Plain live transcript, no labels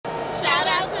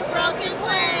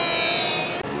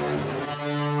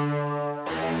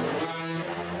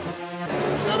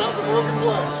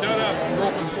Shut up,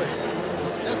 broken plate.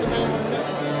 That's the name of the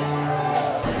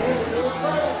network.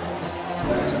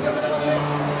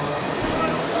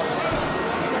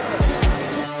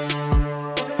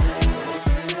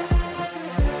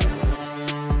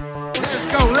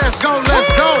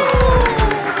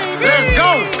 Let's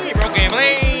go. Broken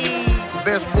plate.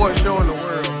 Best sports show in the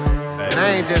world, man. And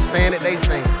I ain't just saying it, they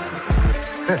saying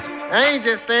it. I ain't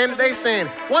just saying it, they saying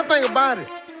it. One thing about it,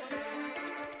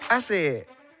 I said,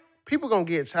 people gonna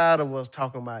get tired of us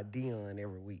talking about Deion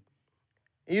every week.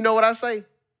 And you know what I say?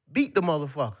 Beat the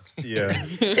motherfucker. Yeah.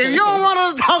 If you don't want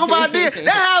us to talk about Deion,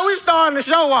 that's how we starting the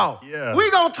show off. Yeah. We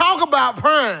gonna talk about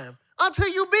Prime until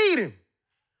you beat him.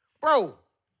 Bro,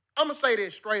 I'm gonna say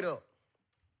this straight up.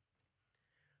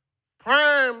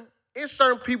 Prime, it's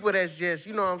certain people that's just,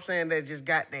 you know what I'm saying, that just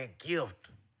got that gift.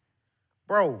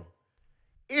 Bro,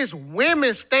 it's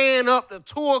women staying up to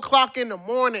 2 o'clock in the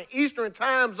morning, Eastern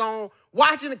time zone,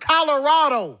 watching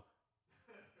Colorado.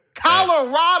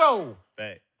 Colorado.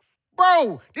 Facts.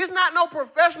 Bro, this not no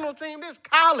professional team, this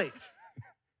college.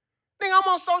 Nigga, I'm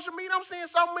on social media, I'm seeing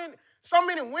so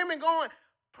many women going,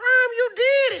 Prime, you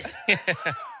did it.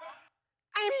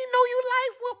 I didn't even know you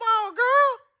like football,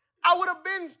 girl. I would have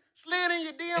been slid in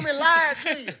your DM and lied to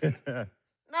you.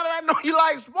 Now that I know you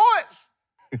like sports.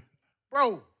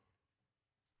 Bro,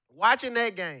 watching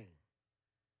that game,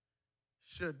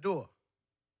 Shedeur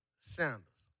Sanders.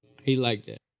 He like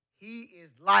that. He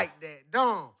is like that,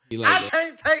 dumb. Like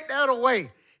can't take that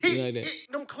away. He like that.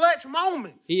 Them clutch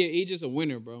moments. He just a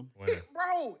winner, bro.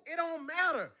 Bro, it don't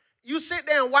matter. You sit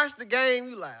there and watch the game,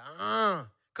 you like,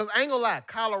 Because I ain't gonna lie,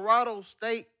 Colorado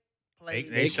State played.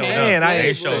 They showed can. up. They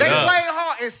They showed They up. played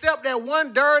hard, except that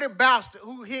one dirty bastard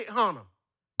who hit Hunter.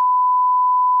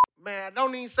 Man,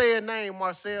 don't even say his name,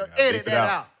 Marcel. Edit that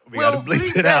out. We gotta don't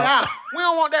bleep it out. We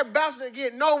don't want that bastard to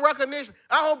get no recognition.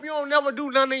 I hope you don't never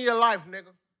do nothing in your life,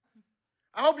 nigga.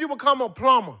 I hope you become a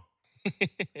plumber.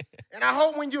 And I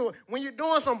hope when you're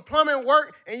doing some plumbing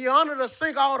work and you're under the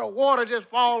sink, all the water just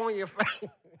fall on your face.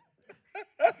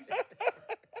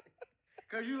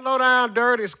 Because you low down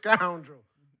dirty scoundrel.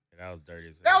 That was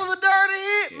dirty. That was a dirty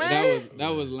hit, man.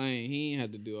 That was lame. He ain't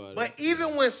had to do all that. But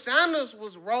even when Sanders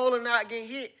was rolling out getting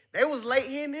hit, they was late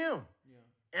hitting him.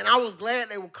 Yeah. And I was glad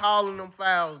they were calling them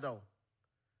fouls, though.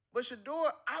 But Shedeur,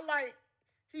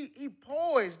 he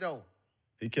poised, though.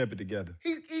 He kept it together.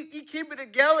 He keep it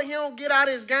together. He don't get out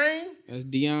his game. That's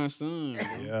Deion's son.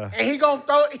 Yeah. And he gonna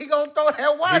throw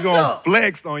that watch He gonna up.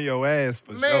 flex on your ass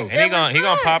for Man, sure. And he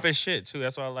gonna pop his shit too.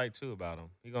 That's what I like too about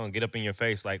him. He gonna get up in your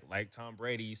face like Tom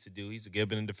Brady used to do. He used to get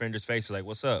up in the defender's face like,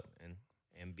 "What's up?"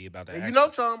 and be about that. And action. you know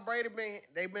Tom Brady been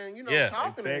Yeah.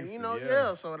 talking to him, Texas,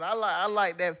 yeah. So I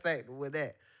like that factor with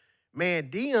that. Man,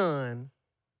 Deion,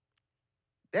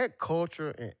 that culture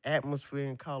and atmosphere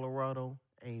in Colorado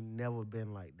ain't never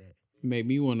been like that. Make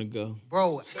me want to go.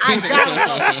 Bro, I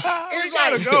gotta go. It's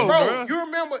like, go, bro, bro. you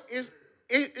remember, it's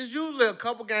usually a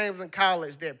couple games in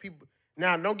college that people,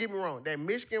 now don't get me wrong, that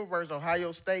Michigan versus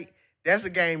Ohio State, that's a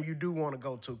game you do want to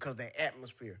go to because that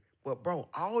atmosphere. But bro,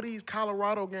 all these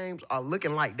Colorado games are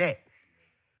looking like that.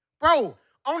 Bro,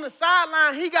 on the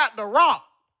sideline, he got The Rock.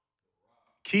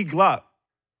 Key Glock.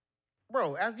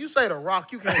 Bro, after you say The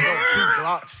Rock, you can't go Key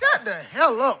Glock. Shut the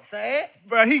hell up, Thad.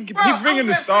 Bro, he bringing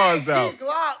the stars out. Key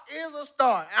Glock is a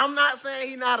star. I'm not saying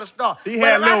he's not a star. He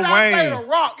had but if Lil I say Wayne. The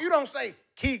Rock, you don't say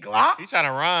Key Glock. He's trying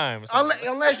to rhyme.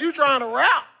 Unless you trying to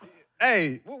rap.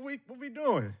 Hey, what we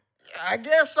doing? I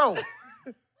guess so.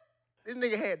 This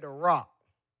nigga had The Rock.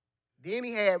 Then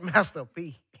he had Master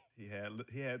P. He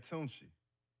had Tunchi.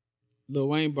 Lil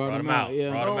Wayne brought him out. Yeah.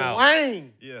 Brought him Lil out.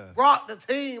 Wayne brought the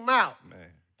team out. Man,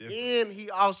 Then he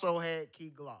also had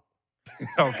Key Glock.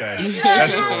 okay. Yeah,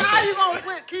 how you gonna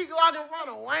put Key Glock in front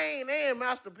of Wayne and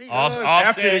Master P?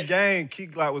 After the game, Key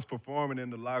Glock was performing in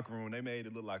the locker room. They made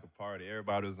it look like a party.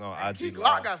 Everybody was on IG Key Glock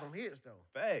Live. got some hits, though.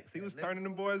 Facts. He was turning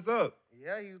them boys up.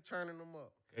 Yeah, he was turning them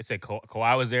up. They said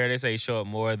Kawhi was there. They say he showed up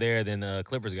more there than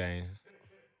Clippers games.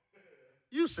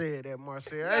 You said that,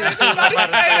 Marcel. Nobody said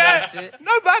that.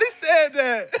 Nobody said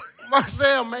that.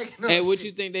 Marcel making up Hey, what shit.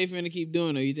 you think they finna keep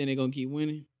doing, though? You think they gonna keep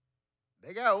winning?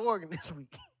 They got Oregon this week.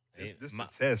 This the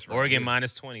test, right? Oregon here.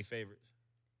 minus 20 favorites.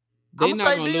 They I'm not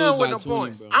gonna gonna take lose Deion with by them 20,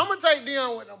 points. bro. I'm gonna take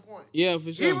Deion with them points. Yeah,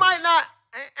 for sure. He might not,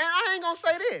 and I ain't gonna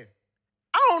say that.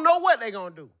 I don't know what they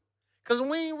gonna do. Because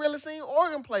we ain't really seen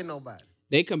Oregon play nobody.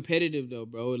 They competitive though,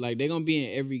 bro. Like they gonna be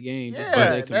in every game. Just Yeah, 'cause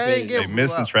they ain't competitive. give- They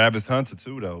missing up. Travis Hunter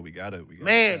too, though. We gotta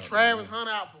Man, shout Travis him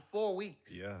Hunter out for 4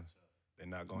 weeks. out. Yeah, they're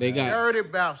not gonna. They have got- it. Dirty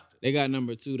bastard. They got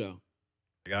number 2 though.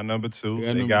 They got number two. They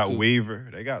got They number got 2. Weaver.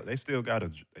 They still got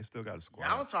a squad.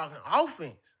 Y'all talking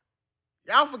offense.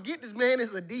 Y'all forget this man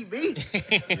is a DB.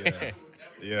 Yeah.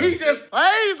 Yeah. He just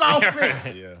plays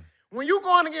offense. Yeah. When you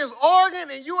going against Oregon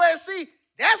and USC,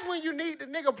 that's when you need the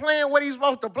nigga playing what he's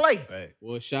supposed to play. Right.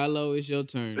 Well, Shiloh, it's your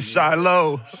turn. man.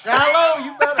 Shiloh. Shiloh,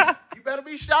 you better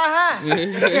be shy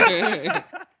high.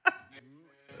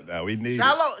 Now we need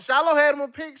Shiloh had him a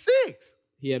pick 6.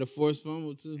 He had a forced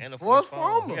fumble, too. And a Forced forced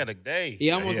fumble. fumble. He had a day. He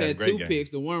almost he had a had great 2 game. picks.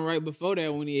 The one right before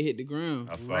that when he had hit the ground.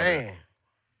 I saw Man. that.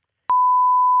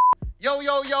 Yo.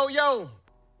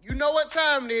 You know what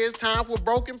time it is. Time for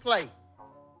broken play.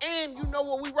 And you know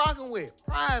what we rocking with.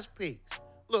 Prize picks.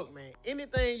 Look, man,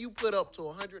 anything you put up to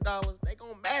 $100, they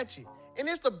gonna match it. And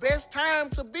it's the best time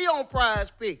to be on Prize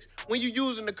Picks when you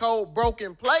using the code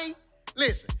Broken Play.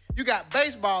 Listen, you got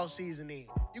baseball season in.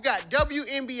 You got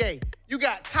WNBA. You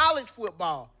got college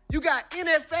football. You got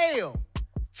NFL,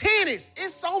 tennis.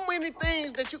 It's so many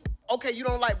things that you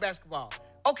don't like basketball.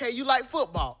 Okay, you like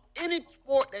football. Any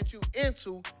sport that you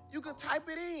into, you can type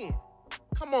it in.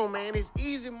 Come on, man, it's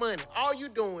easy money. All you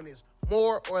doing is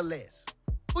more or less.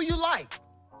 Who you like?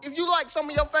 If you like some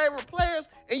of your favorite players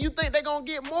and you think they're going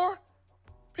to get more,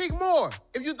 pick more.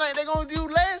 If you think they're going to do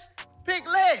less, pick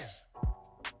less.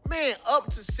 Man, up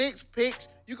to 6 picks,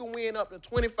 you can win up to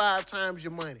 25 times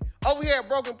your money. Over here at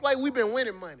Broken Play, we've been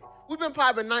winning money. We've been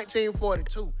popping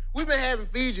 1942. We've been having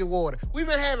Fiji water. We've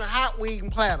been having hot weed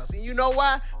and platters. And you know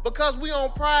why? Because we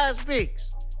on Prize Picks.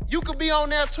 You could be on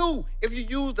there too if you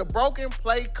use the Broken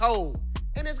Play code.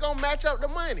 And it's going to match up the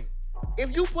money.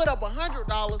 If you put up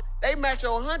 $100, they match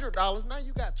your $100. Now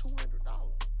you got $200.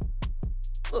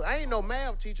 Look, I ain't no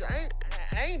math teacher. I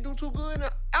ain't do too good in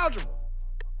algebra.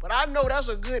 But I know that's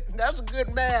a good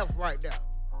math right there.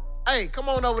 Hey, come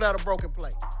on over there to Broken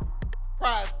Play.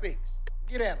 Prize Picks.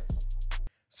 Get at us.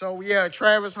 So, yeah,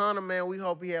 Travis Hunter, man, we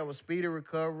hope he have a speedy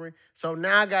recovery. So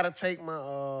now I got to take my,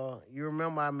 you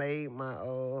remember I made my,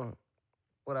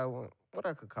 what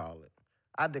I could call it.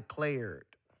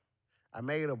 I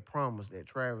made a promise that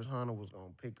Travis Hunter was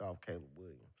going to pick off Caleb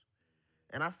Williams.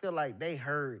 And I feel like they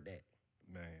heard that.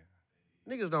 Man.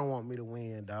 Niggas don't want me to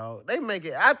win, dog.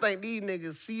 I think these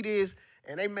niggas see this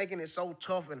and they making it so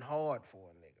tough and hard for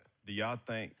a nigga. Do y'all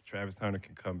think Travis Hunter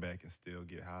can come back and still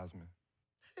get Heisman?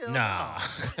 Hell Nah.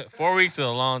 no. 4 weeks is a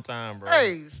long time, bro.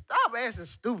 Hey, stop asking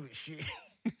stupid shit.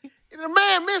 The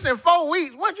man missing 4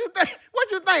 weeks. What you think?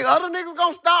 Other niggas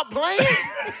gonna stop playing?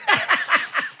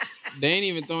 They ain't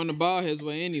even throwing the ball his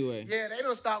way anyway. Yeah, they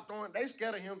don't stop throwing. They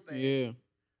scared of him thing. Yeah.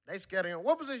 They scared of him.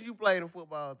 What position you played in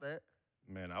football, that?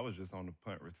 Man, I was just on the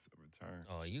punt return.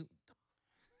 Oh, you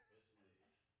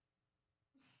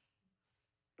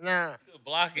Nah.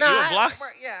 blocking. Nah, You a block?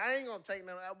 I ain't gonna take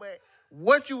none of that. But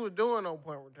what you was doing on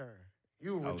punt return?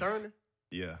 You were I was- returning?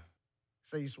 Yeah.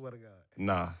 Say you swear to God.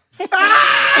 Nah. I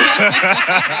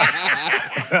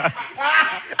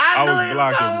I knew was he was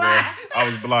blocking, gonna bro. lie. I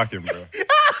was blocking, bro.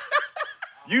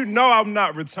 You know I'm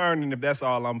not returning if that's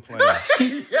all I'm playing.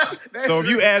 Yeah, that's So if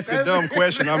you real. ask a That's dumb real.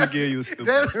 question, I'm gonna give you a stupid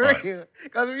That's response. real.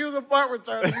 Because if you was a punt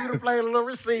returner, you would have played a little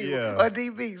receiver Yeah. or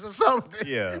DBs or something.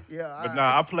 Yeah. Yeah. But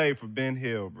nah, I played for Ben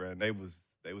Hill, bro. They was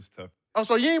tough. Oh,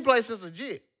 so you ain't played since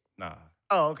legit? Nah.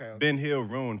 Oh, okay. Ben Hill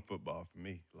ruined football for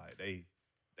me. Like they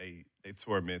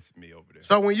tormented me over there.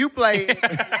 So when you played,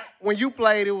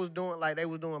 it was doing like they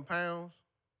was doing pounds.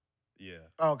 Yeah.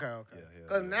 Okay. Yeah.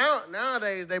 Because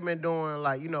nowadays they've been doing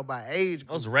like by age.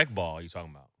 That was rec ball you talking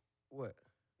about. What?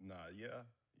 Nah, yeah.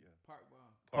 Park ball.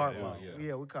 Park yeah, ball. yeah.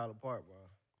 Yeah, we call it park ball.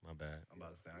 My bad. I'm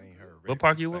about to say I ain't heard. What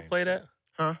park you same played shit. at?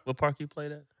 Huh? What park you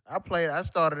played at? I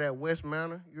started at West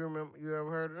Manor. You remember? You ever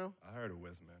heard of them? I heard of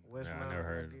West Man. West Nah, I Manor. never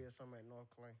heard of I did something at North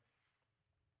Clay.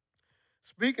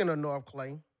 Speaking of North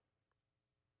Clay,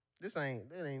 that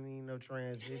ain't even no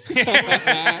transition.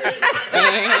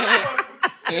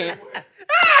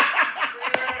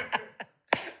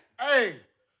 Hey,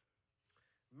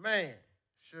 man,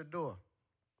 sure do.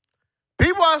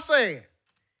 People are saying,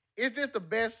 is this the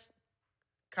best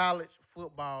college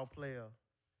football player?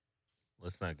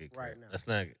 Let's not get Right carried. now. Let's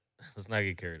not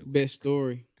get carried away. Best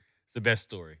story. It's the best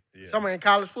story. Yeah. Somebody in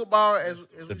college football as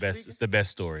It's the best. It's the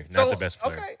best story, So, not the best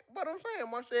player. Okay, but I'm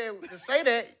saying, Mark said to say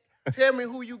that. Tell me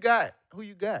who you got. Who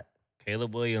you got?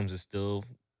 Caleb Williams is still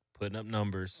putting up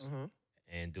numbers Mm-hmm.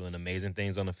 and doing amazing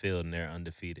things on the field, and they're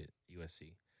undefeated,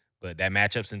 USC. But that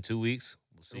matchup's in 2 weeks.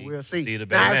 We'll see. We'll see. the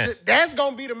better man. That's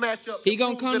gonna be the matchup. He that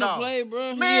gonna proves come it to all. play,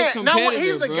 bro. Man, he a no, competitor,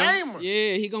 he's a bro. gamer.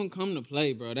 Yeah, he gonna come to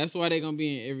play, bro. That's why they gonna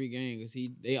be in every game because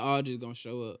they all just gonna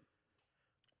show up.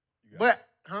 But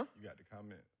You got the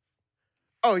comments.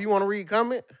 oh, you want to read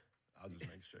comment? I'll just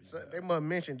make sure you So got they it. must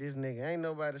mention this nigga. Ain't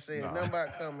nobody saying Nah. nothing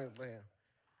about comments for him.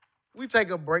 We take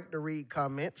a break to read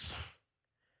comments.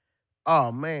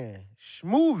 Oh man,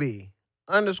 Schmovie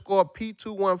underscore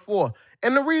P214.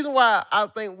 And the reason why I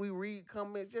think we read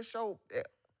comments just show that.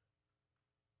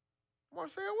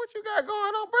 Marcel, what you got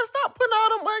going on, bro? Stop putting all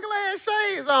them ugly ass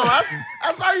shades on.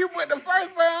 I saw you put the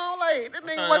first pair on. Like, this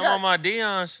nigga, I'm on my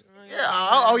Dion.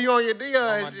 Yeah, you on your Dion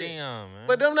on my shit. Dion, man.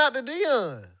 But them not the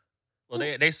Dions. Well,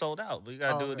 they sold out. But you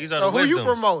gotta do it. These are so the wisdoms. who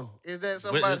you promoting? Is that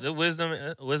somebody? The wisdom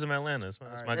Atlanta. That's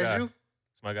my That's guy. you?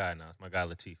 It's my guy now. It's my guy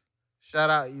Latif. Shout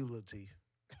out you, Latif.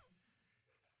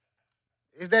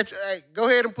 Is that hey, go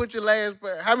ahead and put your last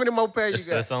pair. How many more pairs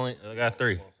you got? That's only I got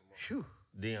 3. Phew.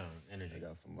 Dion Energy. I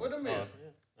got some What more. a minute.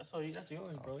 That's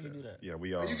yours, bro. You do that. Yeah,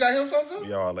 we all. You got him something?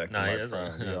 We all acting Nah, like that's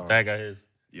prime. We all- that got his.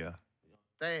 Yeah.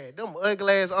 Damn, them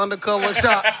ugly ass undercover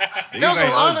shop. These Them some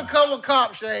ain't ugly. undercover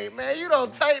cop shades, man. You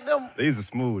don't take them These are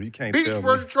smooth. You can't Beach tell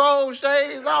me. Patrol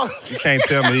shades off. You can't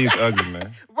tell me these ugly,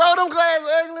 man. Bro, them glass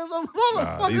ugly as a Nah,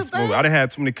 motherfucker these smooth. thing. I didn't have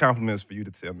too many compliments for you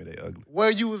to tell me they ugly. Where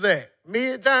you was at?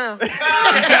 Midtown?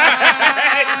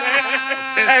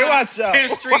 Hey, watch out. 10th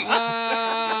Street.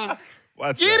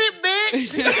 Watch Get out. it,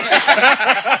 bitch.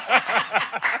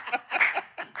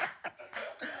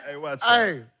 Hey, watch out.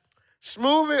 Hey,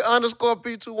 Smoothie underscore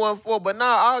P214. But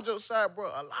now, all jokes aside, bro,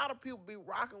 a lot of people be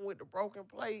rocking with the broken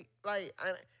plate. Like,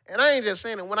 and I ain't just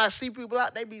saying it. When I see people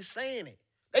out, they be saying it.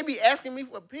 They be asking me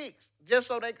for picks just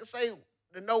so they can say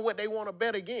to know what they want to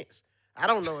bet against. I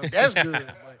don't know if that's good.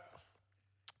 But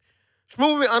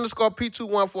Smoothie underscore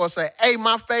P214 say, hey,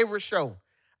 my favorite show.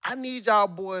 I need y'all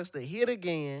boys to hit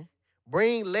again.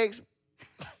 Bring Lex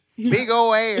big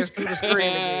old ass through the screen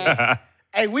again.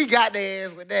 Hey, we got their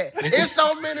ass with that. It's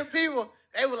so many people.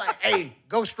 They were like, hey,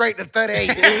 go straight to 38.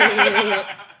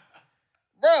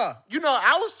 Bruh, you know,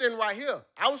 I was sitting right here.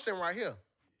 I'm sitting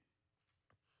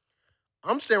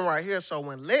right here, so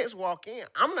when Lex walk in,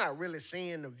 I'm not really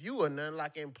seeing the view or nothing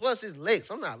like that. And plus, it's Lex.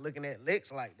 I'm not looking at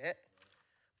Lex like that.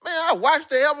 Man, I watched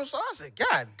the episode. I said,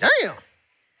 God damn.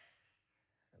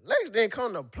 Lex didn't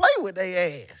come to play with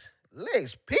their ass.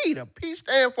 Lex P. The P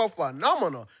stand for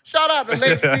phenomenal. Shout out to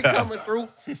Lex P coming through.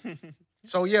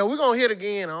 So, yeah, we're going to hit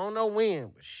again. I don't know when,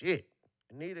 but shit,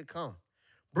 it need to come.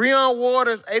 Breon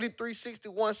Waters,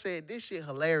 8361, said, this shit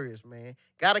hilarious, man.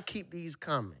 Got to keep these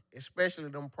coming, especially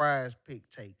them prize pick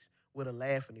takes with a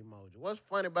laughing emoji. What's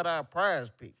funny about our prize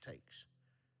pick takes?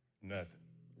 Nothing.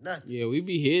 Nothing. Yeah, we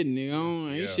be hitting,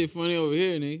 nigga. Ain't shit funny over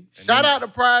here, nigga. Shout out to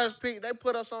Prize Pick. They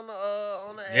put us on the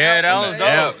app. Yeah, that was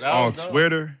dope. That On was dope.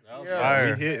 Twitter. Yeah.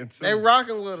 Fire. We hitting too. They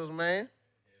rocking with us, man.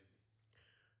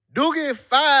 Doogie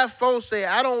 54 said,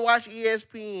 I don't watch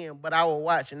ESPN, but I will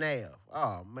watch Nav.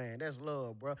 Oh, man, that's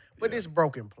love, bro. But it's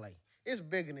broken play. It's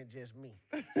bigger than just me.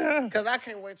 Because I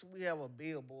can't wait till we have a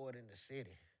billboard in the city.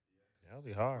 That'll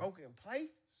be hard. Broken play?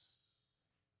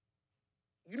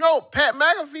 You know, Pat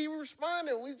McAfee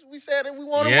responded. We said that we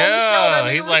want him on the show. That Yeah,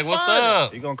 nigga he's like, what's responded.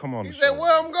 up? He gonna come on He the said, show.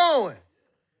 where I'm going?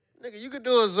 Nigga, you could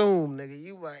do a Zoom, nigga.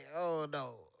 You like, oh,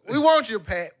 no. We want you,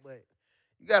 Pat, but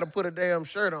you got to put a damn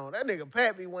shirt on. That nigga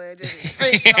Pat be wearing just his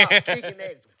tank top, kicking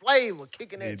that flavor,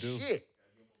 kicking that do. shit.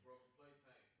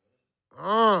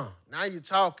 Now you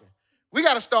talking. We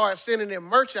got to start sending them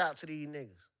merch out to these niggas.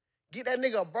 Get that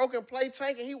nigga a broken plate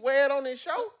tank and he wear it on his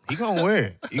show? He gonna wear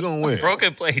it. He gonna wear it.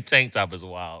 Broken plate tank top is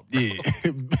wild. Bro.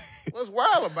 Yeah. What's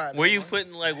wild about it? Where you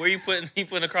putting he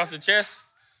putting across the chest?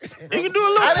 You can do a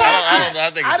little I pop. I don't know. I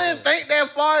think I didn't think that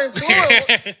far into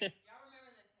it.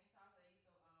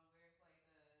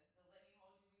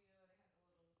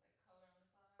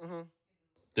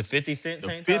 The 50 Cent The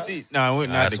tank 50. tops? Nah, not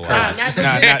that's the wild. Nah, Curtis. not the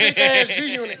Nah, big ass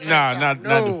G unit. tank Nah, top.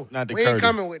 not the we ain't Curtis.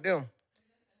 coming with them.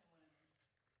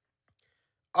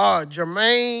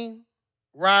 Jermaine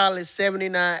Riley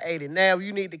 7980. Now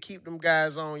you need to keep them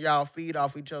guys on. Y'all feed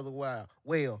off each other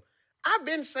well. I've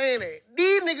been saying it.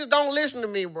 These niggas don't listen to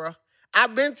me, bro.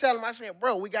 I've been telling them, I said,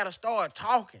 bro, we got to start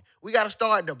talking. We got to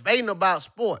start debating about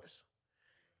sports.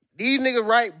 These niggas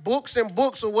write books and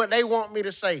books of what they want me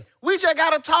to say. We just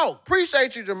got to talk.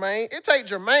 Appreciate you, Jermaine. It take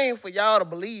Jermaine for y'all to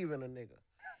believe in a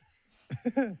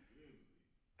nigga.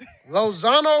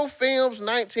 Lozano Films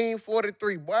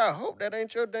 1943. Boy, I hope that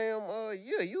ain't your damn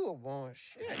year you were born.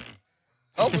 Shit.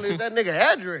 Hopefully it's that nigga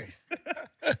address.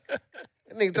 That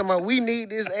nigga talking about we need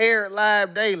this aired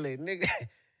live daily. Nigga,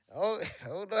 oh, I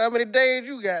don't know how many days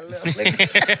you got left,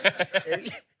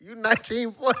 nigga. You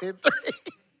 1943.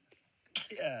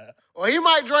 Yeah. Or he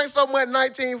might drink so much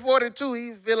 1942,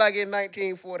 he feel like in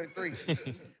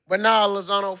 1943. But now,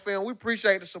 Lozano Film, we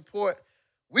appreciate the support.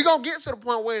 We gonna get to the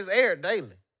point where it's aired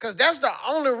daily. Because that's the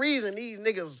only reason these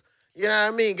niggas, you know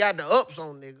what I mean, got the ups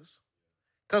on niggas.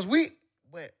 Because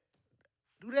but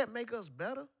do that make us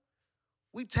better?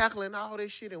 We tackling all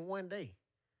this shit in one day.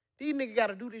 These niggas got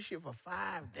to do this shit for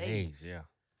 5 days. Yeah.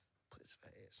 this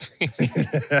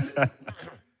fast.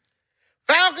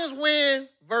 Falcons win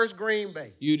versus Green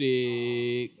Bay. You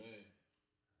dig.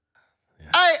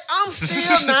 Hey, I'm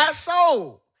still not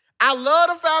sold. I love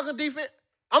the Falcons defense.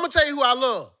 I'm going to tell you who I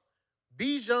love.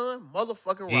 Bijan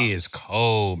motherfucking Robinson. He is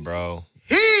cold, bro.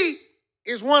 He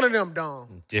is one of them,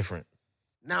 Dom. Different.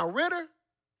 Now, Ritter,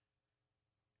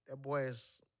 that boy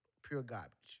is pure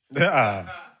garbage. Yeah.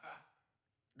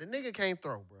 The nigga can't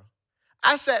throw, bro.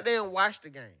 I sat there and watched the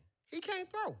game. He can't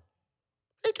throw.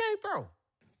 He can't throw.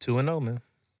 2-0, man.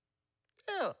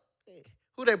 Yeah.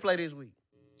 Who they play this week?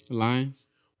 Lions.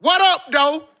 What up,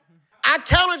 though? I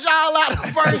counted y'all out the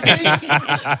first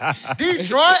week.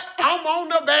 Detroit, I'm on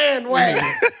the bandwagon.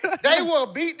 They will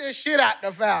beat the shit out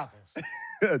the Falcons.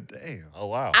 Damn. Oh,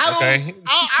 wow.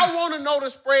 I want to know the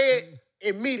spread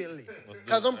immediately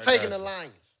because I'm taking the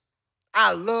Lions.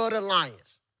 I love the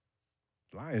Lions.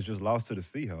 Lions just lost to the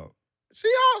Seahawks.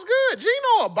 Seahawks good.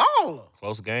 Geno a baller.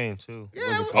 Close game, too.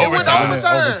 Yeah, it overtime. went to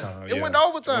overtime. Overtime, It went to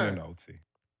overtime. It went OT.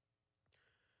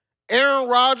 Aaron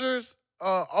Rodgers,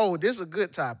 this is a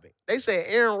good topic. They say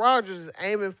Aaron Rodgers is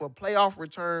aiming for playoff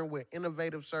return with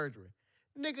innovative surgery.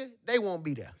 Nigga, they won't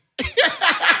be there.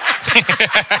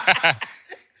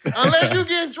 Unless you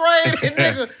get traded,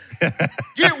 nigga,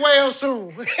 get well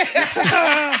soon.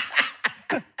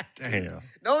 Damn.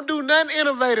 Don't do nothing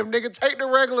innovative, nigga. Take the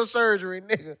regular surgery,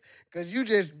 nigga, because you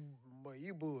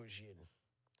bullshitting.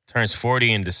 Turns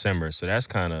 40 in December, so that's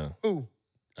kind of Who?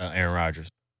 Aaron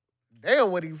Rodgers.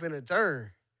 Damn, what he finna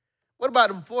turn. What about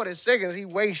them 40 seconds he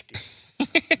wasted?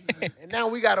 And now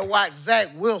we got to watch Zach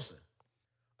Wilson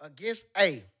against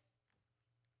A.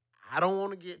 I don't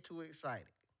want to get too excited.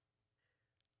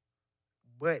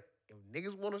 But if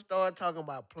niggas want to start talking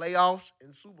about playoffs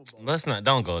and Super Bowl.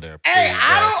 Don't go there. Hey,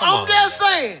 please, bro. I'm just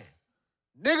saying.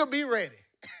 Nigga, be ready.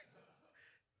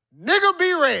 Nigga,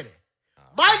 be ready.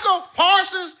 Michael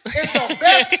Parsons is the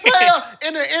best player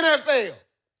in the NFL.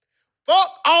 Fuck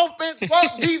offense,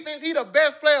 fuck defense. He the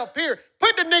best player, period.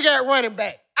 Put the nigga at running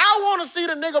back. I want to see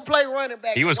the nigga play running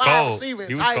back. He was wide cold. receiver,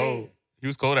 He was tight cold. end. He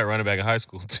was cold at running back in high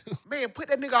school, too. Man, put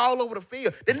that nigga all over the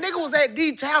field. The nigga was at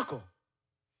D tackle.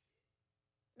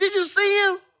 Did you see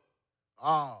him?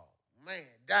 Oh, man,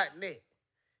 .net.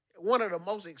 One of the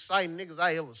most exciting niggas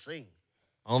I ever seen.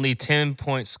 Only 10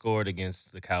 points scored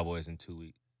against the Cowboys in 2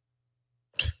 weeks.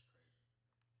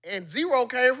 And 0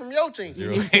 came from your team.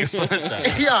 0 came from the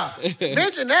Giants. Yeah,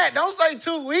 mention that. Don't say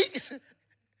 2 weeks.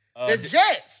 The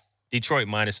Jets. Detroit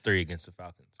 -3 against the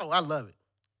Falcons. Oh, I love it.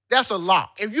 That's a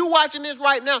lock. If you watching this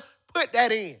right now, put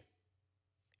that in.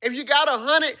 If you got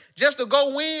 100 just to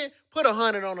go win, put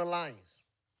 100 on the Lions.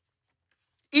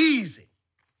 Easy.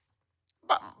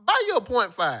 Buy you a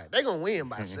 0.5. They gonna win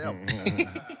by 7.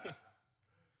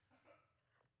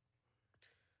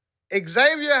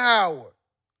 Xavier Howard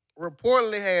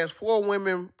reportedly has 4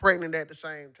 women pregnant at the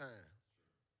same time.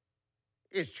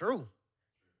 It's true.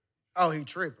 Oh, he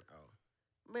tripping.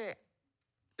 Oh, man,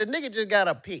 the nigga just got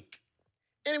a pick.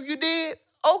 And if you did,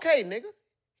 okay, nigga,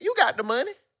 you got the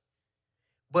money.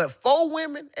 But 4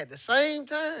 women at the same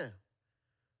time,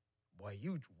 boy,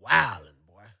 you wildin',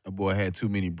 boy. That boy had too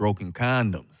many broken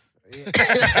condoms. Yeah.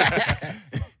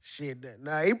 Shit,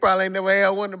 nah, he probably ain't never had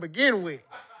one to begin with.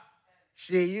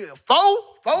 Shit, you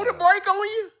 4 to break on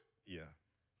you? Yeah.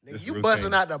 Nigga, This you routine.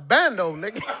 busting out the bando,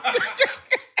 nigga.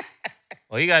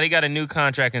 Well, he got a new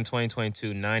contract in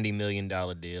 2022, $90 million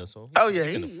deal. So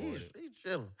He's can afford it.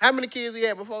 chilling. How many kids he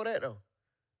had before that, though?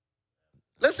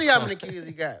 Let's see how many kids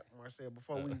he got, Marcel,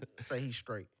 before we say he's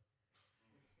straight.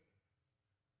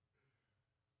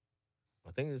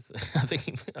 I think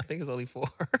it's only 4.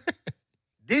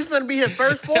 These finna be his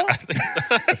first 4? I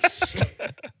think so. Shit.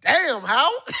 Damn, how?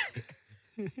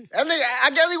 That nigga,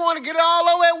 I guess he want to get it all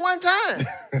over at one time.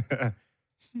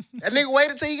 That nigga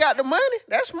waited till he got the money.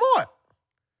 That's smart.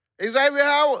 Xavier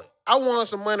Howard, I won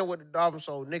some money with the Dolphins,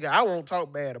 so nigga, I won't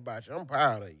talk bad about you. I'm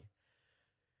proud of you.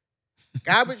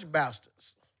 Garbage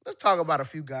bastards. Let's talk about a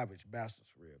few garbage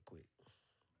bastards real quick.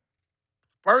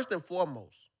 First and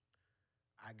foremost,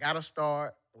 I got to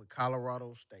start with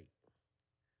Colorado State.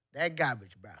 That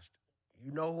garbage bastard.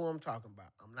 You know who I'm talking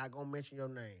about. I'm not going to mention your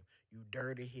name. You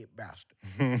dirty hit bastard.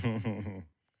 The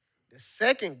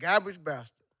second garbage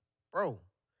bastard, bro,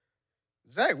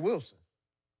 Zach Wilson.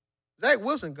 Zach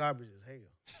Wilson garbage as hell.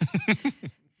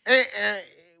 and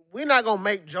we're not going to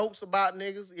make jokes about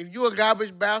niggas. If you a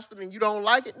garbage bastard and you don't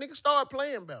like it, nigga, start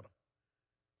playing better.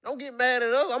 Don't get mad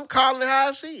at us. I'm calling it how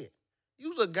I see it.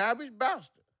 You's a garbage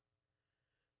bastard.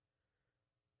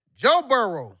 Joe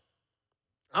Burrow.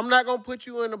 I'm not going to put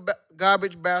you in the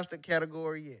garbage bastard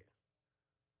category yet.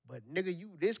 But, nigga,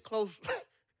 you this close.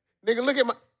 Nigga, look at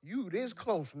you this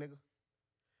close, nigga.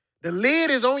 The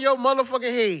lid is on your motherfucking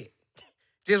head.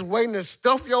 Just waiting to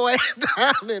stuff your ass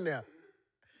down in there.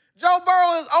 Joe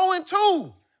Burrow is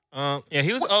 0-2. Yeah,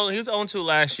 he was 0-2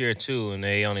 last year too, and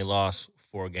they only lost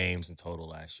 4 games in total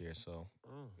last year. So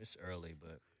it's early,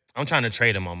 but I'm trying to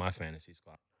trade him on my fantasy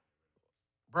squad.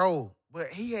 Bro, but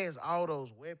he has all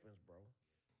those weapons, bro.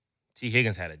 T.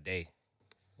 Higgins had a day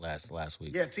last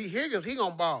week. Yeah, T. Higgins, he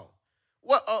gonna ball.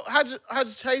 What? How'd you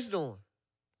Chase doing?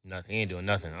 Nothing. He ain't doing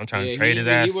nothing. I'm trying to trade his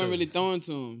ass. He wasn't too. really throwing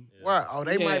to him. Yeah. Why? Oh,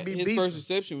 they might be his beefing. first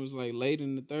reception was like late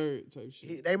in the third type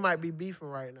shit. They might be beefing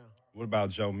right now. What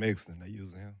about Joe Mixon? They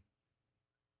using him?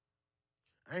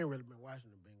 I ain't really been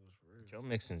watching the Bengals for real. Joe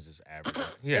Mixon's just average.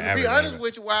 And to be honest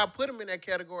with you, why I put him in that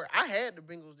category, I had the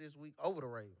Bengals this week over the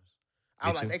Ravens. I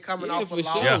was like, they coming off a for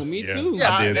loss. sure. Yeah. Me Yeah. too.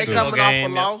 I did they too. coming off a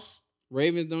Game, yeah. loss.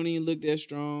 Ravens don't even look that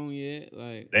strong yet.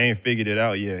 Like They ain't figured it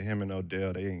out yet. Him and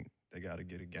Odell, they got to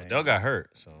get a game. Odell got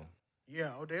hurt, so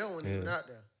Yeah, Odell wasn't even out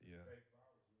there. Yeah.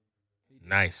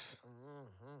 nice.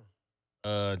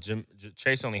 Mm-hmm.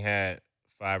 Chase only had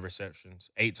 5 receptions,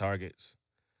 8 targets,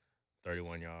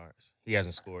 31 yards. He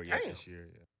hasn't scored yet Damn. this year.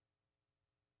 Yeah.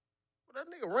 Well,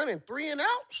 that nigga running 3 and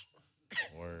outs.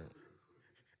 Word.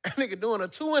 That nigga doing a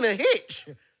 2 and a hitch.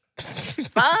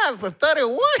 5 for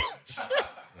 31.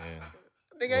 Yeah.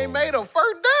 Nigga ain't made a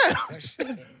first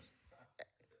down.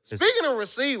 Speaking of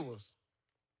receivers,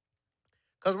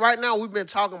 because right now we've been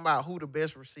talking about who the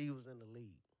best receivers in the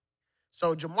league.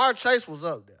 So Jamar Chase was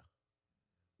up there.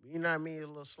 You know what I mean? A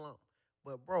little slump.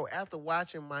 But, bro, after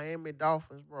watching Miami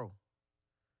Dolphins, bro,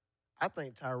 I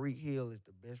think Tyreek Hill is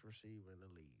the best receiver in the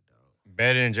league, dog.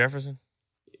 Better than Jefferson?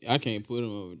 I can't put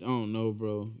him over. I don't know,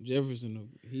 bro. Jefferson,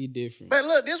 he different. But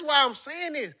look, this is why I'm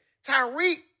saying this.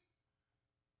 Tyreek,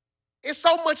 it's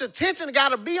so much attention got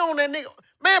to be on that nigga.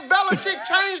 Man, Belichick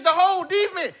changed the whole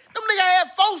defense. Them nigga had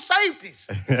 4 safeties.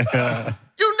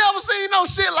 You never seen no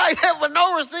shit like that with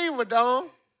no receiver, dog.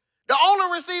 The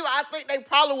only receiver I think they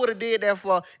probably would have did that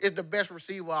for is the best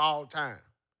receiver of all time.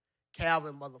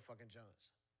 Calvin motherfucking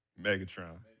Johnson.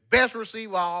 Megatron. Best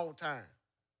receiver of all time.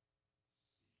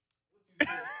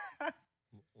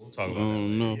 We'll talk about I that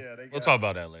don't later. know. Yeah, they We'll talk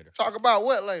about that later. Talk about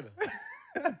what later?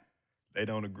 They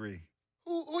don't agree.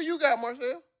 Who you got,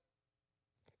 Marcel?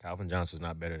 Calvin Johnson's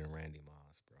not better than Randy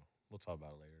Moss, bro. We'll talk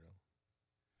about it later, though.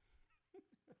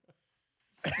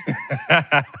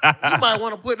 You might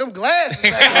want to put them glasses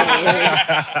back on.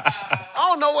 I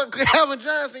don't know what Calvin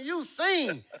Johnson you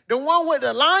seen. The one with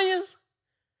the Lions?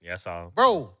 Yeah, I saw him.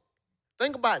 Bro,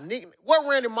 think about what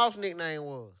Randy Moss' nickname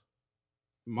was.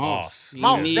 Moss.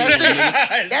 Moss. He That's needed-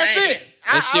 it. That's it.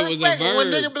 That shit was a respect it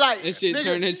when verb. nigga be like, That shit nigga,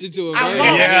 turned that shit to a I verb.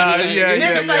 mossed Yeah,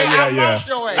 Nigga say, I mossed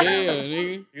your ass. Yeah,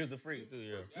 nigga. He was a freak, too,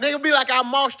 yeah. Nigga be like, I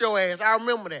mossed your ass. I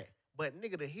remember that. But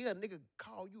nigga, to hear a nigga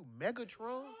call you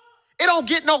Megatron, it don't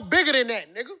get no bigger than that,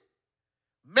 nigga.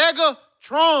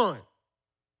 Megatron.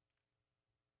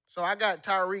 So I got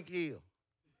Tyreek Hill.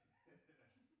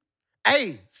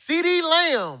 Hey, CD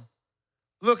Lamb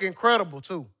look incredible,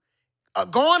 too.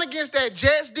 Going against that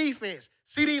Jets defense,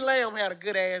 CD Lamb had a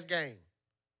good-ass game.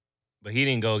 But he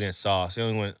didn't go against Sauce. He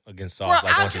only went against Sauce Bro,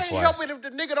 like I once or can't twice. help it if the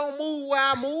nigga don't move where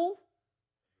I move.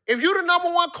 If you the number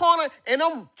 1 corner and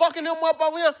I'm fucking them up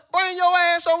over here, bring your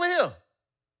ass over here.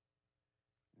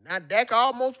 Now Dak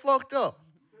almost fucked up.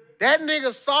 That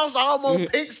nigga Sauce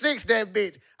almost pick 6 that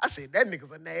bitch. I said, that nigga's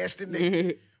a nasty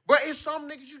nigga. But it's some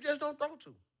niggas you just don't throw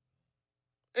to.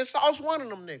 And Sauce one of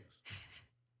them niggas.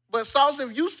 But Sauce,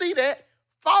 if you see that,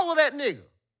 follow that nigga.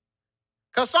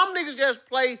 Because some niggas just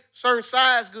play certain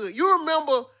sides good. You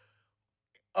remember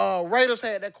Raiders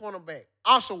had that cornerback,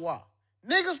 Osawa.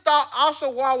 Niggas thought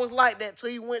Osawa was like that till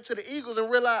he went to the Eagles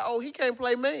and realized, oh, he can't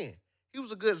play man. He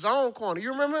was a good zone corner.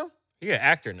 You remember him? He an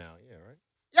actor now, yeah, right?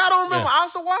 Y'all don't remember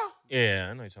Osawa? Yeah,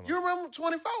 I know you're talking You about. remember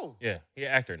 24? Yeah, he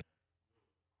an actor now.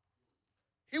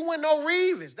 He went no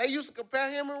Reeves. They used to compare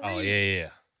him and Reeves.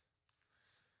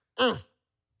 Oh, yeah.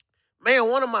 Man,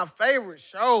 one of my favorite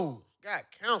shows got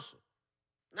canceled.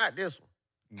 Not this one.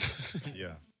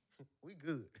 Yeah. We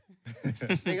good.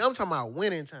 Nigga, I'm talking about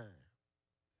Winning Time.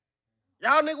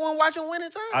 Y'all nigga wasn't watching Winning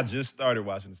Time? I just started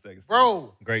watching the second season.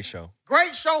 Bro, Great show.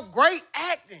 great show, great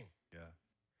acting. Yeah.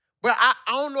 But I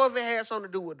don't know if it had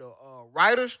something to do with the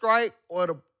writer's strike or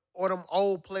them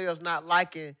old players not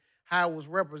liking how it was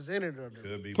represented.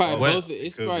 Could be Probably both. both.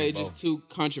 It's Could be probably both. just too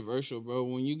controversial, bro.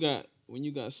 When you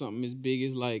got something as big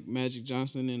as like Magic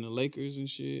Johnson and the Lakers and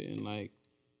shit, and like,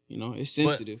 you know, it's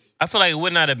sensitive. I feel like it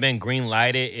would not have been green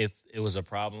lighted if it was a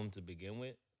problem to begin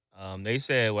with. They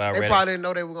said what I They read. probably didn't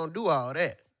know they were gonna do all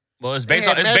that. Well, it's They based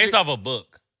had off Magic- a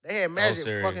book. They had Magic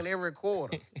serious. fucking every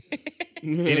quarter.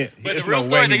 But the real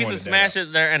story, they used to smash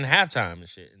it there in halftime and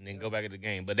shit, and then go back to the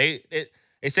game. But they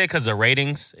said because of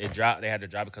ratings, it dropped. They had to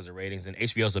drop it because of ratings, and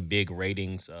HBO's a big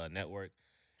ratings network.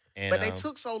 And, but they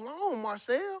took so long,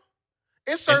 Marcel.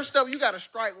 It's certain stuff you got to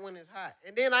strike when it's hot,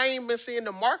 and then I ain't been seeing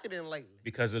the marketing lately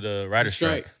because of the writer's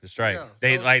strike. The strike. Yeah,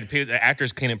 they so, the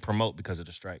actors couldn't promote because of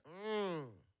the strike.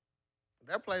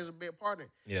 That plays a big part in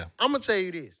it. Yeah, I'm gonna tell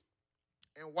you this,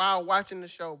 and while watching the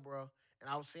show, bro, and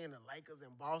I was seeing the Lakers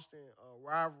and Boston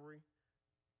rivalry,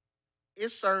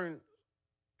 it's certain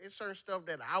stuff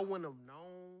that I wouldn't have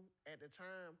known at the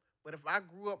time. But if I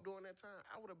grew up during that time,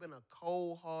 I would have been a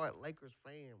cold, hard Lakers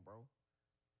fan, bro.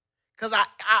 Cause I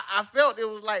felt it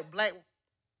was like black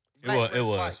it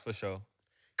was white. for sure.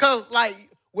 Cause like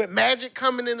with Magic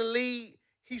coming in the league,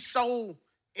 he's so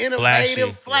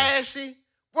innovative, flashy.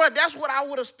 Bro, that's what I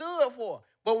would have stood for.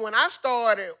 But when I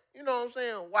started, you know what I'm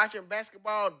saying, watching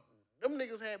basketball, them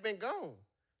niggas had been gone.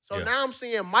 So now I'm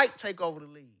seeing Mike take over the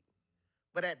league.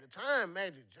 But at the time,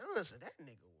 Magic Johnson, that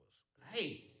nigga was,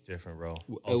 hey. Different role.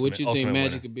 What you think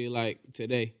Magic could be like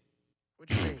today? What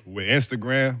you mean? With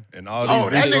Instagram and all these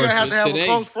that resources. nigga have to have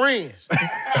close friends.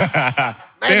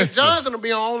 Magic Johnson will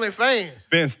be on OnlyFans.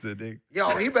 Finster, nigga. Yo,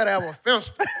 he better have a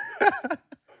Finster.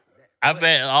 I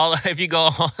bet if you go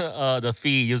on the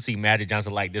feed, you'll see Magic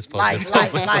Johnson like this post. That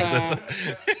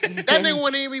nigga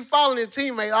wouldn't even be following his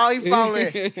teammate. All he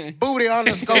following booty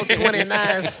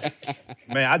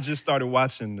 _29. Man, I just started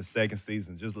watching the second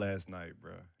season just last night,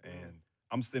 bro. And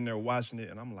I'm sitting there watching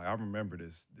it, and I'm like, I remember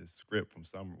this script from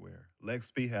somewhere. Lex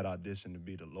P had auditioned to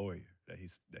be the lawyer that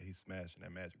he's smashing,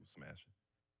 that Magic was smashing.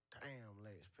 Damn,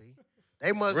 Lex P.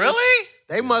 They must really?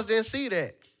 They must didn't see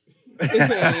that. Really?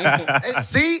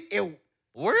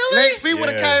 Lex P would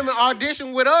have came and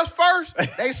auditioned with us first.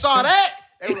 They saw that.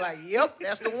 They were like, yep,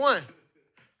 that's the one.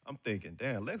 I'm thinking,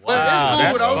 damn, Lex P. But it's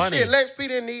cool though. Funny. Shit, Lex P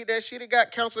didn't need that shit. It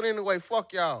got canceled anyway.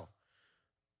 Fuck y'all.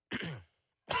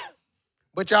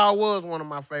 But y'all was one of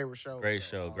my favorite shows. Great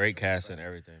show. Great cast and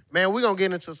everything. Man, we're going to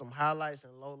get into some highlights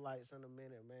and lowlights in a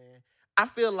minute, man. I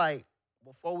feel like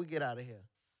before we get out of here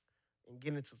and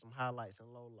get into some highlights and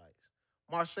lowlights,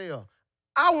 Marcel,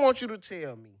 I want you to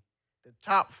tell me the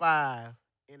top 5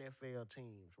 NFL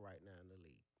teams right now in the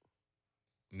league.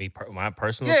 My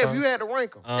personal. Yeah, if you had to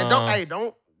rank them. And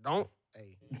don't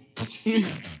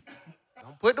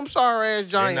put them sorry ass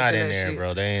Giants They're not in in that there, shit.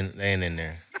 bro. They ain't in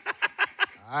there.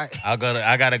 All right. I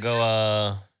gotta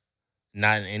go.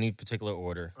 Not in any particular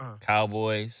order.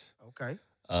 Cowboys. Okay.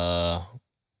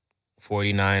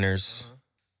 49ers.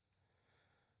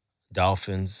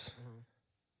 Dolphins.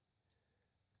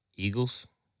 Eagles.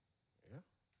 Yeah,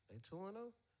 they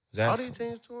 2-0. Is that all these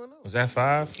teams 2-0. Was that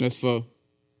 5? That's 4.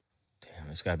 Damn,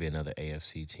 it's gotta be another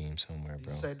AFC team somewhere,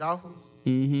 bro. You say Dolphins?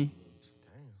 Mm-hmm.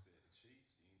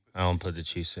 I don't put the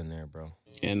Chiefs in there, bro.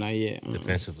 Yeah, not yet.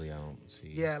 Defensively, I don't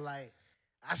see. Yeah, like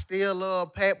I still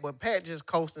love Pat, but Pat just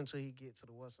coasting until he get to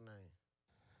the what's the name.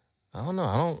 I don't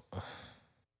know.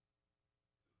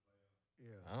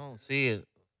 I don't see it.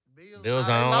 Bills,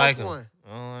 I don't like them. I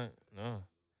don't like. No.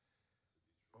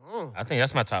 I think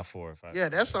that's my top 4.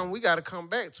 That's something we got to come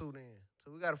back to then.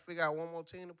 So we got to figure out one more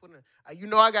team to put in. I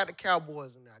got the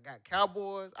Cowboys in there. I got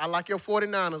Cowboys. I like your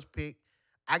 49ers pick.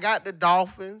 I got the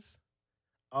Dolphins.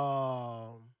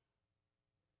 I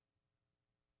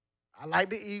like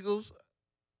the Eagles.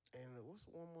 And what's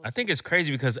one more? I think it's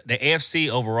crazy because the AFC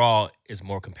overall is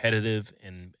more competitive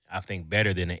and I think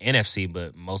better than the NFC,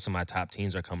 but most of my top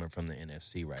teams are coming from the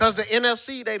NFC right now. Because the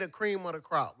NFC, they the cream of the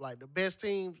crop. Like the best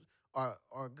teams are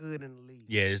good in the league.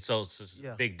 Yeah, so it's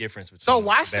a big difference between. So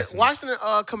Washington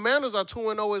Commanders are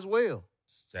 2-0 as well.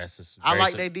 I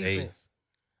like their defense.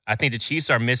 I think the Chiefs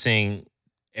are missing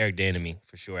Eric Bieniemy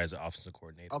for sure as an offensive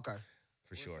coordinator. Okay.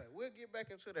 For sure. We'll get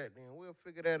back into that then. We'll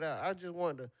figure that out. I just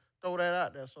wanted to throw that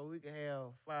out there so we can have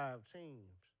 5 teams.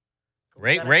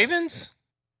 Ravens?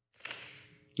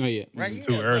 Not yet. Right, It's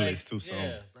too early. It's too soon.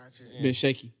 Yeah. Been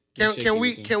shaky. Can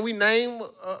we name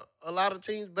a lot of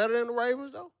teams better than the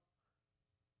Ravens though?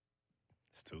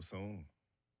 It's too soon.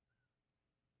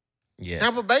 Yeah.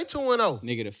 Tampa Bay 2-0.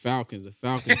 Nigga, the Falcons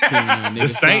 2-0. Nigga, The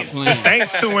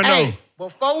Saints 2-0. Hey,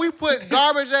 before we put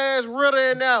garbage ass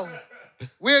Ritter in there,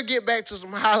 we'll get back to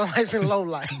some highlights and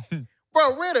lowlights.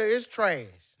 Bro, Ritter is trash.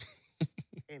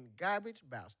 And garbage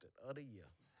bastard of the year.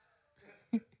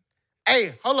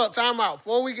 Hey, hold up, time out.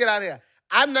 Before we get out of here,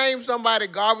 I named somebody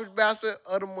garbage bastard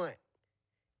of the month.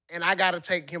 And I got to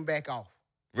take him back off.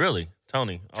 Really?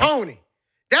 Tony? Tony.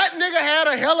 That nigga had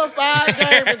a hella fire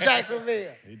game in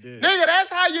Jacksonville. He did. Nigga, that's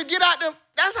how you get out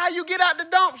the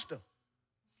dumpster.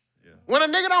 Yeah. When a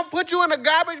nigga don't put you in a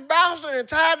garbage bastard and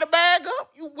tie the bag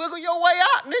up, you wiggle your way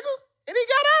out, nigga. And he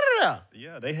got out of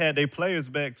Yeah, they had their players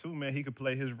back too, man. He could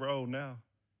play his role now.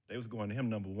 They was going to him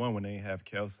number one when they didn't have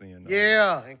Kelsey and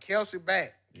and Kelsey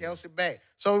back. Kelsey back.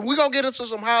 So we're gonna get into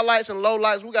some highlights and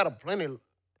lowlights. We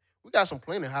got some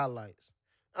plenty highlights.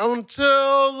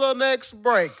 Until the next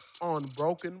break on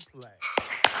Broken Play.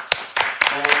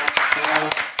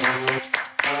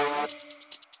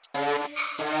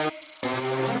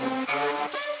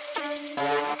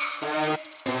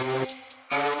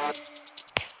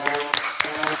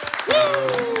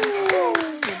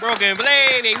 Broken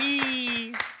Play,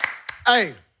 baby.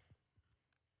 Hey,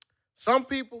 some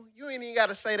people, you ain't even got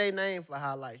to say their name for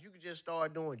highlights. You can just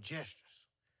start doing gestures.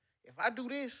 If I do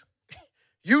this,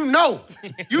 you know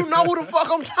who the fuck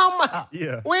I'm talking about.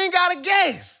 Yeah. We ain't got to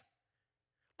guess.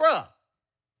 Bruh,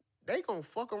 they gonna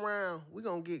fuck around. We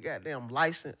gonna get goddamn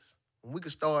license and we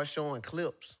can start showing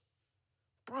clips.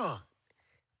 Bruh,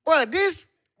 this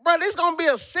gonna be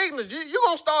a signature. You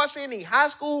gonna start seeing these high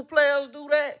school players do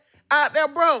that out there,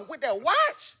 bro, with that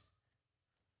watch.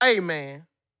 Hey, man,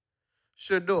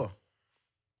 Shador,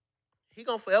 he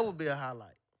gonna forever be a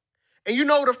highlight. And you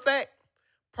know the fact,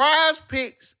 Prize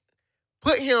Picks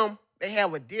put him, they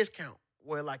have a discount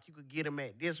where like you could get him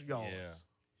at this yards. Yeah.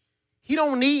 He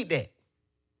don't need that.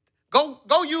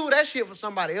 Go use that shit for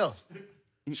somebody else.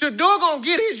 Shador gonna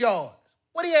get his yards.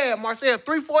 What he had, Marcel?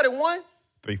 341?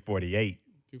 348.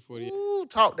 348. Ooh,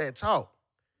 talk that talk.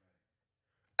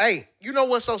 Hey, you know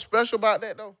what's so special about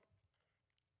that, though?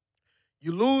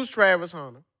 You lose Travis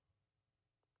Hunter.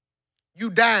 You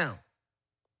down.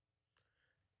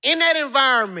 In that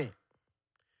environment,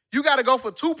 you got to go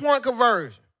for 2-point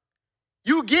conversion.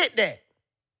 You get that.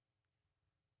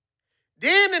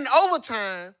 Then in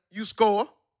overtime, you score.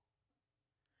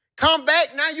 Come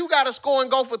back, now you got to score and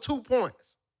go for 2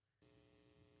 points.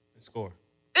 Score.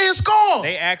 And score.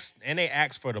 They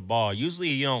ask for the ball. Usually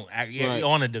you don't act, you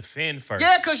want to defend first.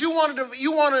 Yeah, because you want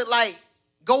to like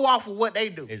go off of what they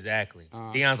do. Exactly.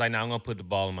 Deion's like, I'm gonna put the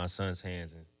ball in my son's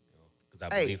hands, and because I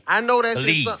believe. I know that's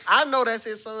his son. I know that's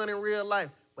his son in real life,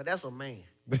 but that's a man.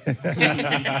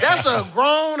 That's a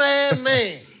grown ass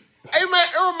man. Hey man,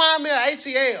 it remind me of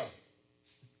ATL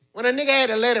when a nigga had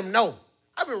to let him know.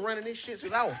 I've been running this shit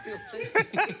since I was 15.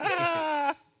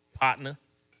 Partner.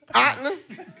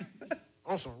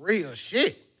 On some real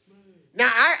shit. Now,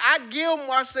 I give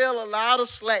Marcel a lot of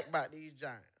slack about these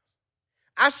Giants.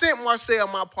 I sent Marcel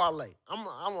my parlay.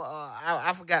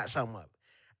 I forgot something of it.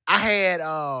 I had,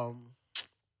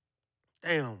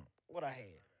 what I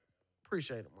had.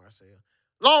 Appreciate it, Marcel.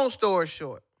 Long story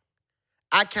short,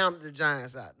 I counted the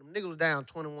Giants out. Them niggas was down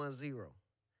 21-0.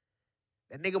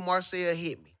 That nigga Marcel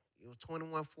hit me. It was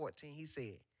 21-14. He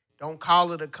said, don't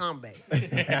call it a comeback.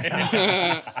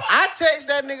 I text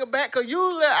that nigga back because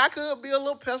usually I could be a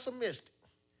little pessimistic.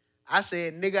 I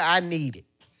said, nigga, I need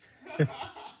it.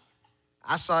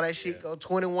 I saw that shit go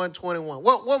 21-21.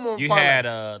 What more? You had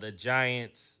the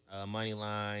Giants money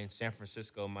line, San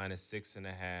Francisco -6.5.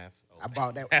 I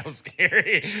bought that. That was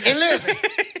scary. And listen,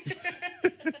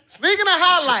 speaking of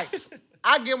highlights,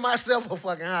 I give myself a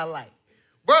fucking highlight.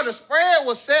 Bro, the spread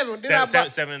was 7.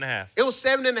 7.5. It was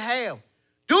 7.5.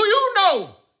 Do you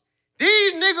know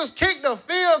these niggas kicked a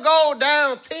field goal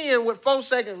down 10 with 4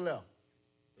 seconds left?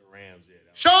 The Rams, yeah.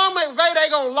 Sean McVay, they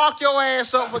gonna lock your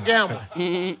ass up for gambling.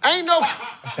 Ain't no,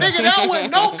 nigga, that was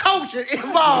no coaching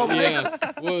involved,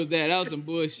 nigga. What was that? That was some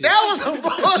bullshit. That was some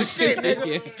bullshit, nigga.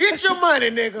 Yeah. Get your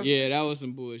money, nigga. Yeah, that was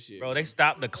some bullshit. Bro, they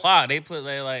stopped the clock. They put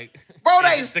like Bro,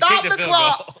 they to stopped kick the field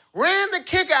clock, goal. ran the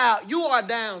kick out. You are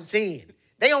down 10.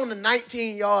 They on the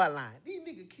 19-yard line. These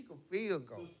niggas kick a field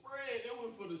goal.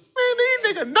 Man, these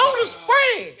niggas know the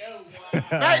spread.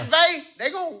 McVay,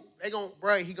 they gon',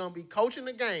 bro, he gonna be coaching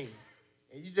the game.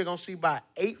 And you just gonna see about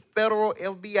 8 federal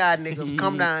FBI niggas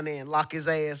come down there and lock his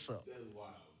ass up. That's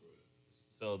wild, bro.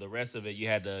 So the rest of it, you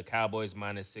had the Cowboys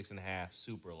 -6.5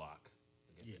 super lock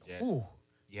against the Jets. Ooh.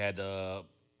 You had the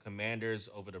Commanders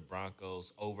over the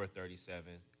Broncos over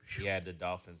 37. You had the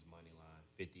Dolphins money line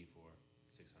 50 for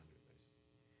 600.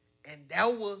 And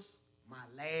that was my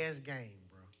last game,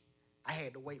 bro. I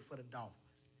had to wait for the Dolphins.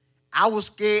 I was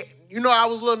scared. You know, I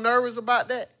was a little nervous about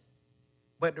that.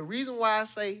 But the reason why I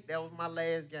say that was my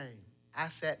last game, I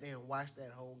sat there and watched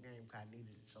that whole game because I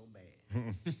needed it so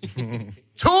bad.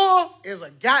 Tua is a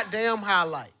goddamn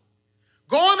highlight.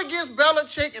 Going against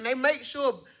Belichick, and they make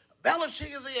sure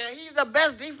Belichick is he's the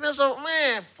best defensive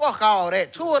man. Fuck all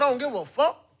that. Tua don't give a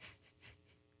fuck.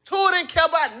 Tua didn't care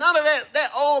about none of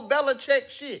that old Belichick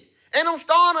shit. And I'm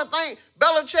starting to think,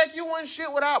 Belichick, you wasn't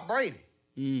shit without Brady.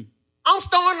 I'm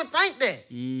starting to think that.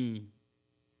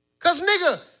 Because,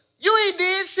 nigga, you ain't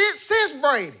did shit since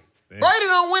Brady. Brady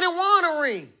done went and won a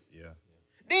ring. Yeah.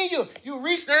 Then you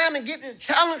reach down and get the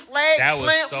challenge flag That slam.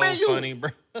 was so Man, funny, bro.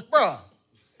 Bruh,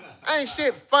 ain't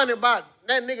shit funny about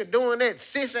that nigga doing that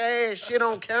sissy ass shit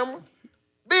on camera.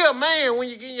 Be a man when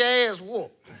you get your ass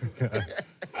whooped.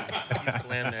 He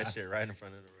slammed that shit right in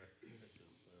front of the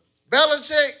ref.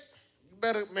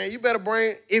 Belichick, you better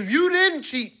bring, if you didn't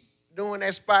cheat doing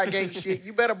that Spygate shit,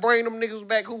 you better bring them niggas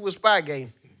back who was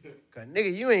Spygate. Cause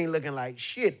nigga, you ain't looking like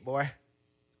shit, boy.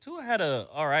 Tua had a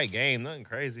all right game, nothing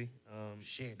crazy.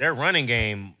 Shit. Their running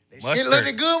game, That shit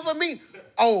looking good for me.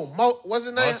 Oh, what's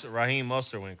his name? Raheem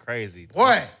Mostert went crazy.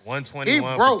 Boy, 121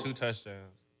 he broke. for 2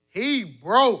 touchdowns. He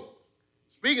broke.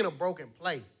 Speaking of broken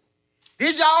play,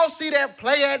 did y'all see that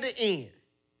play at the end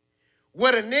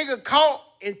where the nigga caught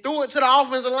and threw it to the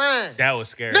offensive line? That was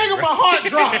scary. Nigga, bro. my heart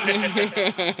dropped.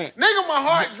 Nigga, my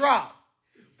heart dropped.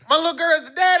 My little girl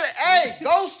said, Daddy, hey,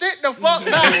 go sit the fuck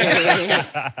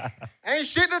down. Ain't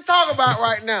shit to talk about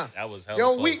right now. That was hella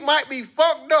Your close. week might be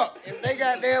fucked up if they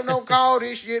goddamn don't call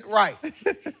this shit right.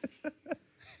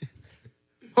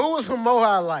 Who was some more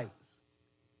highlights?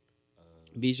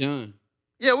 Bijan.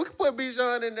 Yeah, we can put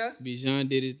Bijan in there. Bijan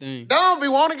did his thing. Don't be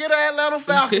want to get an Atlanta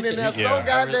Falcon in there so Yeah,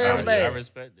 goddamn I bad.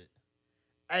 respect it.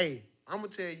 Hey, I'm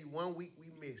going to tell you, 1 week we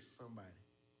missed somebody.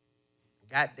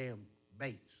 Goddamn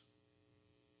Bates.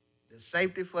 The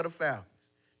safety for the Falcons.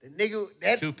 The nigga,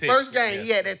 that 2 picks, first game, he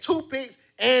had that 2 picks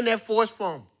and that forced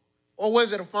fumble. Or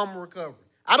was it a fumble recovery?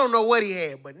 I don't know what he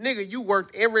had, but nigga, you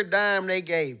worked every dime they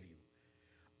gave you.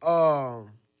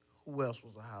 Who else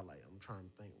was a highlight? I'm trying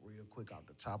to think real quick off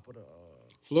the top of the...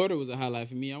 Florida was a highlight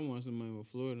for me. I won some money with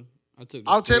Florida. I took the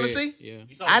Oh, spread. Tennessee? Yeah.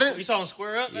 You saw him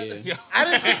square up? Yeah. I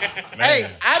didn't see... hey,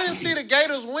 I didn't see the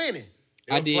Gators winning.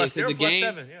 I did. They were The plus game,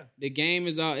 7, yeah. the game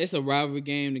is all. It's a rivalry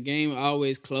game. The game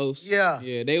always close. Yeah.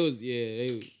 Yeah. They was. Yeah.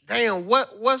 They. Damn,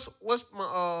 what's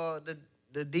my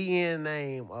the DN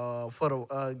name for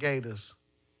the Gators?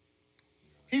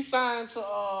 He signed to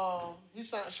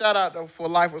shout out to for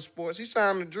Life of Sports. He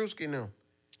signed to Drewski now.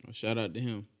 Shout out to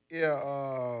him. Yeah,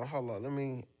 hold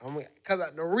on. Cause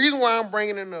the reason why I'm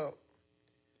bringing it up,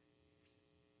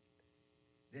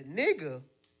 the nigga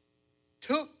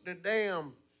took the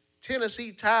damn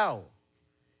Tennessee towel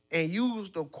and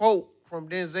used the quote from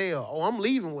Denzel. Oh, I'm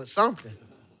leaving with something.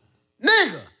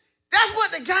 Nigga, that's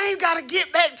what the game got to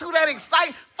get back to, that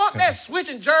excitement. Fuck that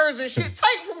switching jerseys and shit.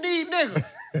 Take from these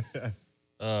niggas.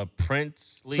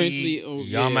 Princely. Oh,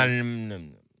 yeah.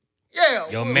 Yeah.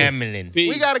 Yo, Mamelin.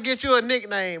 We got to get you a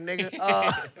nickname,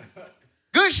 nigga.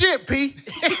 Good shit, P.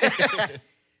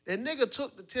 That nigga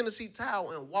took the Tennessee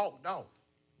towel and walked off.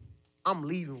 I'm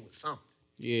leaving with something.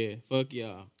 Yeah. Fuck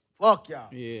y'all. Fuck y'all.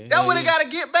 Yeah. That's what they got to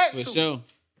get back For to. sure.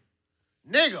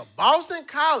 Nigga, Boston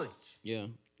College. Yeah.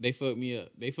 They fucked me up.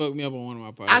 They fucked me up on one of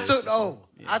my parties. I took the over.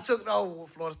 Yeah. I took the over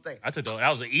with Florida State. That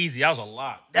was easy. That was a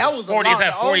lot. That was 40. a It's lot.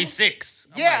 at 46.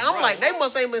 I'm like, they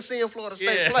must ain't been seeing Florida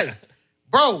State Yeah. play.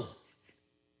 Bro,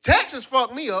 Texas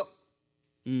fucked me up.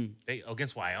 They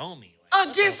against Wyoming.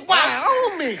 Against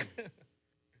Wyoming.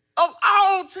 Of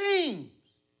all teams.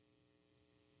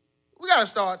 We got to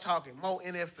start talking more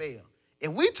NFL.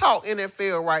 If we talk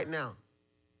NFL right now,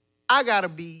 I got to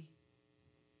be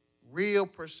real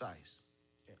precise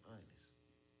and honest.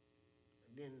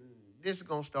 And then this is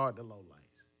going to start the low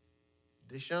lights.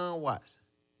 Deshaun Watson.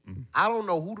 I don't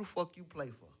know who the fuck you play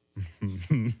for.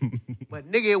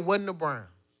 But nigga, it wasn't the Browns.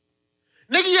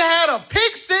 Nigga, you had a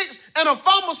pick 6 and a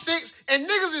fumble 6, and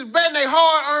niggas is betting they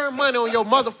hard-earned money on your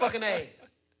motherfucking ass.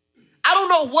 I don't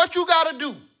know what you got to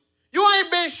do. You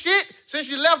ain't been shit since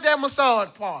you left that massage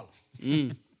parlor.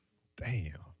 Damn.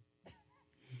 It's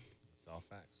all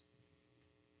facts.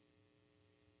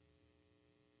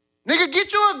 Nigga,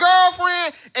 get you a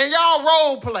girlfriend and y'all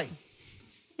role play.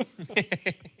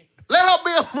 Let her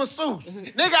be a masseuse.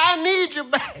 Nigga, I need you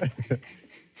back.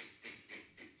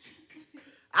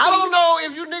 I don't know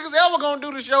if you niggas ever gonna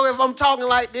do the show if I'm talking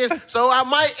like this, so I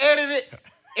might edit it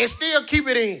and still keep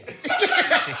it in.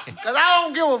 Cause I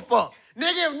don't give a fuck.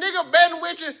 Nigga, if nigga betting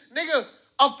with you, nigga,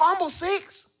 a fumble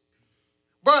 6.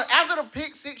 Bro, after the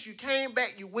pick 6, you came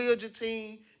back, you willed your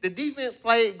team. The defense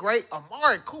played great.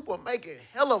 Amari Cooper making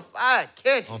hella 5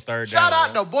 catches. On third Shout down,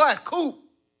 out to boy Coop.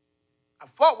 I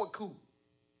fought with Coop.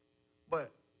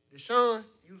 But Deshaun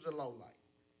used a low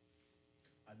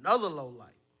light. Another low light.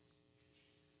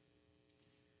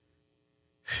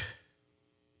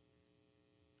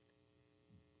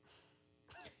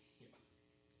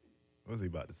 What was he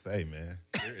about to say, man?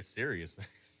 It's serious.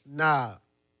 Nah.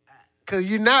 Cause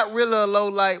you're not really a low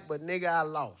light, but nigga, I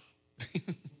lost.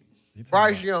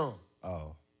 Bryce Young.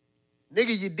 Oh.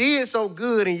 Nigga, you did so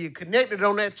good and you connected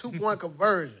on that 2-point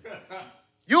conversion.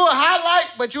 You a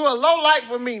highlight, but you a low light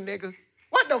for me, nigga.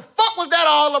 What What the fuck was that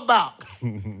all about?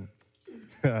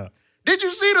 Did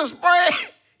you see the spread?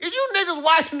 Is you niggas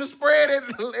watching the spread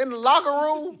in the locker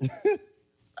room?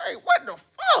 Hey, what the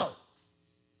fuck?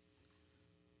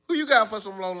 Who you got for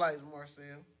some low lights, Marcel?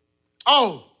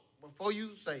 Oh, before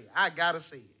you say it, I gotta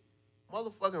say it.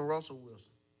 Motherfucking Russell Wilson.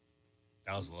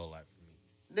 That was a low light for me.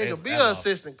 Nigga, be an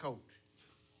assistant coach.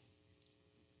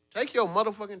 Take your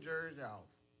motherfucking jersey off.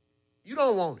 You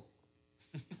don't want it.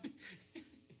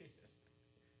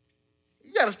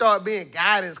 You gotta start being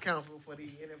guidance counselor for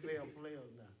these NFL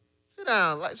players now. Sit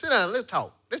down, let's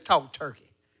talk. Let's talk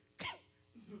turkey.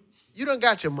 You done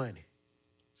got your money.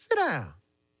 Sit down.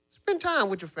 Spend time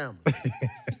with your family.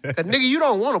 Cause nigga, you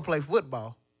don't want to play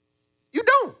football. You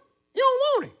don't. You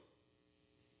don't want it.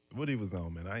 What he was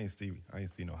on, man? I ain't see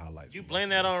no highlights. You blame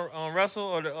that on Russell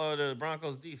or the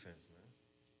Broncos defense, man?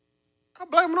 I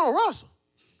blame it on Russell.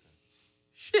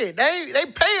 Shit, they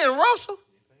paying Russell.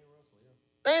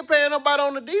 They ain't paying nobody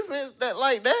on the defense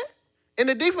like that. And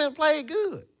the defense played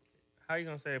good. How you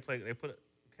gonna say they played?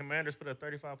 Commanders put up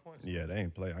 35 points. Yeah, they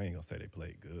ain't play. I ain't gonna say they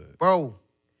played good. Bro,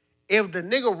 if the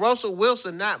nigga Russell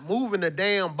Wilson not moving the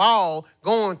damn ball,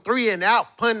 going 3 and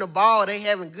out, punting the ball, they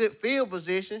having good field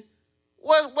position,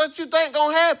 what you think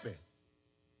gonna happen?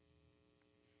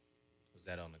 Was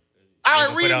that on the? All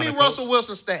right, read me Russell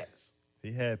Wilson stats.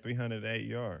 He had 308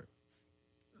 yards.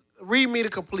 Read me the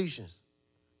completions.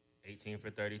 18 for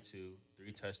 32,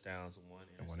 3 touchdowns, and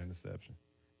 1 interception.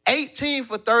 18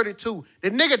 for 32.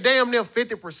 The nigga damn near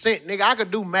 50%. Nigga, I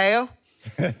could do math.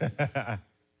 The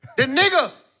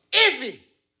nigga iffy.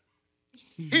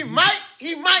 He might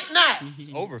not. It's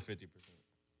over 50%.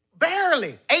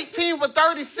 Barely. 18 for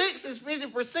 36 is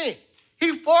 50%.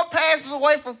 He 4 passes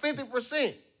away from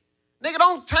 50%. Nigga,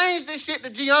 don't change this shit to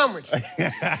geometry. God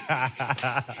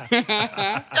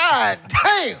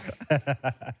damn.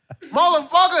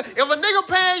 Motherfucker, if a nigga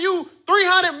paying you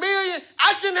 $300 million,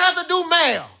 I shouldn't have to do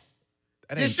math.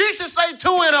 This shit should say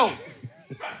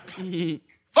 2-0.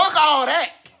 Fuck all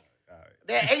that.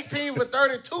 That 18 for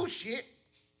 32 shit.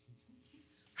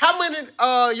 How many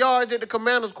yards did the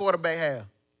Commanders quarterback have?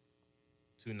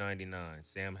 299.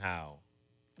 Sam Howell.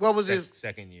 What was his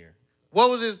second year? What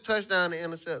was his touchdown and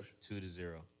interception?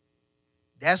 2-0.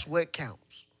 That's what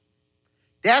counts.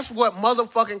 That's what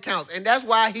motherfucking counts. And that's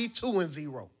why he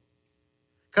 2-0.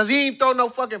 Because he ain't throw no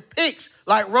fucking picks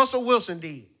like Russell Wilson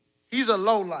did. He's a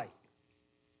low light.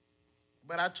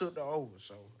 But I took the over,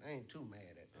 so I ain't too mad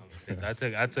at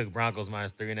that. I took Broncos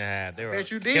minus 3.5. They were Bet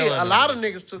you did. A lot of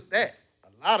niggas took that.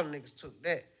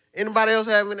 Anybody else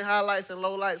have any highlights and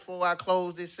lowlights before I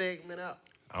close this segment out?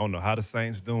 I don't know how the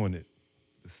Saints doing it.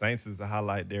 The Saints is the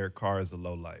highlight. Derek Carr is the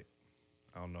low light.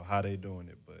 I don't know how they doing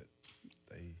it, but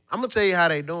I'm going to tell you how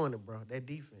they doing it, bro. Their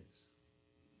defense.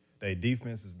 Their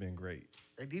defense has been great.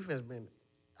 Their defense been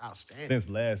outstanding. Since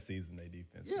last season, their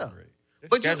defense been great.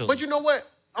 But you know what?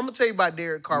 I'm going to tell you about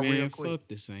Derek Carr real quick. Man, fuck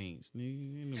the Saints, nigga.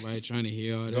 Ain't nobody trying to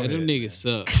hear all that. Them niggas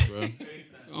suck, bro.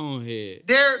 Go ahead.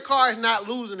 Derek Carr is not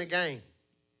losing the game.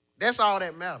 That's all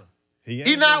that matters.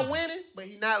 He not winning, but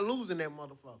he not losing that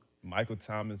motherfucker. Michael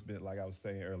Thomas been, like I was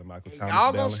saying earlier, Thomas.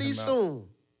 Y'all gonna see soon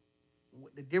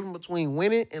the difference between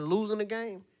winning and losing the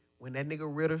game when that nigga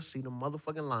Ritter see the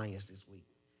motherfucking Lions this week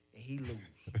and he lose.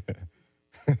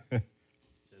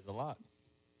 There's a lot.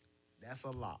 That's a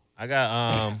lot. I got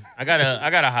a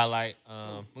highlight.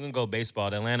 We're gonna go baseball.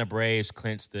 The Atlanta Braves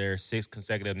clinched their 6th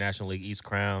consecutive National League East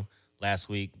crown last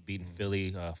week, beating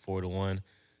Philly 4-1.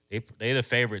 They're the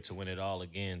favorite to win it all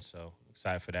again, so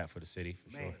excited for that for the city for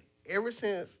sure. Ever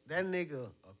since that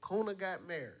nigga Acuna got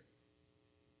married,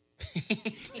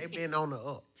 they been on the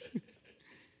up.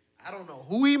 I don't know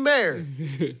who he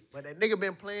married, but that nigga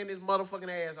been playing his motherfucking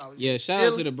ass off. Yeah, shout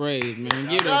out to the Braves, man.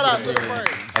 Shout out to the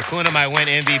Braves. Acuna might win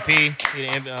MVP. He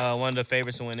one of the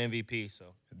favorites to win MVP.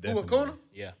 So who, Acuna?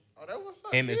 Yeah. Oh, that was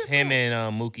him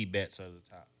and Mookie Betts are the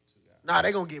top 2 guys. Nah,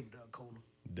 they gonna give it to Acuna.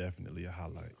 Definitely a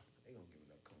highlight.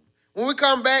 When we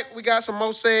come back, we got some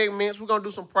more segments. We're going to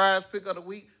do some prize pick of the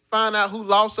week. Find out who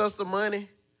lost us the money.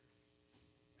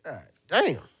 God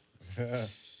damn.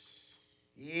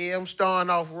 Yeah, I'm starting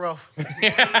off rough.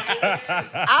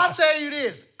 I'll tell you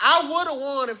this. I would have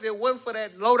won if it wasn't for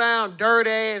that low-down,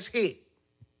 dirt-ass hit.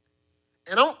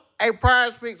 And hey,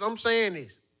 prize picks, I'm saying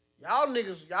this. Y'all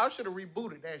niggas, y'all should have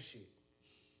rebooted that shit.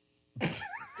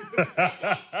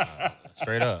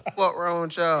 Straight up. Fuck wrong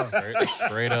with y'all.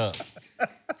 Straight up.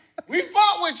 We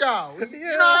fought with y'all. You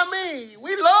know what I mean?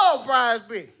 We love prize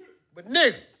pick. But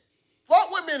nigga, fuck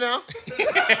with me now.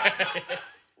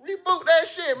 Reboot that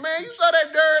shit, man. You saw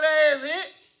that dirt ass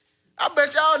hit? I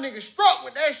bet y'all niggas struck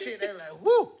with that shit. They like,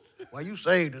 whoo. Well, you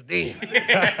saved us then.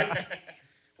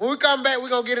 When we come back, we're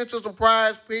going to get into some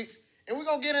prize picks. And we're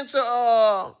going to get into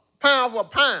pound for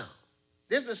pound.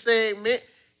 This is the segment.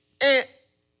 And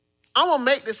I'm going to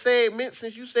make the segment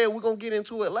since you said we're going to get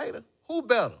into it later. Who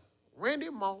better?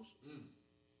 Randy Moss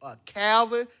or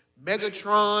Calvin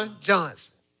Megatron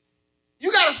Johnson?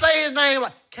 You got to say his name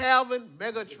like Calvin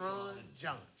Megatron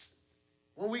Johnson.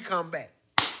 When we come back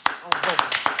on Vocal.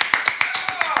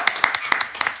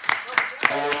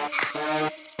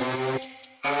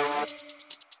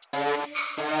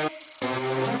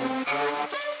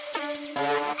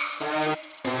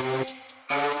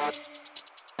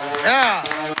 Yeah.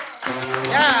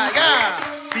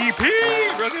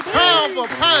 BP, brother. Pound for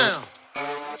pound.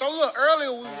 So look,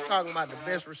 earlier we were talking about the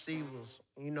best receivers,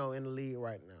 in the league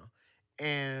right now.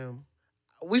 And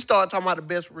we started talking about the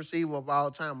best receiver of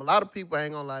all time. A lot of people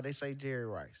ain't gonna lie, they say Jerry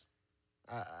Rice.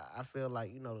 I feel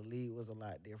like, the league was a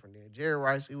lot different then. Jerry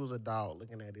Rice, he was a dog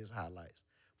looking at his highlights.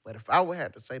 But if I would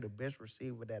have to say the best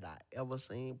receiver that I ever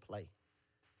seen play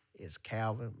is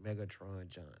Calvin Megatron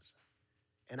Johnson.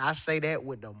 And I say that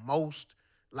with the most,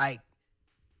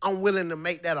 I'm willing to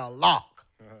make that a lock.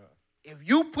 If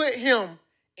you put him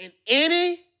in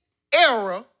any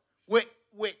era with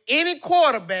any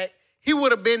quarterback, he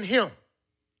would have been him.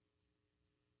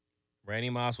 Randy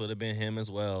Moss would have been him as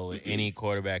well with any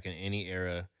quarterback in any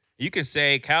era. You could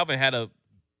say Calvin had a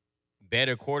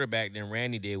better quarterback than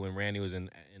Randy did when Randy was in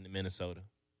Minnesota.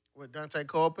 With Dante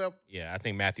Culpepper? Yeah, I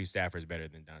think Matthew Stafford's better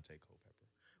than Dante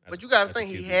Culpepper. But you got to think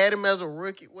he had him as a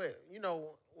rookie.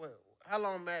 How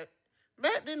long Matt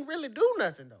didn't really do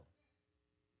nothing, though.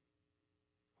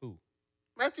 Who?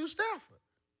 Matthew Stafford.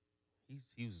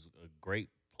 He was a great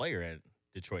player at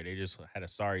Detroit. They just had a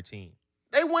sorry team.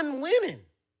 They wasn't winning.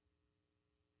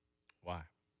 Why?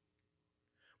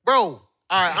 Bro, all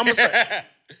right, I'm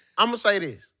gonna say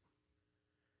this.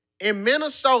 In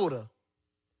Minnesota,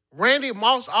 Randy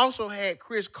Moss also had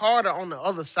Chris Carter on the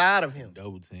other side of him.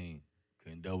 Double team.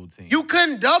 Couldn't double team. You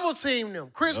couldn't double team them.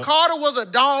 Chris Carter was a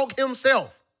dog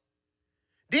himself.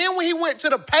 Then when he went to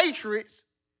the Patriots,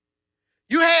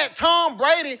 you had Tom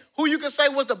Brady, who you could say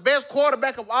was the best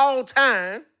quarterback of all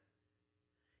time.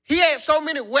 He had so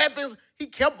many weapons. He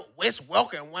kept Wes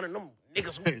Welker, one of them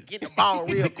niggas who could get the ball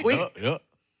real quick. Yep.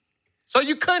 So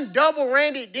you couldn't double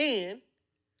Randy then.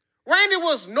 Randy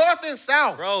was north and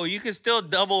south. Bro, you can still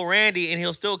double Randy and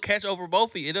he'll still catch over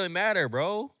both of you. It doesn't matter,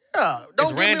 bro. Yeah, don't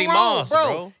It's get Randy me wrong, Moss, bro.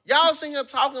 bro. Y'all sitting here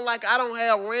talking like I don't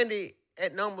have Randy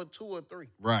at number 2 or 3.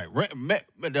 Right.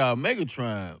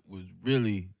 Megatron was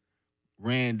really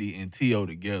Randy and T.O.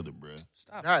 together, bro.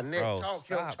 Stop, Nah, Nick, bro. talk.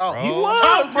 Bro. He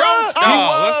was, bro. talk. He No,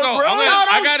 let's was, go. bro.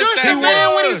 I gotta shush stay the with man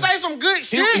it. when he say some good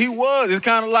shit. He was. It's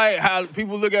kind of like how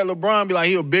people look at LeBron, be like,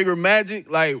 he a bigger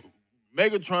Magic. Like,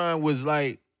 Megatron was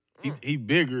like, he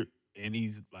bigger, and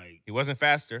he's like, He wasn't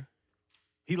faster.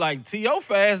 he like T.O.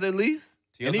 fast at least.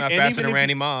 T.O.'s not faster than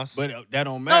Randy Moss. But that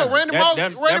don't matter. No, Randy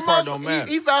that Moss, part don't matter.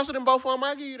 he faster than both of them.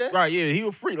 I give you that. Right, yeah, he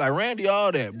was free. Like Randy,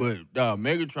 all that. But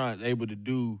Megatron's able to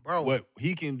do Bro. what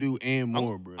he can do and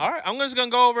more, bro. All right, I'm just going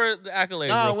to go over the accolades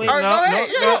Nah, real we- quick. All right, go ahead.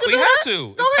 Yeah, you can We do have that. to.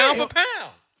 Go It's pound ahead. for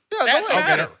pound. Yeah, go That's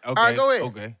ahead. matter. Okay. All right, go ahead.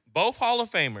 Okay. Both Hall of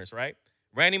Famers, right?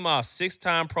 Randy Moss,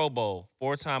 6-time Pro Bowl,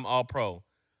 4-time All-Pro.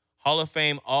 Hall of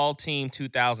Fame All-Team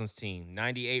 2000s team.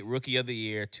 98 Rookie of the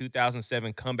Year,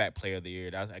 2007 Comeback Player of the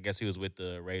Year. I guess he was with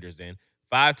the Raiders then.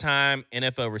 5-time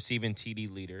NFL receiving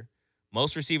TD leader.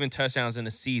 Most receiving touchdowns in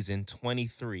a season,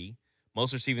 23.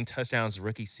 Most receiving touchdowns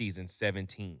rookie season,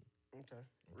 17. Okay.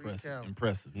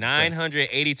 Impressive.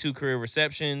 982 career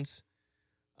receptions.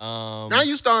 Now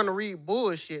you starting to read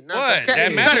bullshit. Now, What? 'cause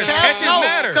That matters. Catches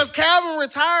matter. Because Calvin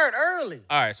retired early.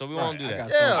 All right, so we won't do I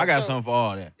that. Yeah, got so- something for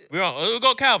all that. We'll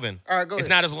go Calvin. All right, go It's ahead.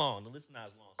 not as long. The list is not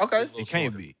as long. Okay. It's a little It can't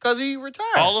shorter. be. Because he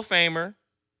retired. Hall of Famer,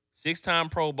 6-time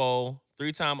Pro Bowl,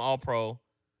 3-time All-Pro,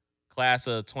 class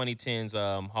of 2010s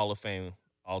Hall of Fame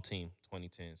All-Team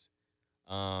 2010s.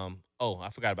 I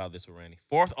forgot about this with Randy.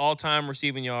 4th all-time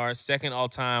receiving yards, 2nd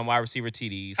all-time wide receiver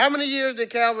TDs. How many years did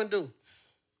Calvin do?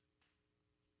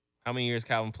 How many years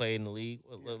Calvin played in the league?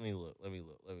 Well, let me look. I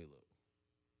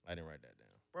didn't write that down.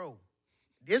 Bro,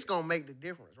 this going to make the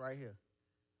difference right here.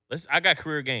 I got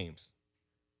career games.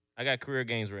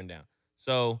 Written down.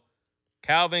 So,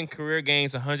 Calvin, career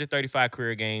games, 135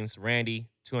 career games. Randy,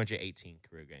 218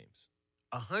 career games.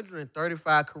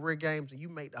 135 career games and you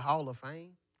make the Hall of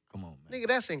Fame? Come on, man. Nigga,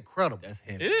 that's incredible. That's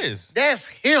him. It is. That's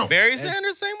him. Barry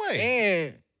Sanders, same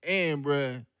way. And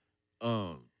bruh,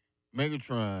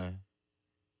 Megatron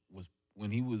was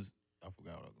when he was. I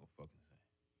forgot what I was gonna fucking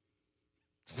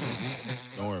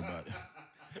say. Don't worry about it.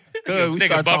 Cause we Nigga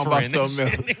start talking about buffering.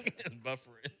 something else.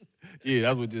 Buffering. Yeah,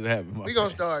 that's what just happened. We gonna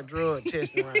start drug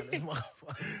testing around this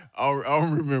motherfucker. I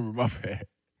don't remember, my bad.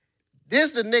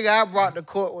 This the nigga I brought to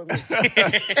court with me.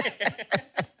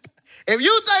 If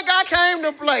you think I came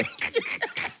to play,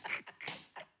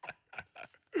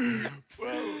 man,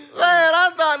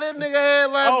 I thought this nigga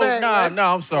had my back.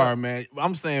 No, I'm sorry, man.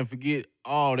 I'm saying forget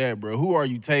all that, bro. Who are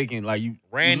you taking? Like you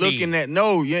Randy. looking at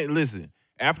listen,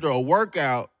 after a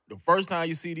workout, the first time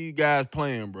you see these guys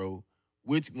playing, bro,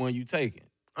 which one you taking?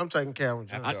 I'm taking Calvin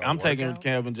Johnson. I'm taking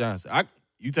Calvin Johnson.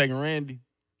 You taking Randy?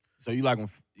 So you like him?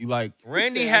 You like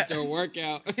Randy After a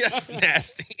workout. That's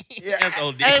nasty. Yeah. That's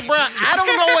OD. Hey, bro, I don't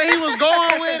know where he was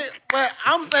going with it, but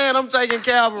I'm saying I'm taking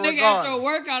Calvin Nigga, after a regardless.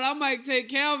 workout, I might take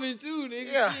Calvin too,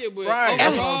 nigga. Yeah, Shit, but right,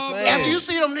 that's what overall, I'm bro, saying. After you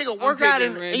see them niggas work I'm out picking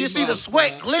and Randy you see the Moss,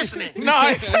 sweat bro. glistening. no, I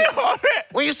ain't saying all that.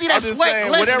 When you see that I'm just sweat saying,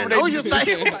 glistening, whatever who they you do-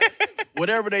 taking?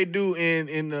 Whatever they do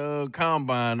in the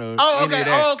combine or Oh, any okay. of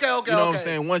that, Oh, okay. you know what I'm Okay.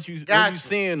 saying? When you Gotcha.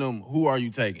 seeing them, who are you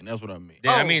taking? That's what I mean.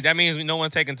 Yeah, Oh. that means no one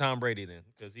taking Tom Brady then,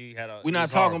 because he had a. We're he not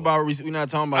was talking horrible. about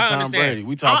Tom understand. Brady.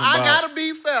 We talking I about gotta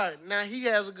be fair. Now he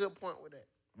has a good point with that.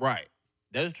 right.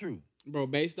 That's true. Bro,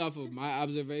 based off of my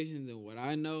observations and what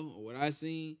I know or what I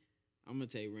seen, I'm gonna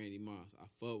take Randy Moss. I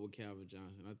fuck with Calvin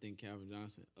Johnson. I think Calvin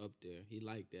Johnson up there. He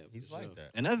like that. For He's sure. like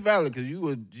that. And that's valid because you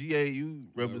a GA, you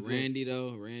But represent. Randy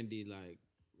though, Randy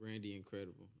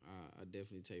incredible. I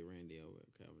definitely take Randy over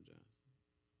Calvin Johnson.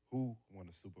 Who won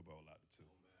the Super Bowl out of the two?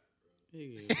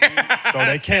 Nigga, So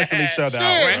they cancel each other Shit,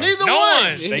 out. Bro. neither No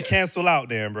one. one. They cancel out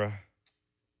then, bro.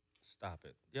 Stop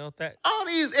it. Yo, that. All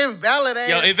these invalid ass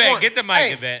Yo, Yvette, points. get the mic,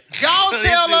 Hey, Yvette. Y'all These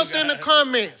tell two us in the guys.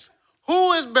 comments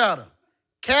who is better,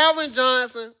 Calvin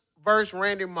Johnson versus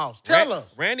Randy Moss. Tell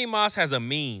us. Randy Moss has a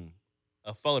meme,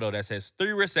 a photo that says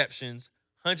 3 receptions,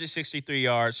 163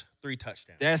 yards, 3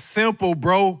 touchdowns. That's simple,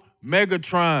 bro.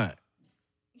 Megatron.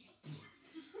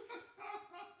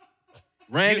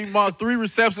 Randy Moss, 3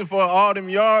 receptions for all them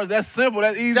yards. That's simple.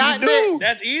 That's easy That to do.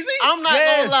 That's easy? I'm not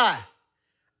Yes. gonna lie.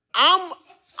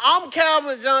 I'm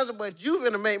Calvin Johnson, but you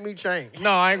finna make me change.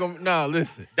 No, I ain't gonna. No,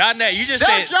 listen. Dotnet, you just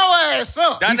Shut said. your ass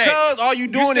up. Dotnet, Because all you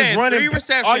doing is said running. 3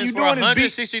 receptions All you for doing is beat.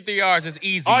 163 yards is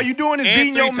easy. All you doing is and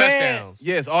beating 3 your man. touchdowns.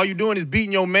 Yes, all you doing is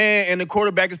beating your man, and the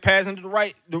quarterback is passing to the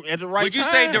right at the right Would you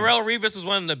time. say Darrell Revis was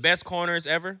one of the best corners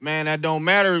ever? Man, that don't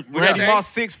matter. you Randy say?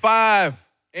 Moss 6'5",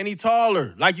 and he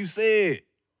taller, like you said.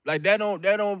 Like that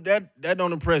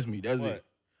don't impress me. That's it.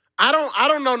 I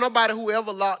don't know nobody who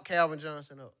ever locked Calvin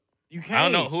Johnson up. You can't. I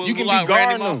don't know who you can be locked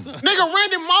Randy guarding Moss them. up. Nigga,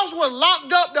 Randy Moss was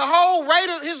locked up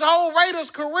his whole Raiders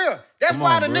career. That's Come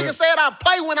why on, the bro. nigga said I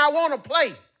play when I want to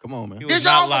play. Come on, man. He Did was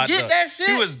y'all not locked forget up. that shit?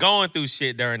 He was going through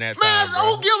shit during that Man, time, bro.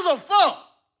 who gives a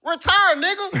fuck? Retire,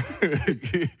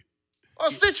 nigga. Or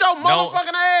sit your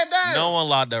motherfucking ass down. No one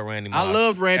locked up Randy Moss. I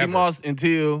loved Randy ever. Moss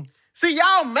until See,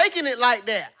 y'all making it like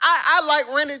that. I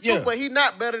like Randy too, Yeah. but he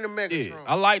not better than Megatron. yeah,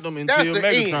 I liked him That's until the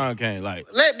Megatron came. Like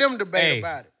Let them debate Hey.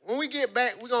 about it. When we get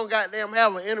back, we gonna goddamn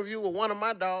have an interview with one of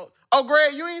my dogs. Oh,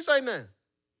 Greg, you ain't say nothing.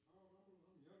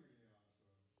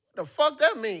 The fuck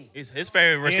that mean? His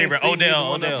favorite He ain't receiver, see neither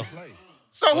one of Odell. them play.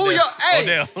 So who your hey?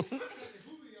 Odell.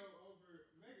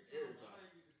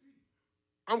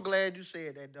 I'm glad you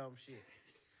said that dumb shit.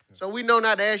 So we know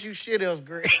not to ask you shit else,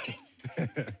 Greg.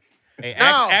 Hey,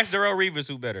 No. ask Darrell Revis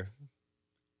who better.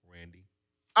 Randy.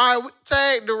 All right,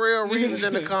 tag Darrell Reeves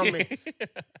in the comments.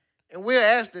 And we'll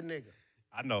ask the nigga.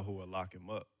 I know who will lock him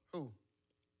up. Who?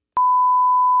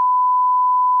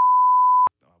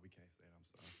 No, we can't say it. I'm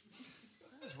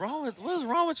sorry. What's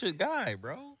wrong with your guy,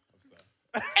 bro?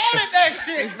 Edit that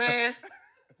shit, man.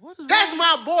 What is That's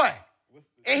my boy.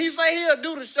 And he say he'll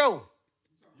do the show.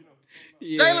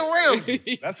 yeah. Jalen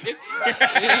Ramsey. That's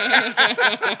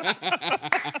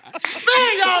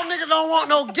Man, y'all niggas don't want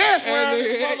no guests around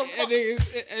this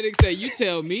motherfucker. And nigga say, you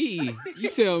tell me. You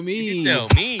tell me. Tell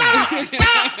me. Stop!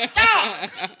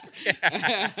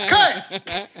 Cut!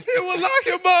 he will lock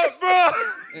him up,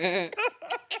 bro.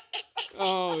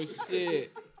 Oh,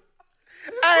 shit.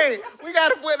 Hey, we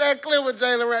gotta put that clip with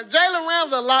Jalen Ramsey. Jalen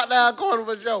Ramsey a lockdown corner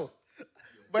for sure.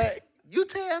 But you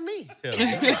tell me. Tell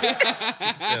me.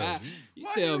 Tell me. You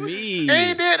tell me. He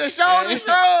did the shoulder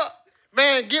shrug.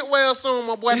 Man, get well soon,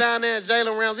 my boy down there,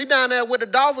 Jalen Ramsey. He down there with the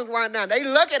Dolphins right now. They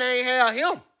lucky they ain't have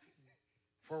him.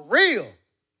 For real.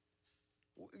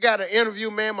 We got an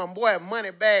interview, man. My boy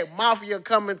Moneybag Mafia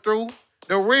coming through.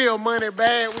 The real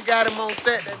Moneybag. We got him on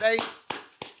set today.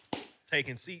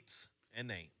 Taking seats and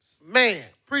names. Man,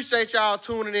 appreciate y'all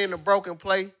tuning in to Broken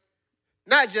Play.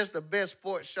 Not just the best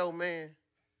sports show, man.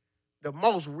 The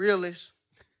most realest.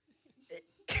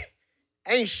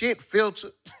 Ain't shit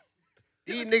filtered.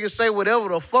 These niggas say whatever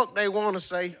the fuck they want to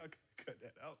say. cut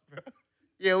that out, bro.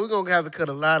 Yeah, we're going to have to cut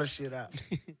a lot of shit out.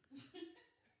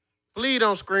 Please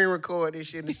don't screen record this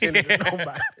shit and send it to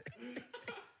nobody.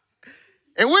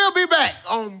 And we'll be back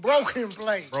on Broken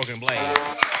Blade. Broken Blade.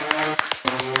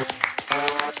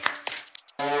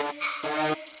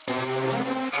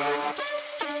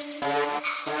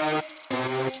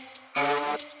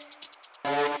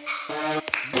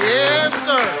 Yes,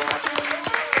 sir.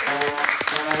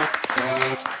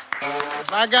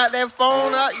 If I got that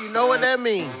phone out, you know what that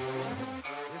means.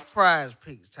 It's Prize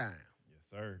Picks time. Yes,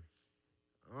 sir.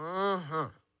 Uh-huh.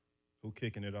 Who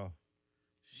kicking it off?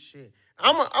 Shit.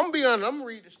 I'm be honest, I'm gonna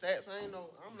read the stats. I'm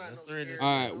not no scared.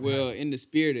 All right, well, in the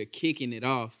spirit of kicking it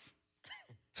off,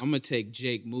 I'm going to take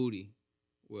Jake Moody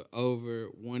with over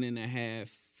 1.5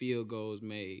 field goals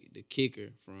made, the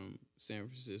kicker from San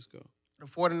Francisco. The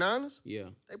 49ers? Yeah.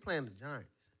 They playing the Giants.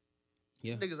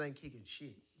 Yeah. Niggas ain't kicking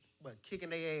shit, but kicking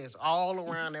their ass all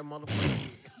around that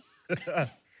motherfucker.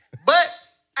 But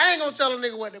I ain't gonna tell a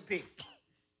nigga what to pick.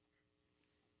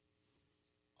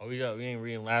 Oh, we ain't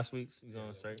reading last week's. We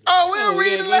going straight. Oh, we'll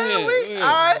read yeah, it go last ahead, week. go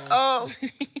All right.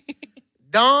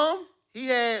 Dom, he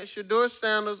had Shedeur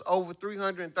Sanders over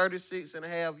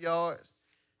 336.5 yards,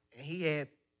 and he had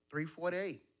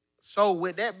 348. So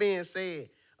with that being said,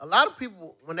 a lot of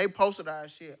people, when they posted our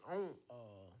shit on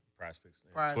Prize Picks.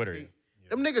 Prize Twitter. Pick,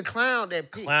 them niggas clowned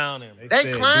that pick. Clown him. They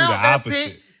said do clowned the that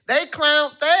opposite. pick. They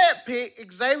clowned that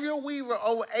pick. Xavier Weaver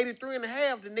over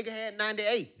 83.5. The nigga had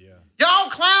 98. Yeah. Y'all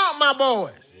clowned my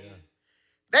boys. Yeah.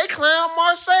 They clowned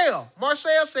Marcel.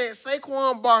 Marcel said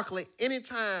Saquon Barkley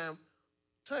anytime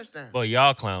touchdown. But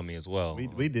y'all clown me as well. We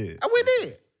did. And we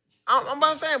did. I'm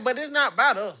about to say, but it's not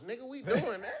about us, nigga. We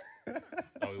doing that.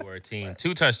 Oh, we were a team.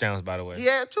 2 touchdowns, by the way. He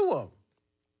had 2 of them.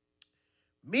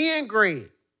 Me and Greg,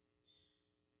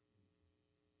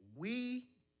 we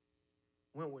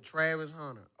went with Travis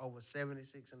Hunter over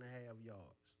 76.5 yards.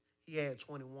 He had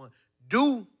 21.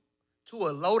 Due to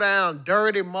a low-down,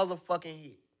 dirty motherfucking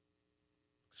hit.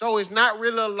 So it's not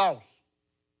really a loss.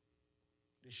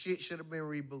 The shit should have been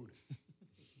rebooted.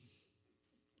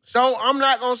 So I'm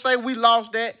not going to say we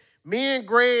lost that. Me and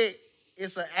Greg,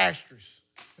 it's an asterisk.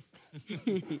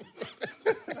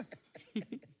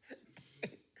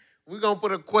 We're going to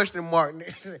put a question mark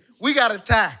next to it. We got a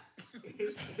tie.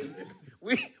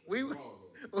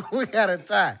 we got a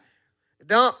tie.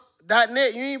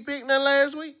 .net, you ain't picked none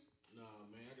last week? Nah,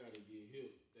 man, I got to get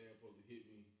hip. They ain't supposed to hit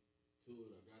me to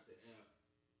it. I got the app.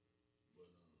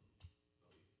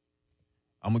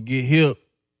 I'm gonna get hip.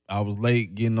 I was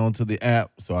late getting onto the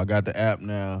app, so I got the app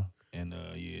now. And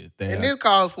yeah, And this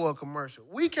calls for a commercial.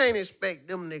 We can't expect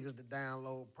them niggas to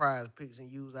download Prize Picks and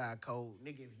use our code.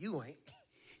 Nigga, if you ain't.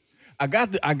 I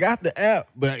got the app,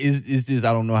 but it's just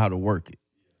I don't know how to work it.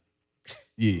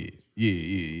 Yeah.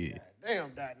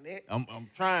 Damn, .net. I'm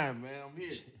trying, man. I'm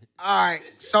here. All right,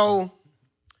 so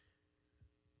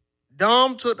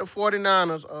Dom took the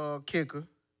 49ers kicker.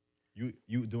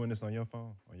 You doing this on your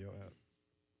phone, on your app?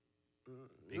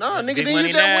 Nah, nigga, Big did Money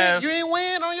you just Nav. win? You ain't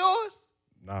win on yours?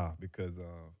 Nah, because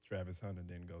Travis Hunter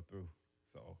didn't go through.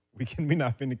 So we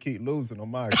not finna keep losing on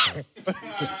my account.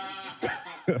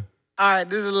 All right,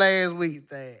 this is last week,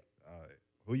 Thad. All right.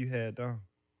 Who you had, Dom?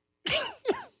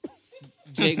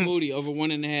 Jake Moody over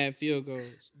 1.5 field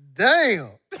goals.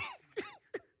 Damn.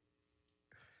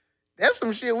 That's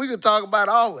some shit we could talk about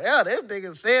all air. This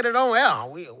nigga said it on air.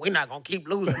 We not gonna keep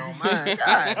losing on mine.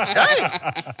 God damn.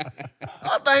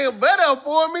 I think better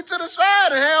pull me to the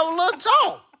side and have a little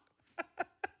talk.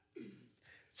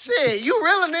 Shit, you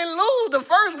really didn't lose the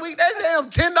first week. That damn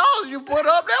 $10 you put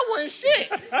up, that wasn't shit.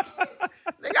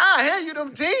 Nigga, I'll hand you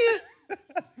them 10.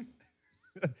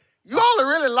 You only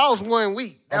really lost 1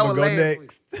 week. That I'm was gonna go last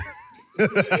next.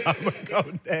 I'm gonna go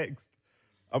next.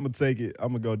 I'm gonna take it.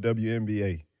 I'm gonna go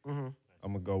WNBA. Mm-hmm.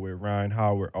 I'm gonna go with Ryan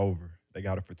Howard over. They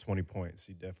got her for 20 points.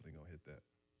 She definitely gonna hit that.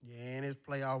 Yeah, and it's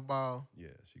playoff ball. Yeah,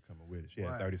 she coming with it. She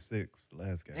had Right. 36 the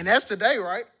last game. And that's today,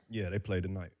 right? Yeah, they played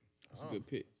tonight. That's a good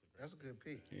pick. That's a good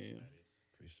pick. Yeah.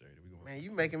 Appreciate it. We gonna, Man,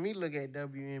 you making me look at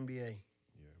WNBA.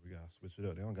 yeah, we gotta switch it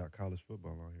up. They don't got college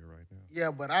football on here right now.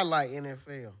 Yeah, but I like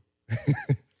NFL.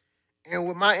 And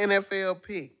with my NFL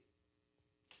pick,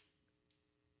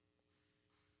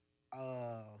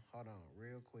 hold on,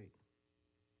 real quick.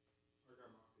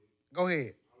 Go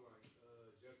ahead.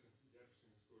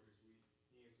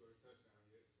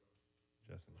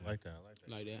 Justin I like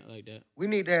that. Like that. We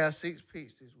need to have 6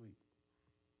 picks this week.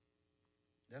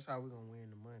 That's how we're going to win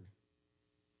the money.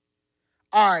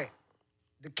 All right.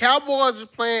 The Cowboys is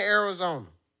playing Arizona.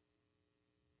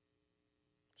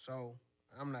 So,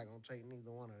 I'm not going to take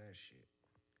neither one of that shit.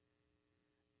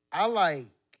 I like,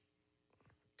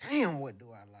 damn, what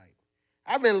do I like?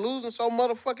 I've been losing so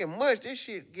motherfucking much. This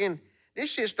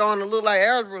shit starting to look like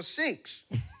Algebra 6.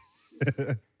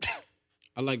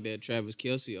 I like that Travis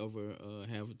Kelce over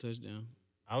half a touchdown.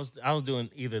 I was doing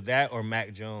either that or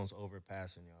Mac Jones over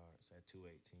passing yards at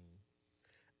 218.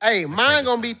 Hey, mine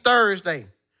gonna be Thursday.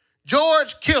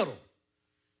 George Kittle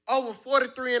over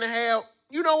 43 and a half.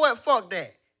 You know what? Fuck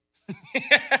that.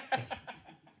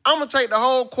 I'm gonna take the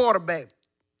whole quarterback.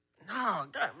 No,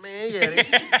 God, man, yeah.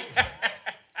 This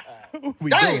What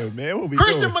we Damn. doing, man? What we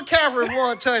Christian doing? McCaffrey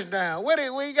won a touchdown.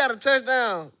 Where he got a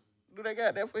touchdown? Do they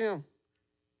got that for him?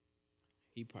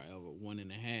 He probably over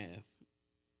 1.5.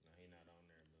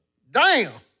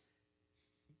 Damn.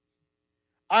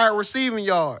 All right, receiving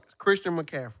yards. Christian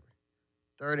McCaffrey.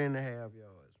 30 and a half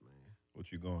yards, man.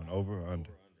 What you going over or under?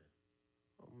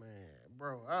 Oh, man,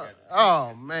 bro.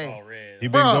 Oh, man. All red. He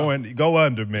been Bruh. go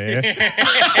under, man.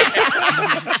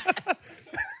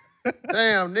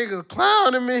 Damn, niggas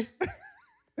clowning me.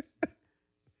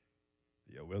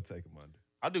 Yeah, we'll take him under.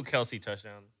 I'll do Kelsey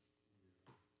touchdown.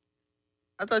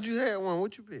 I thought you had one.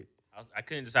 What you pick? I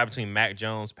couldn't decide between Mac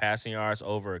Jones passing yards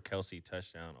over or Kelsey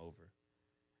touchdown over.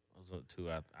 Those are the two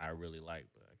I really like,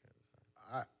 but I can't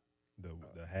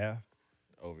decide. The half.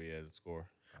 Over, yeah, the score.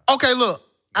 Okay, look.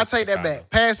 I take that Chicago. back.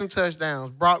 Passing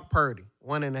touchdowns. Brock Purdy.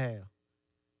 1.5.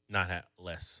 Not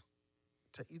less.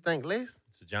 You think less?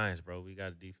 It's the Giants, bro. We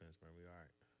got a defense, bro. We all right.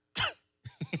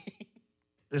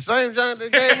 The same Giants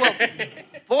that gave up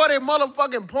 40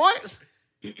 motherfucking points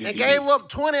and gave up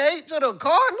 28 to the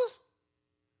Cardinals?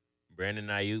 Brandon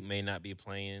Ayuk may not be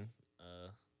playing.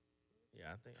 Yeah,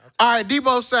 I think I'll take All right,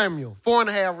 Debo Samuel,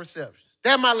 4.5 receptions.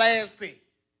 That's my last pick.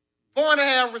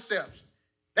 4.5 receptions.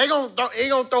 They gonna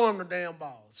throw him the damn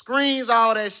ball. Screens,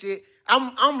 all that shit.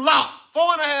 I'm locked.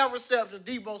 4.5 receptions,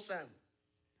 Debo Samuel.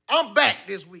 I'm back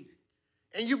this week.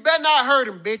 And you better not hurt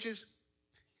him, bitches.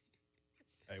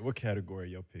 Hey, what category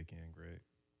your pick in, Greg?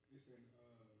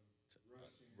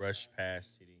 rush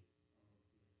pass TD.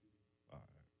 All right.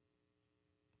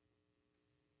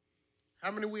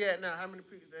 How many we at now? How many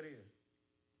picks that is?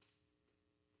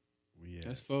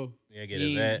 That's 4. Yeah, get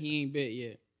it back. He ain't bet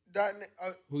yet.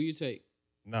 Who you take?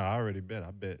 Nah, I already bet.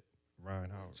 I bet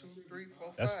Ryan Howard. 2, 3, 4,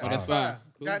 5. That's fine. That's 5.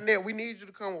 Cool. Net, we need you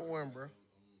to come with one, bro.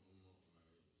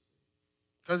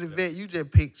 Because Yvette, you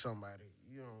just picked somebody.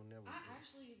 You don't never. I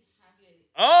actually have it.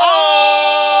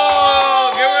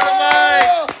 Oh, give her the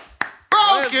mic.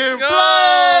 Broken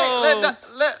play.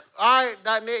 All right,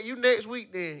 .net, you next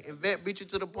week then. Yvette beat you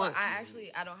to the punch. I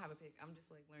don't have a pick. I'm just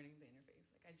like learning the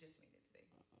interface. Like I just made it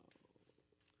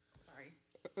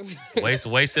today.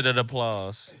 Sorry. Wasted an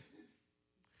applause.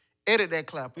 Edit that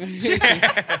clap. I'm learning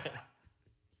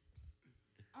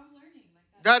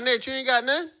like that. .net, you ain't got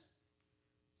nothing?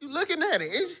 You looking at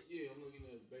it, is you? Yeah, I'm looking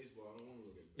at baseball. I don't want to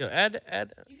look at Yo,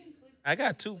 add. You can click. I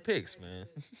got 2 picks, man.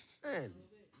 Man,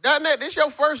 .net, this your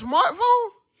first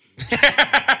smartphone?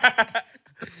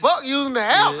 Fuck using the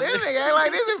app. This nigga act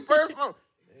like this is first phone.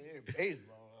 Yeah,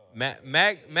 baseball.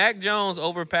 Mac Jones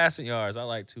over passing yards. I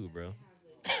like 2, bro.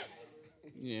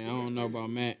 Yeah, I don't know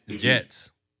about Matt. The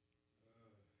Jets.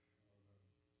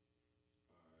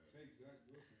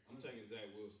 I'm taking Zach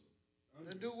Wilson.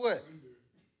 To do what?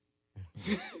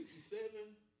 67?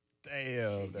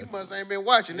 Damn, You that's, must ain't been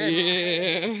watching that.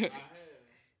 Yeah.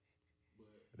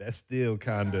 that's still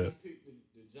kind I of. picked the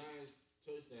Giants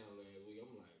touchdown last week. I'm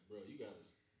like, bro, you got to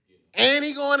get him. And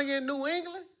he going against New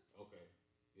England? Okay.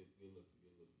 Good looking.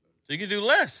 So you can do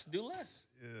less. Do less.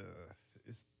 Yeah,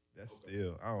 that's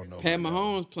still. I don't know. Pat about that.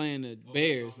 Mahomes playing the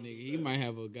Bears, nigga. He might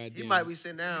have a goddamn. He might be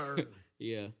sitting down early.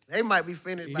 Yeah. They might be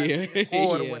finished by Yeah. second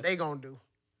quarter. Yeah. What they gonna do?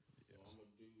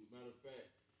 Matter of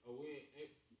fact, I'm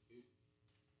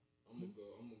gonna go.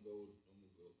 I ain't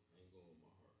going with my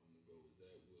heart. I'm gonna go with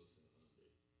Zach Wilson under.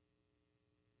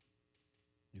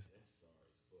 You- That's sorry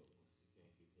as fuck. You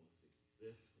can't get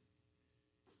 167.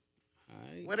 All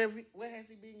right. What has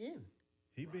he been getting?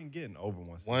 He been getting over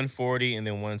 160. 140 and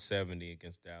then 170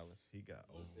 against Dallas. He got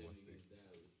over 160.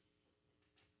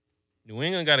 New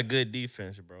England got a good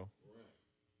defense, bro.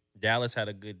 Dallas had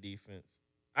a good defense.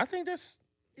 I think that's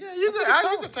Yeah, you could.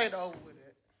 solid. You could take the over with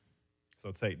that.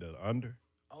 So take the under.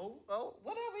 Oh,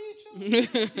 whatever you choose.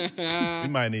 We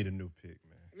might need a new pick,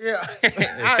 man. Yeah,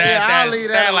 I'll I'll leave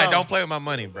that like alone. don't play with my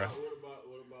money, bro. What about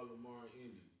Lamar and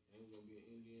Indy? Ain't gonna be an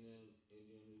Indian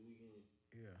this weekend.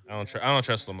 Yeah, I don't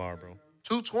trust Lamar, bro.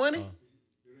 220.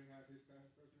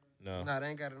 No, Nah, they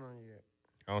ain't got it on yet.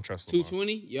 I don't trust Lamar.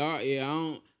 220? Y'all,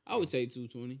 yeah, I would say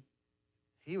 220.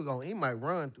 He might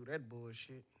run through that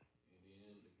bullshit.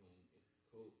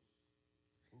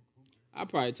 I'd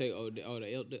probably take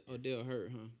Odell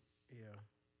hurt, huh? Yeah,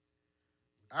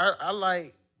 I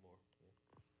like.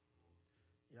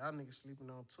 Y'all niggas sleeping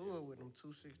on tour with them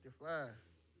 265.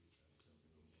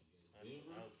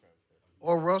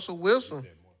 Or Russell Wilson,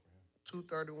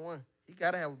 231. He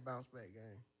got to have a bounce back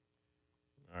game.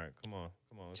 All right, come on.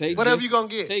 Take Whatever you going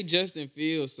to get. Take Justin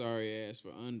Fields, sorry ass,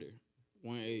 for under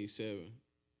 187.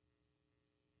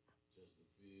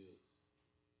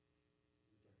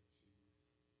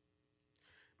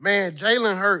 Man,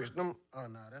 Jalen Hurts. Oh,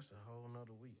 no, that's a whole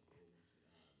nother week.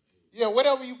 Yeah,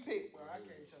 whatever you pick, bro. I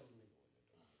can't tell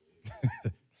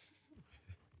you.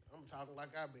 I'm talking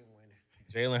like I've been winning.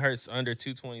 Jalen Hurts under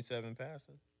 227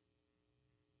 passing.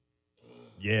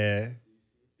 Yeah.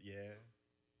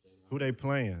 Who they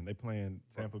playing? They playing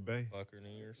Tampa Bay.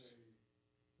 Buccaneers.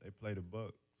 They play the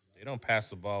Bucks. They don't pass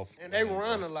the ball. And they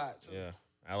run a lot, too. Yeah,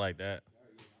 I like that.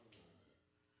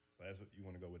 So that's what you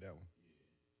want to go with that one.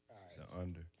 The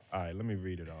under. All right, let me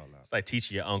read it all out. It's like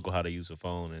teaching your uncle how to use a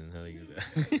phone and how to use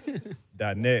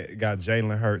that. .net got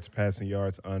Jalen Hurts passing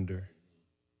yards under.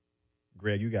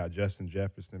 Greg, you got Justin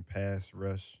Jefferson pass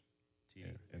rush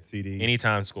and TD.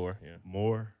 Anytime score. Yeah.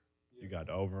 More. You got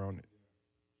the over on it.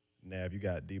 Nav, you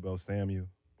got Debo Samuel.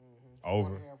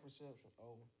 Over. 1.5 reception.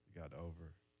 Over. You got the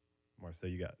over. Marcel,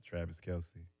 you got Travis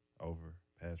Kelce. Over.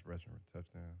 Pass rushing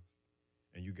touchdowns.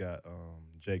 And you got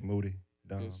Jake Moody.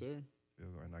 Down. Yes, sir.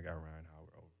 And I got Ryan Howard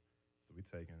over. So we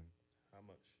taking. How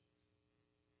much?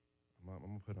 I'm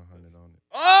gonna put 100 on it.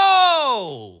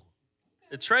 Oh!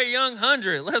 The Trey Young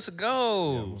 100. Let's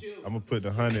go. I'm gonna put the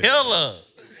 100. Killer.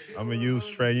 I'm gonna use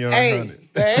Trey Young Hey,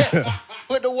 100. bad.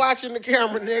 Put the watch in the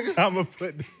camera, nigga. I'm gonna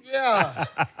put. Yeah.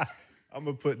 I'm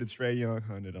gonna put the Trey Young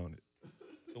 100 on it.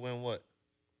 To win what?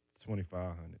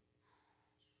 2,500.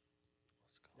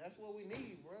 That's what we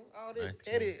need, bro. All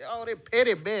that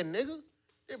petty bet, nigga.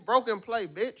 That broken play,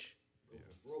 bitch.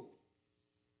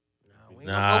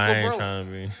 Nah, I ain't trying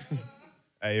to be.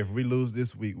 Hey, if we lose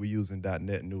this week, we using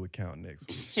 .net new account next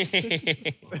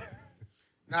week.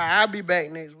 Nah, I'll be back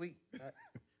next week.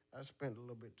 I spent a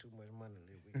little bit too much money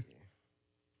this weekend.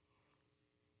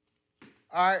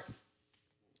 All right.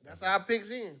 That's our picks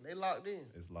in. They locked in.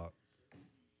 It's locked.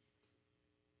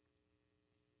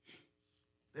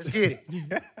 Let's get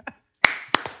it.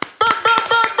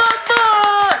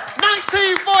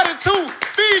 1942,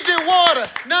 Fiji water,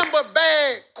 number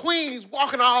bad queens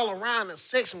walking all around the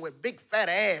section with big fat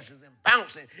asses and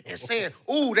bouncing and saying,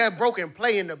 ooh, that broken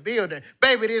play in the building.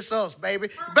 Baby, this us, baby.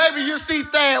 Baby, you see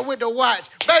Thad with the watch.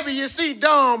 Baby, you see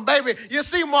Dom, baby. You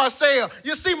see Marcel.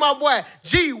 You see my boy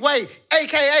G-Way,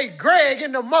 a.k.a. Greg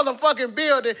in the motherfucking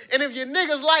building. And if you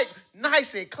niggas like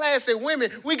nice and classy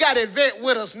women, we got Yvette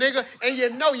with us, nigga. And you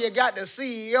know you got the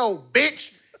CEO,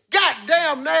 bitch.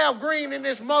 Goddamn Nav Green in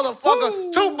this motherfucker.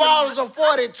 Ooh. 2 bottles of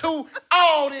 42.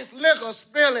 All this liquor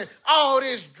spilling. All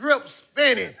this drip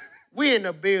spinning. We in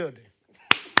the building.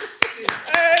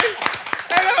 Hey,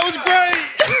 that was great.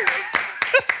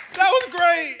 That was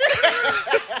great.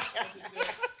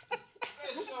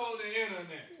 It's on the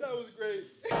internet. That was great.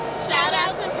 Shout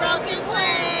out to Broken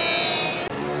Play.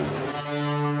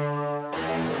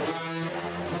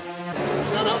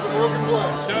 Shout out to Broken Play.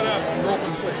 Shout out to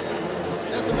Broken Play.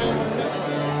 That's the name of the network.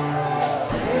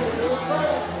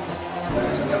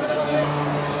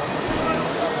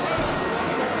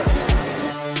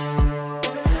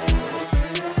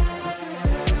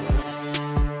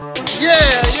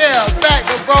 Yeah, back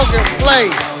to Broken Play.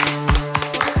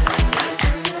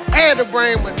 Had to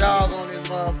bring my dog on this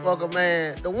motherfucker,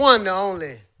 man. The one, the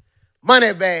only.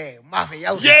 Moneybag,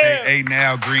 Mafia. Yeah. Hey,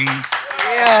 now Green.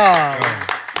 Yeah.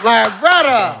 My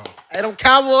brother. Hey, them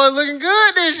Cowboys looking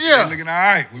good this year. They looking all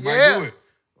right. We might do it.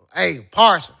 Hey,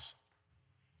 Parsons.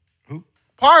 Who?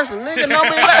 Parsons, nigga, no me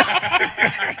like.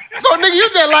 So, nigga, you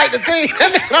just like the team.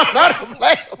 That nigga don't know to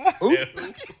play. Who?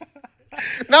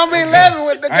 Number 11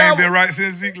 with the guy. I ain't been right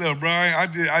since Zeke left, bro. I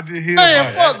just hear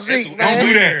Man, about fuck Zeke, Don't man.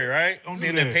 do that. Right? Don't See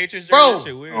do the that. Patriots Bro. jersey,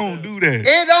 shit weird. Don't do that.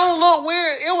 It don't look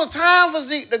weird. It was time for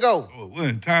Zeke to go. Oh, it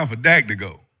wasn't time for Dak to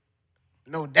go.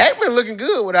 No, Dak been looking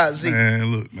good without Zeke.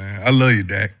 Man, look, man. I love you,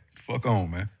 Dak. Fuck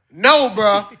on, man. No,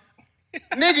 bro.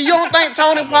 Nigga, you don't think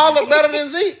Tony Pollard better than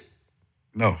Zeke?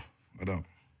 No, I don't.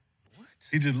 What?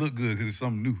 He just look good because it's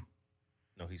something new.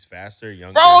 No, he's faster,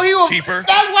 younger, Bro, he was cheaper.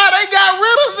 That's why they got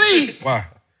rid of Zeke. Why?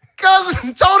 Because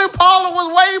Tony Pollard was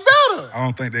way better. I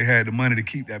don't think they had the money to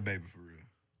keep that baby for real.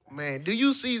 Man, do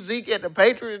you see Zeke at the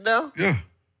Patriots now? Yeah.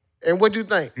 And what you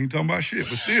think? He ain't talking about shit,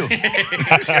 but still.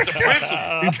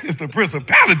 He's just the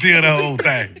principality of the whole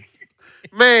thing.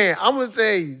 Man, I'm going to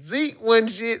tell you, Zeke wasn't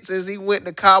shit since he went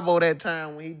to Cabo that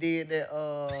time when he did that.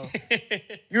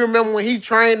 You remember when he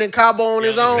trained in Cabo on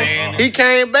his own? He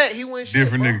came back. He went shit.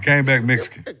 Different nigga. Came back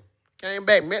Mexican. Came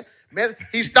back.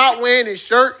 He stopped wearing his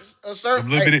shirt. You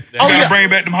gotta bring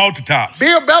back them halter tops.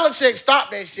 Bill Belichick stopped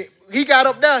that shit. he got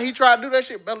up there. He tried to do that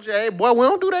shit. Belichick, hey, boy, we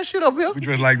don't do that shit up here. We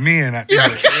dress like men out there.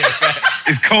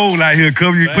 It's cold out here.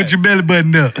 Cover you. Put your belly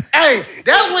button up. Hey,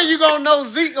 that's when you gonna know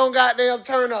Zeke gonna goddamn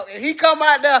turn up. And he come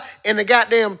out there in the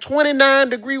goddamn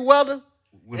 29-degree weather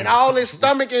and all his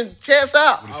stomach and chest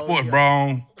out. With a sports bra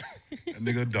on. That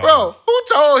nigga a dog. Bro, who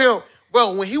told him?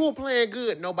 Bro, when he was playing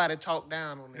good, nobody talked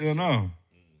down on him. Hell no.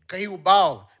 Cause he was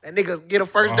balling. That nigga get a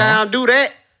first down, do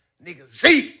that. Nigga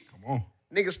Zeke. Come on.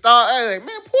 Nigga start, hey,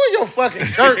 man, pull your fucking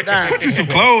shirt down. Put you some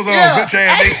clothes on, bitch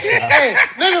ass nigga. Hey,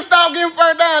 nigga stop getting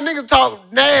first down. Nigga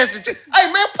talk nasty.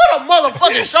 Hey, man, put a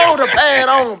motherfucking shoulder pad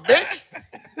on, bitch.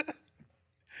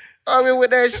 I mean, with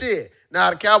that shit. Now,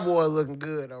 the Cowboys looking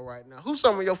good, though, right now. Who's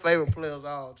some of your favorite players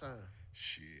all time?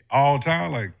 Shit. All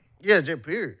time, like, Yeah, just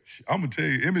period. I'm going to tell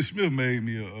you, Emmitt Smith made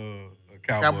me a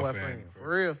Cowboy fan. For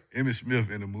real. Emmitt Smith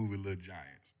in the movie Little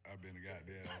Giants. I've been a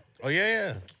goddamn. Oh,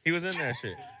 yeah. He was in that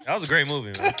shit. That was a great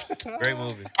movie, man. Great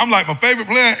movie. I'm like my favorite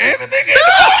player and the nigga.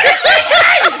 That shit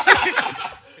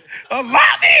great. A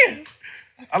lot then.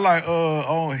 I like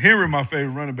on Henry, my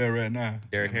favorite running back right now.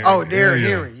 Derrick Henry. Oh, Derrick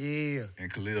Henry, yeah.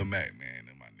 And Khalil Mack, man.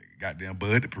 And my nigga. Goddamn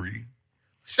Bud Dupree.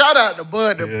 Shout out to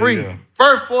Bud Dupree. Yeah.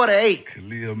 First 48.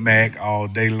 Khalil Mack all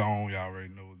day long. Y'all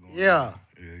already know what's going Yeah. on.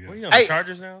 Yeah. What, he on the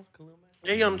Chargers now? Khalil Mack?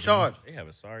 Yeah, he on the charge. They have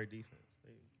a sorry defense.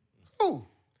 Who?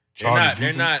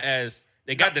 They're not as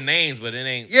they got the names, but it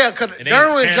ain't. Yeah, because it ain't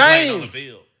Derwin translating on the James.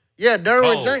 field. Yeah,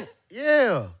 Derwin Cole. James.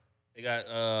 Yeah. They got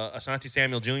Ashanti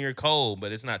Samuel Jr. Cole,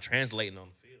 but it's not translating on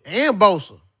the field. And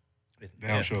Bosa.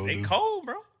 Damn sure They do. cold,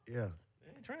 bro. Yeah.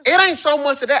 It It ain't so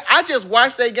much of that. I just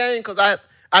watched that game because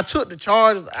I took the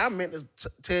Chargers. I meant to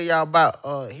tell y'all about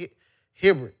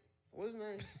Hibbert. What's his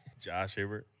name? Josh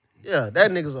Hibbert Yeah,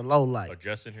 that nigga's a low light. or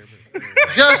Justin Hibbert.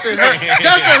 Justin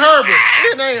Herbert.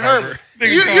 His name Herbert.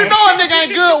 You know a nigga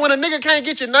ain't good when a nigga can't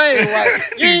get your name right.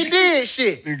 You ain't did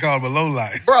shit. They call him a low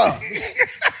life. Bruh.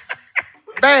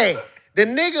 Bang. The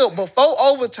nigga, before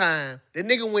overtime, the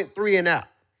nigga went 3 and out.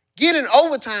 Getting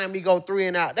overtime, he go 3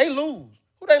 and out. They lose.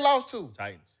 Who they lost to?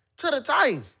 Titans. To the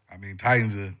Titans. I mean,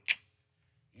 Titans are.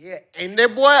 Yeah, and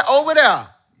that boy over there,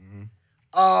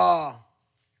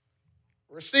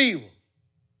 receiver.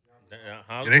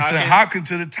 They sent Hopkins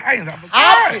to the Titans. I forgot.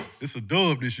 Hopkins. It's a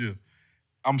dub this year.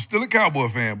 I'm still a Cowboy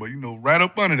fan, but you know, right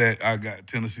up under that, I got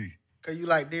Tennessee. Cause you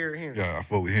like Derrick Henry. Yeah, I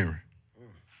fuck with Henry.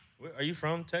 Are you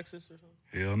from Texas or something?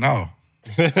 Hell no.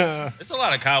 There's a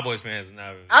lot of Cowboys fans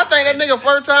now. I think that nigga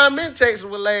first time in Texas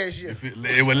was last year.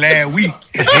 It was last week.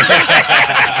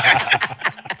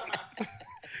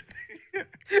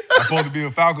 I'm supposed to be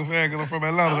a Falcon fan because I'm from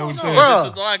Atlanta. That's what I'm saying.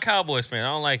 There's a lot of Cowboys fans. I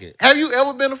don't like it. Have you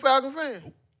ever been a Falcon fan?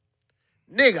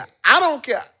 Nigga, I don't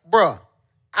care. Bruh,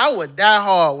 I would die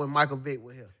hard when Michael Vick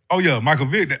was here. Oh, yeah, Michael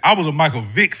Vick. I was a Michael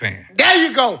Vick fan. There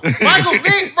you go. Michael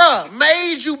Vick, bruh,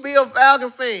 made you be a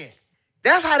Falcon fan.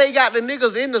 That's how they got the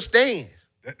niggas in the stands.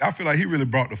 I feel like he really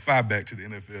brought the fight back to the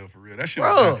NFL for real. That shit,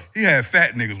 Bro. he had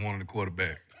fat niggas wanting the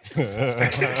quarterback.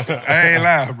 I ain't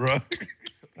lying, bro.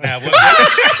 Now,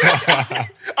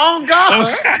 On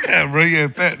God. Bro, he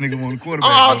had fat niggas wanting the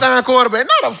quarterback. All-time quarterback.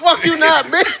 No, the fuck you not,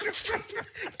 bitch.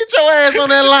 Get your ass on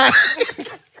that line.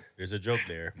 there's a joke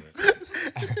there. But.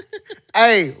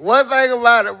 Hey, one thing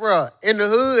about it, bro, in the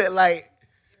hood, like,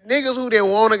 niggas who didn't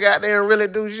want to goddamn really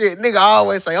do shit, nigga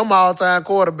always say, I'm all-time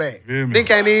quarterback. Nigga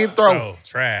can't even throw. Bro,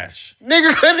 trash.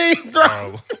 Nigga couldn't even throw.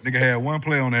 Bro. Nigga had one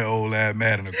play on that old lad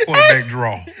Madden, a quarterback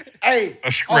draw. Hey.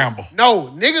 A scramble. No,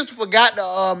 niggas forgot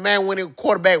the, man, when it was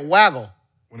quarterback waggle.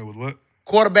 When it was what?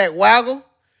 Quarterback waggle.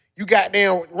 You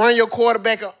goddamn run your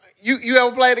quarterback. You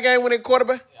ever played the game when it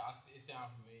quarterback? It sounds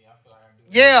familiar. I feel like I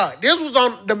do. Yeah, this was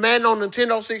on the man on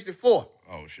Nintendo 64.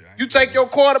 Oh, shit. You take your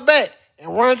quarterback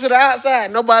and run to the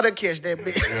outside. Nobody catch that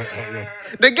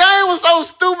bitch. The game was so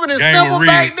stupid and simple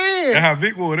back then. That's how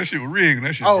Vic was. That shit was rigged.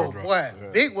 That shit Oh, was boy.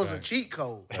 Vic was a cheat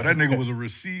code. But that nigga was a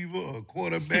receiver, a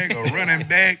quarterback, a running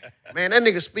back. Man, that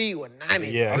nigga speed was 90.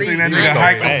 Yeah. I seen that nigga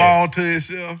hike the ball to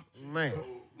himself. Man,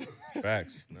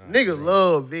 Facts. nigga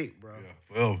love Vic, bro.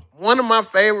 Forever. One of my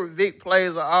favorite Vic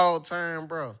plays of all time,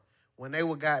 bro, when they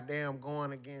were goddamn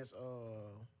going against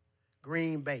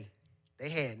Green Bay. They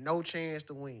had no chance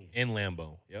to win. In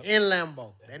Lambeau. Yep. In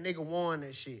Lambeau. That nigga won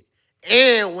that shit.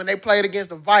 And when they played against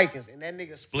the Vikings and that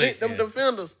nigga split them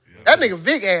defenders, that nigga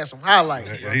Vic had some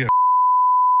highlights. Yeah.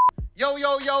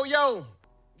 Yo.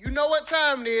 You know what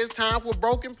time it is. Time for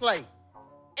Broken Play.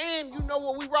 And you know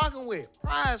what we rocking with.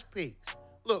 Prize Picks.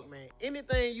 Look, man,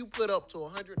 anything you put up to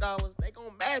 $100, they gonna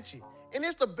match it. And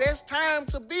it's the best time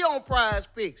to be on Prize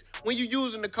Picks when you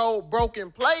using the code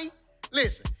Broken Play.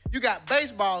 Listen, you got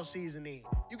baseball season in.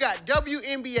 You got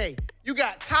WNBA. You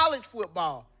got college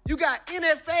football. You got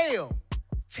NFL.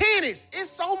 Tennis. It's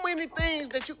so many things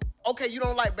that you. Okay, you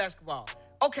don't like basketball.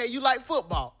 Okay, you like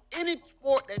football. Any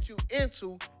sport that you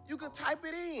into, you can type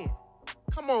it in.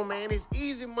 Come on, man. It's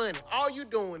easy money. All you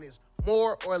doing is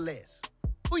more or less.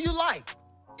 Who you like?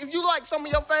 If you like some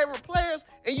of your favorite players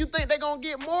and you think they're going to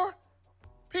get more,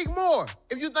 pick more.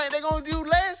 If you think they're going to do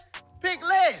less, pick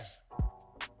less.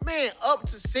 Man, up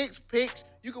to 6 picks,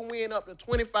 you can win up to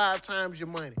 25 times your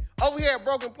money. Over here at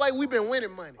Broken Play, we've been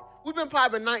winning money. We've been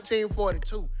popping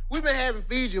 1942. We've been having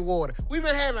Fiji water. We've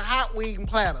been having hot wing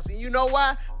platters. And you know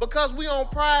why? Because we on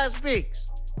Prize Picks.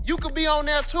 You could be on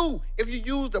there too if you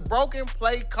use the Broken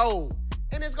Play code.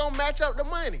 And it's going to match up the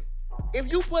money.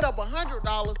 If you put up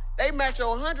 $100, they match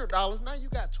your $100. Now you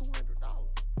got $200.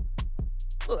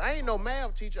 Look, I ain't no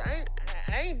math teacher.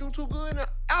 I ain't do too good in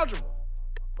algebra.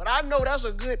 But I know that's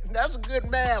a good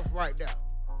math right there.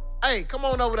 Hey, come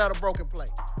on over there to Broken Play.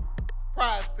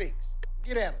 Prize Picks.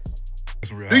 Get at us.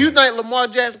 Do you think Lamar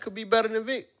Jackson could be better than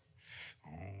Vic?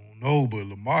 No, but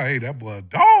Lamar, hey, that boy a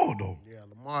dog, though. Yeah,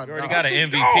 Lamar. You already got an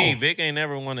MVP. Vic ain't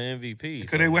never won an MVP.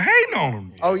 Because they were hating on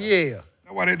him. Oh, yeah.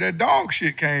 That's why that dog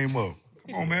shit came up.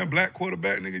 Come on, man, black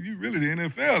quarterback, nigga, you really the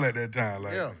NFL at that time.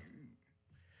 Like, Yeah.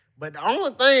 But the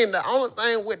only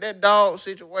thing with that dog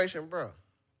situation, bro,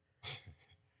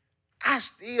 I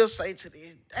still say to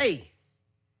this day,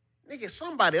 nigga,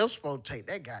 somebody else supposed to take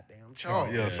that goddamn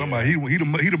charge. yeah, somebody, he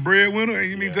the breadwinner, and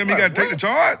you mean tell me he got to take the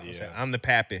charge? Yeah. I'm the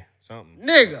pappy. Something.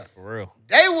 Nigga. For real.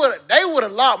 They would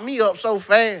have locked me up so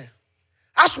fast.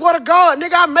 I swear to God,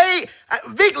 nigga,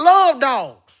 Vic loved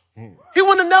dogs. He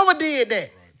wouldn't have never did that.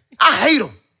 I hate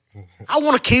him. I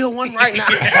want to kill one right now.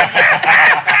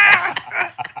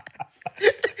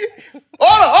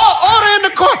 Order in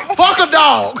the court. Fuck a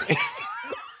dog.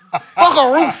 Fuck a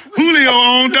roof. Julio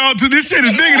owned dog too. This shit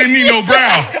is bigger than Nino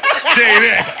Brown. Tell you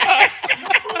that.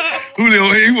 Julio,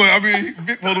 Vic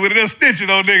supposed to be there stitching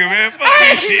on nigga, man. Fuck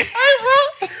this shit. Hey, bro.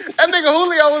 That nigga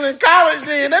Julio was in college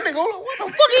then. That nigga, what the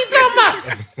fuck he talking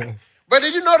about? But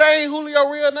did you know that ain't Julio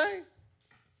real name?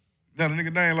 Now the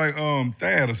nigga name like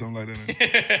Thad or something like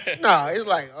that. Nah, it's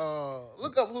like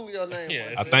look up Julio name.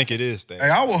 Yeah, I think it is that. Hey,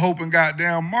 I was hoping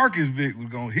goddamn Marcus Vic was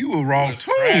going. He was wrong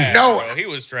too. Trash, No. bro. He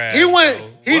was trash. He went. bro.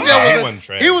 He wasn't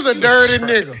trash. he was a dirty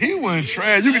nigga. He wasn't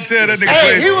trash. You can tell that nigga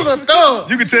Hey, played. he was a thug.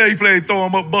 You can tell he played throw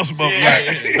him up, bust him up.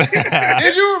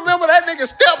 Did you remember that nigga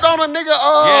stepped on a nigga?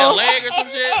 Leg or some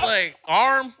shit, like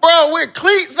arm. Bro, with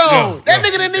cleats on. Yeah, That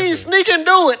nigga didn't even sneak and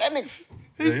do it. That nigga.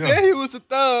 He said he was a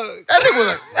thug. That nigga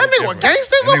was gangster as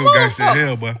a That nigga was gangster as motherfucker.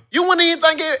 hell, boy. You wouldn't even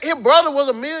think his brother was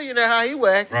a millionaire. How he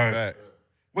was acting. Right.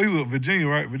 Well, he was Virginia,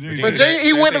 right? Virginia. Virginia,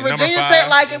 he went to Virginia Tech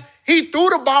like him. He threw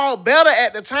the ball better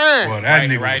at the time. Boy, that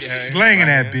nigga right was hand, slinging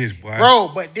right that hand. bitch, boy. Bro,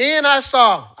 but then I was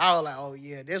like, oh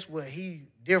yeah, that's what he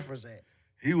differs at.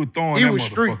 He was throwing He that was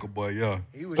motherfucker, street. boy, yeah.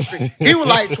 He was he was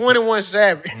like 21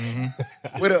 Savage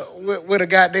with a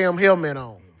goddamn helmet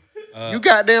on. You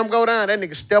goddamn go down, that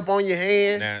nigga step on your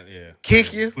hand,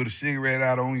 kick you. Put a cigarette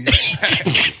out on you.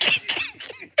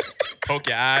 Poke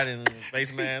your eye and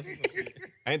face mask.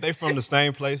 Ain't they from the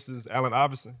same place as Allen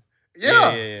Iverson?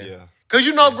 Yeah. Cause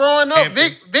you know, growing up,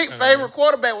 Vic's favorite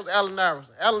quarterback was Allen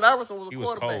Iverson. Allen Iverson was a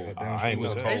quarterback. I ain't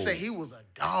know that. They say he was a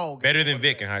dog. Better than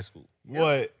Vic in high school.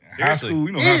 What? High school,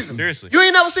 you know high school. Seriously. You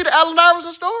ain't never see the Allen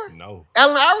Iverson story? No.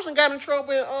 Allen Iverson got in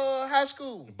trouble in high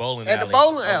school. Bowling At alley. the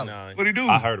bowling alley. No, What'd he do?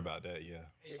 I heard about that, yeah.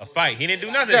 a fight. He didn't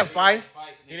do nothing. That fight.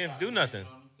 He didn't do nothing.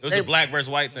 It was a black versus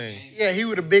white thing. Yeah, he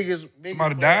was the biggest.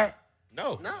 Somebody died?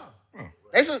 No. No.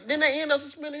 Didn't they end up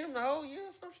suspending him the whole year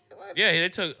or some shit like that? Yeah, they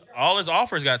took all his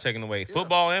offers got taken away.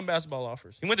 Football and basketball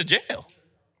offers. He went to jail.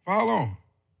 For how long?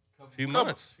 A few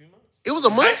months. It was a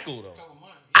month. High school though.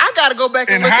 I gotta go back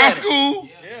and In look high at school?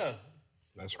 Yeah.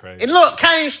 That's crazy. And look,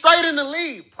 came straight in the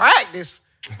league. Practice.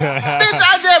 Bitch,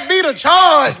 I just beat a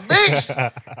charge, bitch.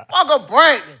 Fuck a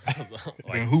practice.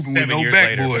 Been hooping with 7 no years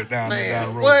later. backboard down the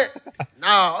Man, road. what?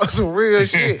 Nah, it's some real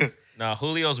shit. Nah,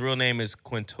 Julio's real name is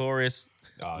Quintoris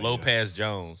Oh, yeah. Lopez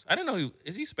Jones. I didn't know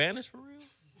is he Spanish for real?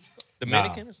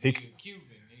 Dominican or something?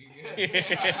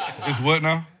 It's what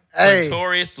now? Hey,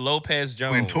 Quintoris Lopez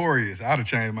Jones. Quintorius. I'd have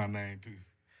changed my name too.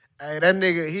 hey, that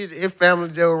nigga, his family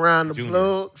just around the Junior.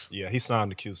 plugs. Yeah, he signed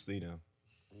the QC then.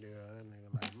 Yeah, that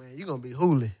nigga like, man, you gonna be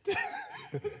Hoolie.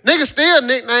 Nigga still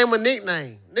nickname a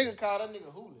nickname. Nigga call that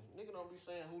nigga Hoolie. Nigga don't be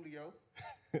saying Julio.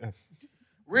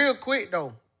 Real quick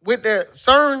though, with that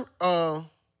certain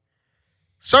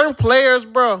players,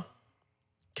 bro,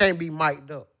 can't be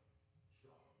mic'd up.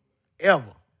 Ever.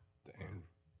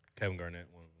 Kevin Garnett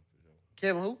won.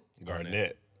 Kevin who?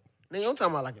 Garnett. Nigga, I'm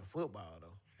talking about like in football though.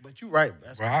 But you right.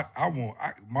 That's Bro,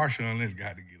 Marshawn Lynch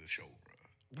got to get a show, bro.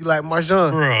 you like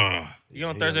Marshawn. Bruh. You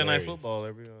on Thursday Night Football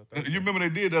every You remember they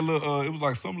did that little, it was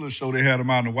like some little show they had him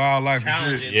out in the wildlife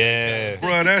and shit. Yeah.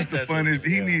 Bro, that's the funniest.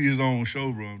 He need his own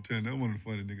show, bro. I'm telling you, that's one of the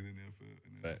funny niggas in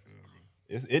the NFL.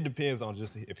 Facts. It depends on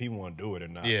just if he want to do it or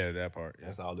not. Yeah, that part.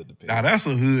 That's all it depends. Now that's a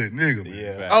hood nigga, man.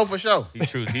 Yeah. Oh, for sure. He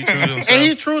true to himself. And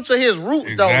he true to his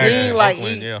roots, though. He Exactly. ain't like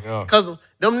Oakland, he, yeah. cause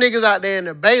them niggas out there in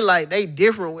the Bay, like they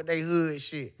different with they hood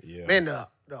shit. Yeah. Man,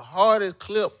 the hardest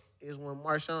clip is when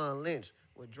Marshawn Lynch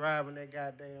was driving that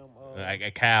goddamn. Like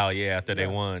a cow, yeah, after they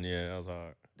won. Yeah, that was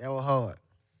hard. That was hard.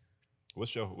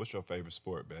 What's your favorite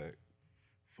sport, Bag?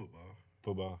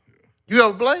 Football. You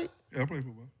ever played? Yeah, I play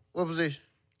football. What position?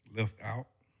 Left out.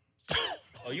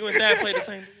 Oh, you and Dad played the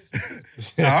same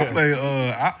position? I play.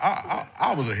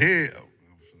 I was a head. I'm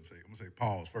gonna say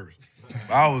pause first.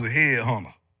 But I was a head hunter.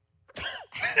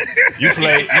 You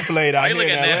played out You look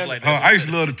here at in Ned Atlanta? like I used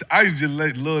to love to. I used to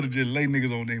love to just lay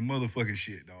niggas on their motherfucking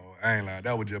shit, dog. I ain't lying.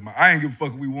 That was just my. I ain't give a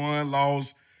fuck if we won,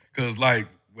 lost, cause like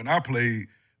when I played,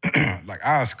 like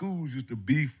our schools used to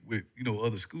beef with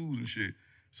other schools and shit.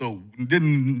 So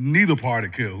didn't neither party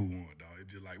care who won, dog.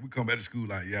 It's just like we come back to school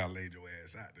like, yeah, I laid your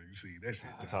ass out there. You see that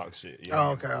shit? Talk shit. Yeah.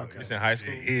 Oh, okay. It's in high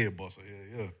school. Yeah, head buster.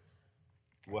 Yeah.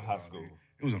 What high school?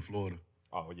 It was in Florida.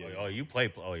 Oh yeah. Oh, you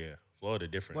play. Oh, yeah. Florida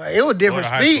different. Well, it was different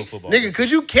Florida high school speed. football. Nigga,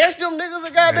 could you catch them niggas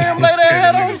that goddamn lay Catch their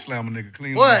head a nigga, on? slam a nigga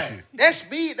clean on What? shit. That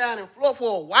speed down in Florida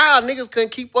for a while, niggas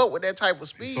couldn't keep up with that type of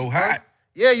speed. So bro. hot.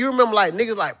 Yeah, you remember like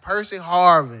niggas like Percy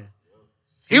Harvin.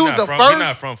 He was the He's first.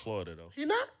 not from Florida, though. He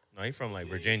not? No, he's from like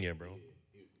Virginia, bro.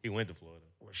 He went to Florida.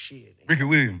 Well, shit. Ricky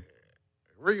Williams.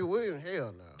 Ricky Williams,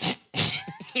 hell no.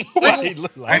 Why he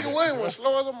look like Ricky Williams was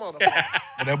slow as a motherfucker.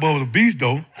 But that boy was a beast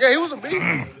though. Yeah, he was a beast.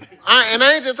 And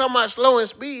I ain't just talking about slow in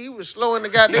speed. He was slow in the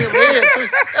goddamn head, too.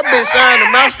 That bitch signed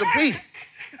to Master P.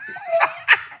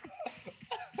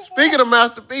 Speaking of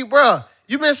Master P, bro,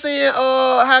 you been seeing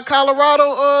how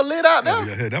Colorado lit out there?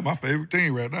 Yeah, that's my favorite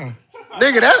team right now.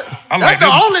 Nigga, that's like the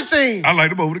them. only team. I like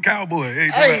them over the Cowboys.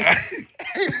 Hey,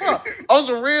 Hey, bro, on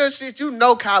some real shit,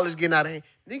 college getting out of hand.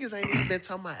 Niggas ain't even been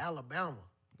talking about Alabama.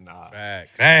 Nah.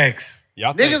 Facts.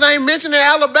 Y'all think, Niggas ain't mentioning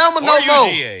Alabama Or no more.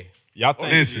 UGA. y'all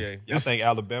think, Listen, y'all think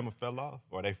Alabama fell off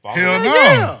or they fall Hell off? no.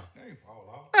 Yeah.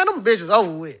 Man, them bitches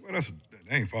over with. Well,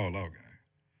 they ain't fall off, gang.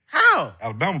 How?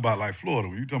 Alabama about like Florida.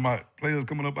 When you talking about players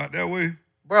coming up out that way,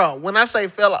 Bro, when I say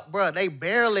fella, bro, they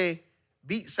barely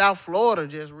beat South Florida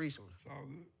just recently. it's all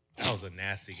good. That was a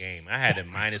nasty game. I had it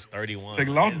minus 31. Take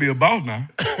a loss to be a boss now.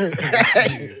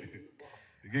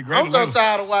 You get great I'm so level.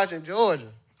 tired of watching Georgia.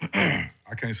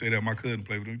 I can't say that my cousin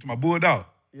played with them. To my Bulldog.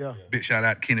 Yeah. Big shout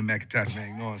out to Kenny McIntyre,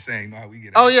 man. You know what I'm saying? You know how we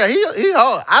get Oh, out. yeah, he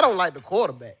hard. I don't like the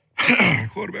quarterback.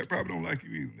 Quarterback probably don't like you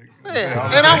either, nigga.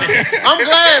 Yeah. And I'm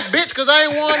glad, bitch, because I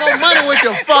ain't won no money with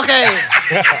your fuck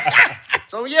ass.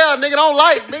 So, yeah, nigga don't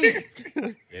like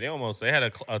me. Yeah, they had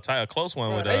a close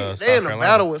one with They South in a Carolina.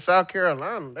 battle with South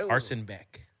Carolina. They was- Carson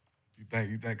Beck.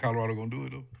 You think Colorado gonna do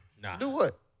it though? Nah. Do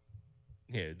what?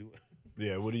 Yeah, do it.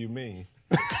 Yeah, what do you mean?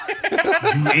 Do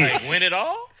Like, it. win it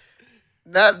all?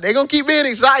 Now, they going to keep being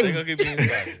They're exciting. going to keep being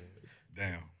excited.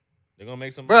 Damn. They're going to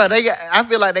make some Bro, I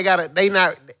feel like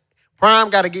Prime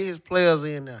got to get his players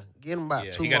in there. Get them about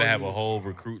Yeah, 2 he got to more have a years. whole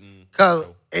recruiting.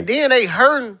 And then they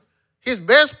hurting his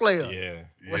best player.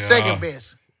 Yeah. Was Yeah. second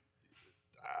best.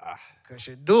 Because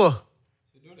Shador.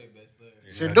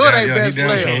 Shador Yeah, they yeah, best he damn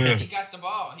player. sure He is. got the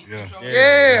ball. He Yeah. controlled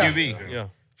Yeah. QB, yeah.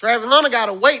 Travis Hunter got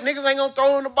to wait. Niggas ain't going to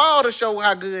throw him the ball to show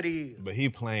how good he is. But he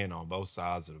playing on both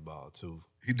sides of the ball too.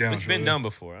 He down. It's sure been is. done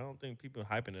before. I don't think people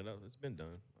hyping it up. It's been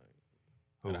done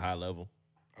at a high level.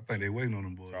 I think they waiting on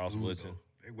them boys. to Charles lose, Woodson. though.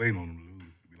 They waiting on them to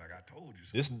lose. Be like, I told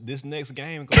you so. This next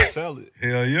game gonna tell it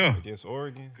Hell yeah. against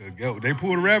Oregon. 'Cause they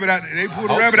pulled a rabbit out. They pulled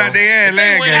a hope rabbit so. out their ass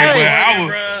last win game, that but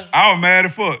Oregon, I was mad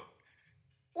as fuck.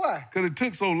 Why? Cause it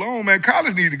took so long, man.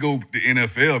 College need to go to the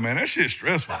NFL, man. That shit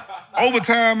stressful.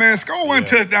 Overtime, man. Score one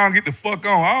touchdown, get the fuck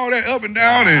on. All that up and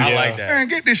down and I like that. man,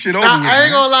 get this shit over Now, with. I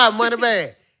ain't man. gonna lie,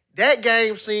 Moneybag. That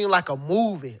game seemed like a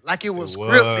movie, like it was It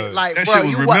was. scripted. Like, That bro, shit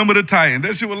was you Remember the Titans.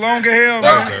 That shit was long as hell,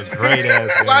 That man. was a great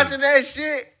ass game. watching that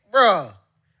shit, bro.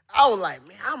 I was like,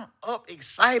 man, I'm up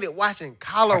excited watching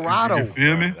Colorado. You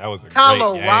feel me? That was a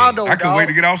Colorado, I couldn't dog. wait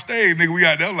to get off stage, nigga. We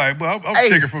out there like, but I'm Hey.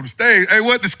 checking from the stage. Hey,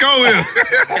 what the score is?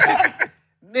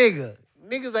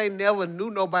 Niggas ain't never knew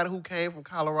nobody who came from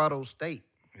Colorado State.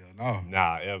 Hell no. game.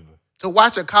 Nah, ever. To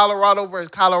watch a Colorado versus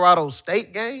Colorado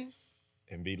State game,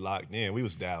 And be locked in. We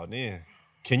was dialed in.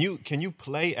 Can you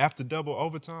play after double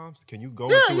overtimes? Can you go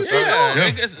Yeah, into you a can. third?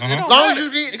 Yeah. It Uh-huh. don't as long as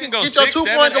matter. you It can go get your 6,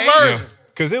 2-point 7, 8. conversion.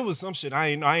 Cause it was some shit I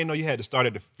ain't know you had to start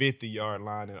at the 50-yard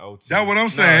line in OT. That's what I'm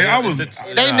saying. I was.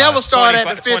 They never start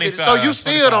at the 50, so you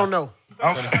still don't know.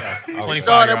 I- You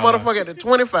start that motherfucker at the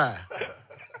 25.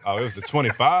 Oh, it was the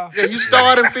 25? Yeah, you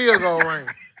started field goal range.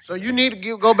 So you need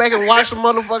to go back and watch some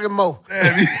motherfucking more.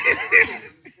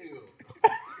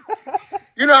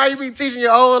 You know how you be teaching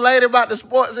your old lady about the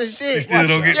sports and shit? You still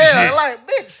don't get the Yeah, shit. like,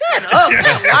 bitch, shut up. Man,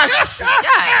 watch the shit.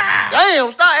 God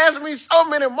damn, stop asking me so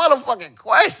many motherfucking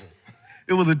questions.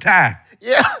 It was a tie.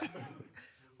 Yeah.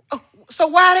 So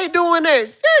why they doing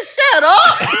this? Just shut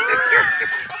up.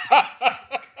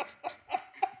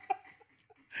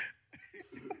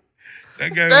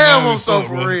 That game Damn, was I'm so fuck,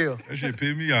 for bro. real. That shit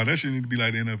pissed me off. That shit need to be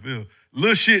like the NFL.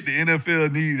 Little shit the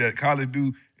NFL need that college do,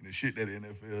 and the shit that the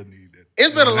NFL need. It's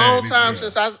been a long time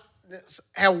since I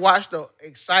have watched an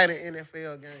exciting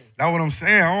NFL game. That's what I'm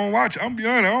saying. I don't watch. I'm be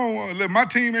honest. I don't want to let my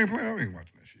team ain't playing. I ain't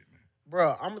watching that shit, man.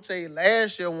 Bro, I'm gonna tell you,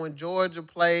 last year when Georgia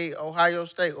played Ohio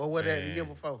State, or what that the year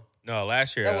before? No,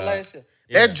 last year. That was last year.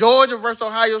 Yeah. That Georgia versus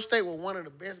Ohio State was one of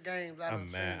the best games I've ever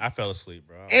seen. Man, I fell asleep,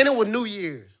 bro. And it was New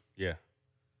Year's. Yeah.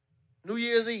 New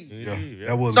Year's Eve. Yeah.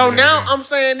 That was. So a bad now game. I'm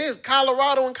saying this,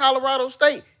 Colorado and Colorado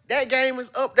State, that game is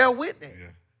up there with that. Yeah.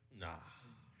 Nah.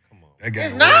 Come on. That game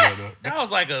It's was not. right up. That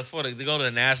was like to go to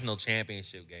the national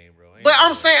championship game, bro. But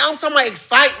I'm talking about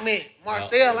excitement.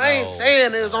 Marcel, I ain't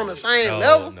saying it was on the same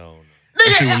level. No. That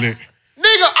shit was Nigga, lit.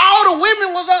 nigga, all the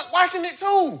women was up watching it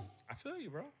too. I feel you,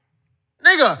 bro.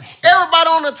 Nigga, everybody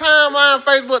on the timeline,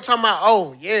 Facebook talking about,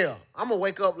 oh, yeah, I'm going to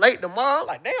wake up late tomorrow.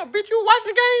 Like, damn, bitch, you watching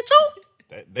the game too?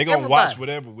 They gonna Everybody. watch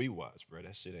whatever we watch, bro.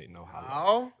 That shit ain't no highlight.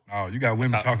 Oh. Oh, you got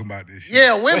women talking about this shit.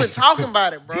 Yeah, women talking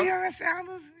about it, bro. Deion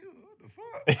Sanders,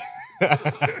 what the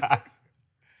fuck?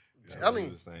 Telling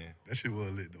you. That shit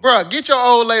was lit though. Bro, get your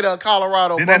old lady a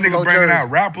Colorado Then that Buffalo nigga bringing jersey. out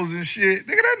rappers and shit.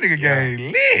 Nigga, that nigga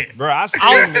game lit. Bro,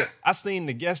 I seen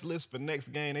the guest list for next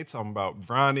game. They talking about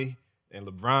Bronny and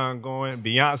LeBron going,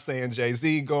 Beyonce and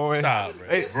Jay-Z going. Stop, bro.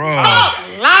 Bro. Stop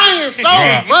lying so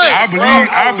Bruh, much,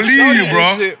 I believe you,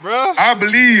 bro. Shit, bro. I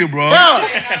believe you, bro.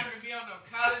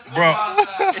 Bro,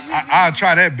 I'll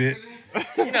try that bit.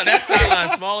 You know, that sideline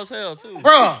small as hell, too.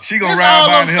 Bro, She gonna this ride all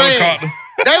by I'm in the saying. helicopter.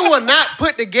 They will not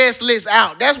put the guest list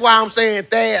out. That's why I'm saying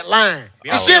third line. The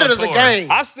Beyonce shit on is a tour.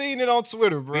 game. I seen it on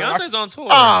Twitter, bro. Beyonce's on tour.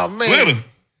 Oh, man. Twitter.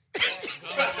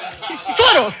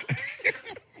 Twitter.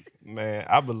 Man,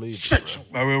 I believe it, Shut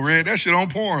bro. I will read that shit on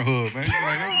Pornhub, man. Like,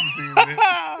 that was the shit,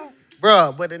 man.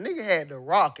 Bro, but the nigga had The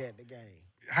Rock at the game.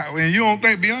 How, and you don't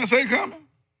think Beyonce coming?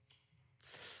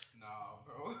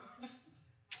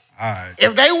 All right.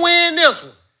 If they win this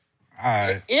one, All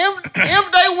right.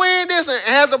 if they win this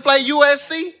and have to play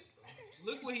USC,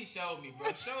 Look what he showed me,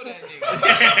 bro. Show that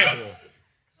nigga.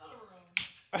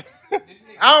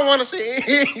 I don't want to see it.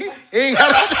 He ain't got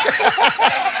to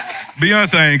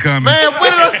Beyonce ain't coming. Man, put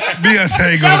it up.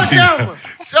 Beyonce ain't Show gonna the be. camera.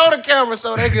 Show the camera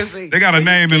so they can see. They got a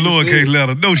name in lowercase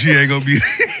letter. No, she ain't gonna be.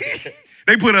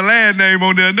 They put a last name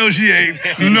on there. No, she ain't.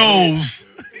 Knows.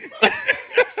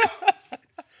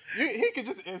 He could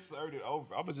just insert it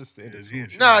over. I'm gonna just send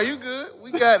it. Nah, you good.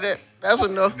 We got that. That's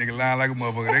enough. Nigga lying like a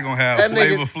motherfucker. They gonna have That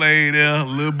Flavor nigga- Flav there,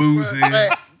 Lil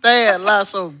Boosie, Thad lie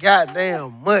so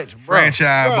goddamn much, bro.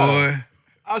 Franchise Bro. Boy.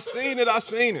 I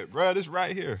seen it, bro. This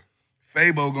right here.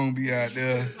 Fabo gonna be out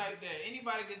there. Type that.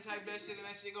 Anybody can type that shit and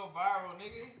that shit go viral,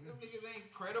 nigga. Them niggas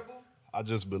ain't credible. I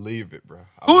just believe it, bro.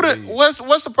 Who the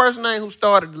what's the person name who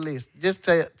started the list? Just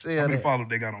tell How many that. followers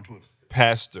they got on Twitter?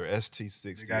 Pastor They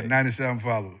ST68. got 97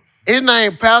 followers. His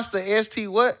name Pastor ST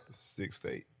what?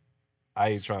 6'8". I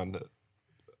ain't trying to.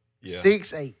 Yeah.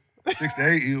 6'8". 6 to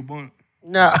 8, he'll bun.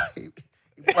 Nah, he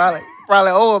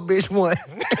probably owe a bitch one.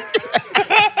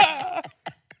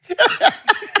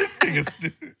 Nigga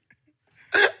stupid.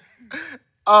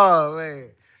 Oh man,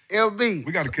 LB.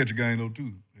 We got to catch a game though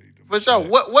too. For sure.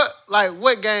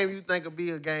 What game you think would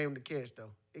be a game to catch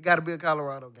though? It got to be a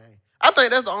Colorado game. I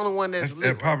think that's the only one that's That's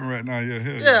lit. popping right now. Yeah,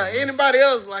 hell Yeah, anybody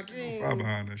else like you Far ain't.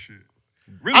 behind that shit.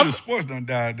 Really, the sports done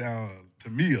died down to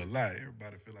me a lot.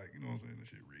 Everybody feel like, you know what I'm saying? That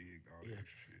shit rigged, all that extra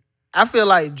shit. I feel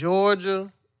like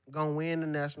Georgia gonna win the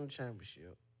national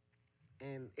championship,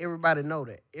 and everybody know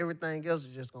that. Everything else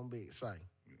is just gonna be exciting.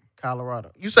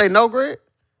 Colorado. You say no, Greg?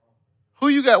 Who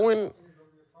you got winning?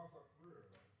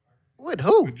 With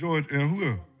who? With Georgia and who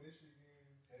else?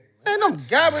 Man, them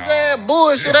garbage ass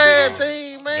bullshit ass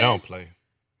team, man. They don't play.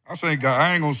 I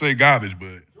ain't gonna say garbage, but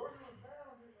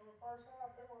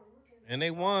And they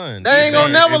won. They ain't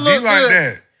gonna never it be look like good.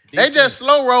 that. They just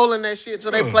slow rolling that shit till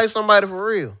they play somebody for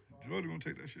real. Georgia gonna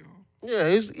take that shit home. Yeah,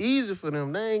 it's easy for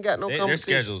them. They ain't got no Their competition.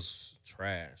 schedule's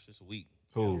trash. It's weak.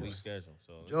 Who? Weak schedule.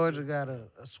 So Georgia got a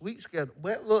sweet schedule.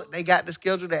 But look, they got the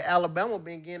schedule that Alabama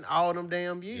been getting all them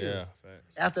damn years. yeah, facts.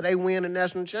 After they win the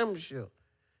national championship.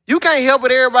 You can't help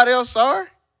it, everybody else, sorry.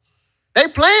 They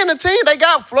playing the team. They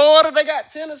got Florida. They got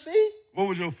Tennessee. What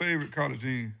was your favorite college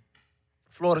team?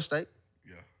 Florida State.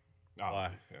 Oh,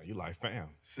 Why? yeah, you like fam.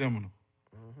 Seminole.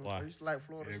 Why? I used to like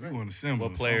Florida Yeah, State. we going to Seminole.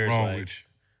 What Something players, wrong like- with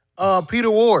you.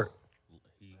 Peter Ward.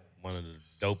 One of the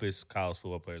dopest college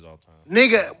football players of all time.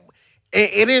 Nigga,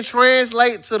 it didn't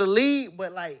translate to the league,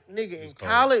 but like, nigga, in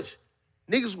college,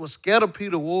 niggas was scared of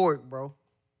Peter Ward, bro.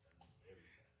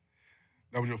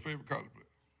 That was your favorite college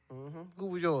player? Who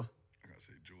was yours? I got to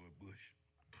say George Bush.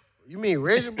 You mean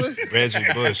Reggie Bush? Reggie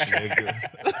Bush,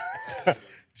 nigga.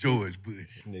 George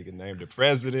Bush. Nigga named the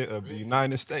president of the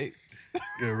United States.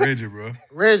 Yeah, Reggie, bro.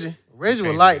 Reggie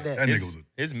was like that. That nigga was a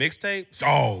His mixtape,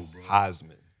 dog, bro.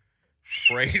 Heisman.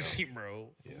 crazy, bro.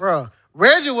 Bro,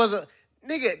 Reggie was a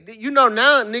nigga. You know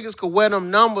now niggas could wear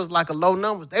them numbers like a low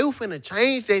numbers. They were finna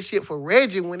change that shit for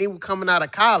Reggie when he was coming out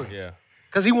of college. Yeah.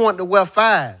 Cause he wanted to wear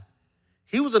 5.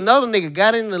 He was another nigga,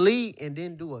 got in the league and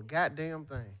didn't do a goddamn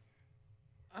thing.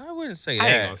 I wouldn't say I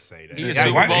that. ain't gonna say that. He was That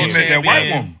Super white, Bowl he met that champion.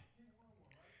 white woman.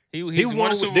 He won won a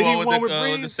with- Super did he Bowl won with with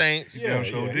the Breeze? Saints. Yeah,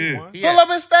 sure he did. won. He Pull had- up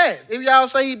his stats. If y'all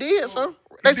say he did something.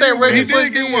 They say did- Reggie he Bush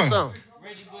did get did one. something.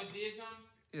 Reggie Bush did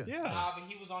something? Yeah. Nah, but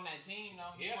he was on that team, though.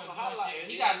 He wasn't doing shit.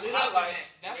 He got lit up in that.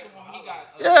 That's the one he got.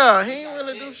 Yeah, he ain't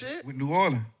really do shit. With New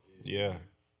Orleans. Yeah.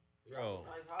 Bro,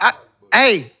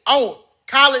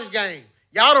 College game.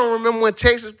 Y'all don't remember when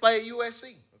Texas played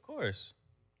USC? of course.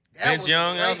 That Vince was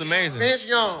Young, that was great. amazing. Vince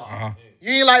Young. Uh-huh.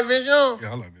 You ain't like Vince Young?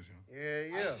 Yeah, I like this. Yeah, I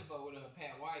yeah. used to fuck with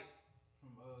Pat White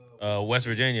from West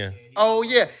Virginia. Oh,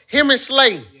 yeah. Him and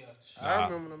Slay. I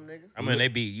remember them niggas. I mean, they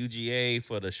beat UGA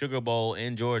for the Sugar Bowl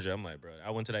in Georgia. I'm like, bro,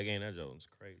 I went to that game. That joke was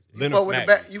crazy.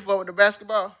 You fuck with the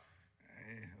basketball?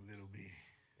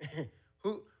 Yeah,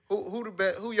 a little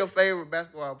bit. Who your favorite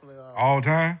basketball player? All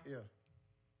time? Yeah.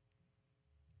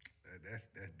 That's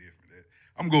different.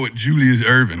 I'm going with Julius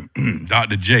Irvin,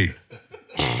 Dr. J.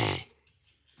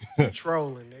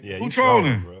 Trolling, nigga. Yeah, Who you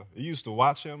trolling? bro. You used to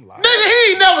watch him live. Nigga,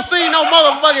 he ain't never seen no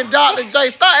motherfucking Dr. J.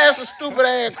 Stop asking stupid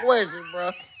ass questions,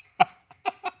 bro.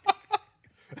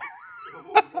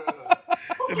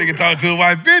 That nigga talk to a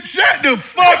white bitch. Shut the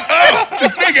fuck up.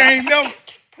 This nigga ain't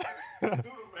never.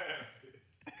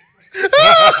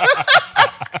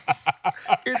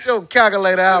 Get your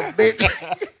calculator out, bitch.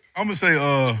 I'm gonna say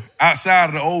outside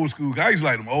of the old school, 'cause I used to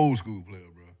like them old school players,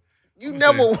 bro. You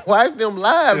never watched them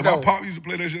live, Shit, though. my pop used to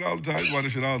play that shit all the time. I used to watch that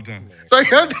shit all the time. So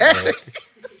your daddy.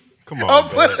 Come on, Oh,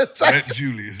 man. put a tape. That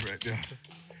Julius right there.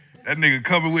 That nigga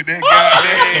covered with that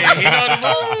goddamn. He know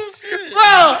the rules.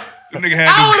 Bro, That nigga had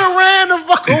I this- would have ran the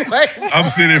fuck away. I'm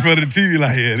sitting in front of the TV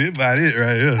like, yeah, this about it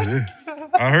right here.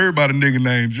 I heard about a nigga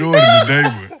named Jordan today,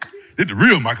 but this the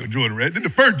real Michael Jordan, right? This the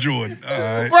first Jordan. All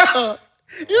right. Bro,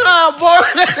 you know how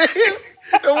boring that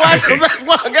is to watch a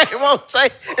basketball game on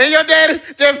tape and your daddy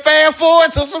just fast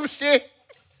forward to some shit.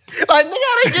 Like, nigga,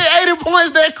 I didn't get 80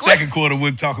 points that quick. Second quarter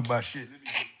wouldn't talk about shit.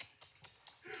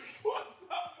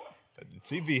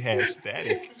 The TV had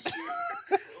static.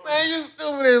 Man, you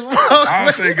stupid as fuck.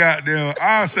 I'll say goddamn,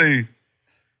 I'll say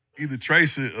either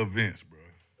Tracy or Vince, bro.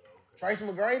 Tracy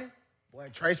McGrady? Boy,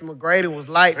 Tracy McGrady was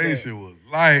like Tracy that. was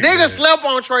like Niggas that. slept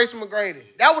on Tracy McGrady.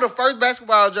 That was the first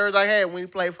basketball jersey I had when he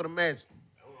played for the Magic.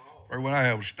 First one I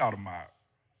had was Stoudemire.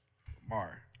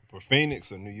 Mari. For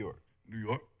Phoenix or New York? New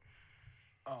York.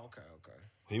 Oh, okay.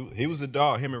 He was the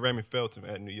dog. Him and Raymond Felton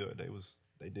at New York.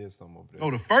 They did something over there. No,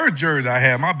 the first jersey I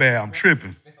had, my bad, I'm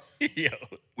tripping, Yo.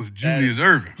 was Julius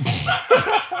Irvin.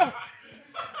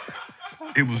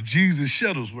 It was Jesus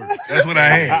Shuttlesworth. That's what I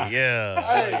had.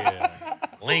 Yeah.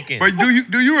 Lincoln. But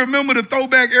do you remember the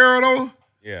throwback era though?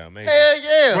 Yeah, man. Hell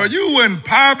yeah. Bro, you wasn't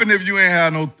popping if you ain't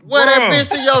had no. Wear that Bruh. bitch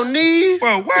to your knees.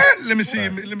 Bro, what? Let me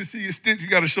see your stitch. You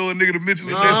gotta show a nigga the Mitchell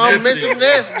and Ness. Mitchell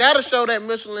Ness. Gotta show that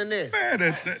Mitchell and Ness. Man,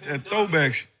 that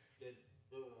throwback shit.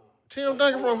 Tim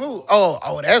Duncan from who?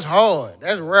 Oh, that's hard.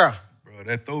 That's rough. Bro,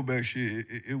 that throwback shit,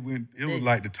 it was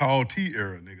like the tall T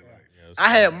era, nigga. Like, I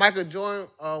had Michael Jordan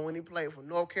when he played for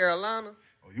North Carolina.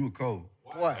 oh, you were cold.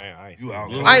 What? Man, I ain't You seen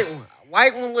out that. cold.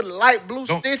 White one with light blue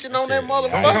Don't- stitching on that Don't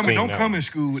motherfucker. Don't come in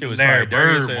school with Shit the was Larry probably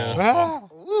dirty Bird, as hell.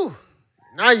 motherfucker. Ooh,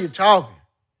 now you talking.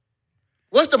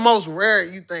 What's the most rare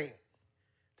you think?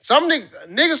 Some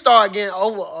niggas start getting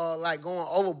over, like going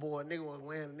overboard. Nigga was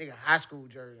wearing a nigga high school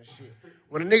jersey and shit.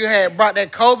 When a nigga had brought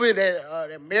that Kobe,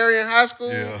 that Marion High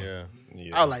School, Yeah.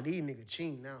 Yeah. I was like, these niggas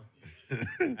cheating now.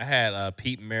 I had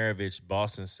Pete Maravich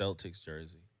Boston Celtics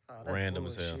jersey. Oh, that's Random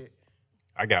as hell. bullshit.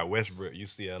 I got Westbrook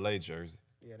UCLA jersey.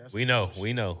 Yeah, that's We know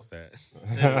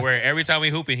that. Where every time we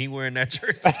hooping, he wearing that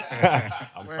jersey.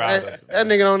 I'm Man, proud of that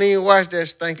nigga don't even watch that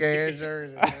stink ass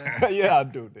jersey, man. it. Yeah, I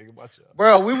do, nigga. Watch out.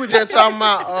 Bro, we were just talking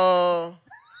about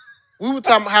we were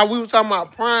talking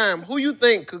about prime. Who you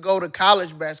think could go to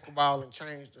college basketball and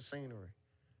change the scenery?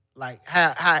 Like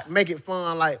how make it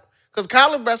fun? Like, Because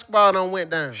college basketball done went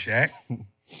down. Shaq.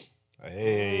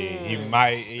 Hey, he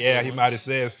might have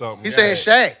said something. He said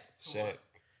Shaq Shaq.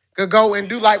 could go and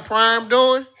do like Prime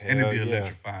doing. And it'd be Hell yeah.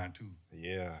 electrifying, too.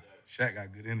 Yeah. Shaq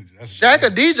got good energy. That's Shaq a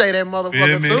DJ that Feel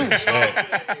motherfucker me? too. Shaq.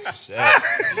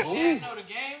 Shaq know the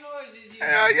game, or is he?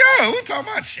 Hell yeah, we talking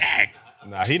about Shaq.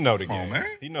 Nah, he know the Come on, game. man.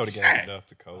 He know the game Shaq. enough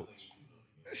to coach.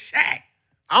 Shaq.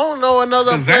 I don't know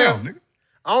another player. Kazam, nigga.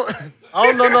 I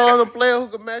don't know no other player who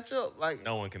could match up. Like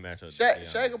No one can match up. Shaq, Yeah.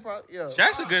 Shaq could probably, yeah.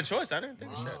 Shaq's a good choice. I didn't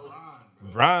think of Shaq.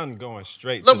 Brian going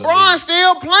straight to the LeBron league.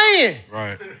 still playing.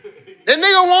 Right. That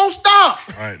nigga won't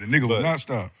stop. Right. The nigga will not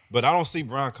stop. But I don't see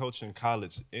Brian coaching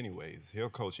college anyways. He'll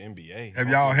coach NBA. Have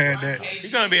y'all had that?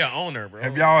 He's gonna be an owner, bro.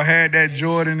 Have y'all had that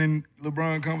Jordan and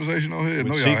LeBron conversation on here? With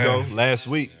No, y'all Chico haven't. last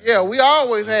week? Yeah, we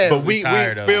always have. But we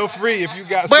tired of feel free if you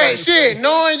got But something to shit, say.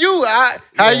 knowing you,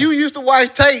 how you used to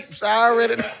watch tapes, I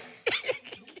already know.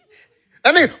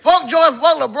 That nigga, fuck Jordan,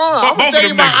 fuck LeBron. I'm both gonna of tell you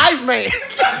them about niggas. Iceman.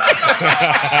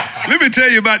 Let me tell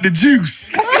you about the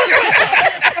juice.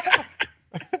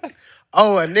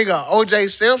 Oh, a nigga, O.J.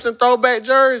 Simpson throwback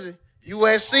jersey,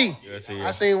 USC. USC, yeah.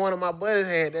 I seen one of my buddies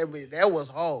had that bitch. That was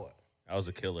hard. That was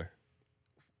a killer.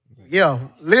 Yeah,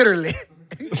 literally.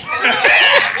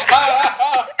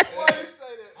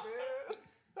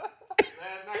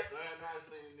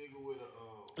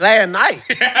 Last night.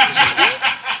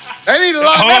 They need to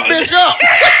lock that bitch up.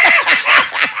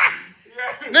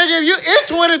 Nigga, it's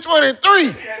 2023.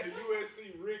 Had the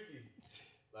USC Ricky.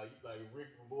 Like Ricky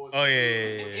from Boys. Oh yeah.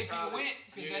 If he went,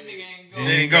 because that nigga ain't go. He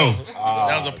didn't go.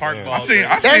 That was a park ball. I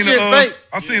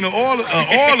seen the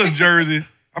Oilers jersey.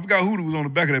 I forgot who was on the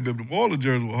back of that bitch. The Oilers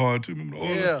jersey was hard too. Remember the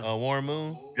Oilers? Yeah. Warren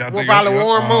Moon. Yeah, I Well, think probably I-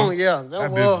 Warren uh-huh. Moon, yeah.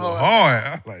 That was bitch was hard. hard.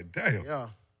 I was like, damn. Yeah.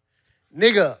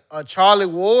 Nigga, a Charlie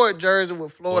Ward jersey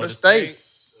with Florida State.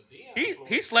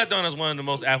 He slept on as one of the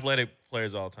most athletic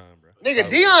players of all time, bro. Nigga,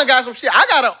 Deion got some shit. I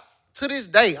got to this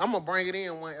day, I'm going to bring it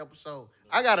in one episode.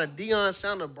 I got a Deion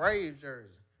Sanders Braves jersey.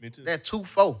 Me too. That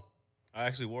 2-4. I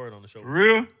actually wore it on the show. For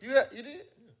real? You did?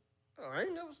 Oh, I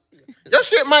ain't never seen it. Your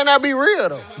shit might not be real,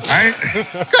 though. I ain't,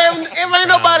 If ain't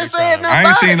nobody saying nothing I ain't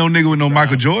about seen it. no nigga with no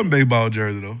Michael Jordan baseball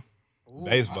jersey though.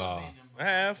 Baseball. I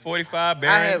have 45 I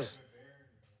Barons.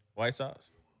 White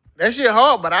Sox. That shit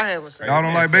hard, but I haven't seen Y'all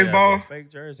don't like baseball? Fake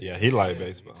jersey. Yeah, he like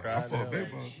baseball. Try I fuck it.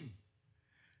 baseball too.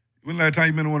 When last time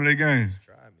you been to one of their games?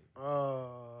 Try me.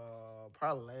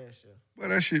 Probably last year. Well,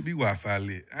 that shit be Wi-Fi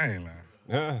lit. I ain't lying.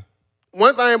 Yeah.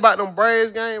 One thing about them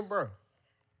Braves game, bro,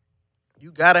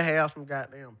 you gotta have some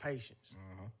goddamn patience.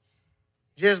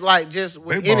 Just with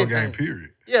Baseball anything. game,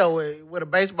 period. Yeah, with a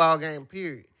baseball game,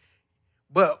 period.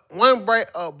 But one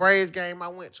Braves game I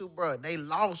went to, bro, they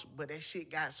lost, but that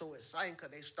shit got so exciting because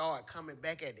they started coming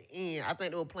back at the end. I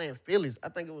think they were playing Phillies. I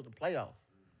think it was the playoff.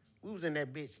 We was in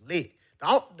that bitch lit.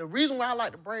 The reason why I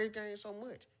like the Braves game so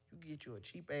much, you get you a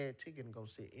cheap-ass ticket and go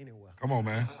sit anywhere. Come on,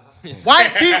 man.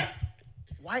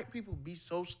 White people be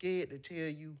so scared to tell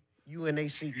you in they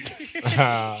seat.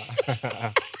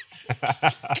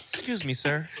 Excuse me,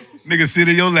 sir. Niggas sit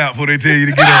in your lap before they tell you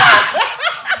to get up.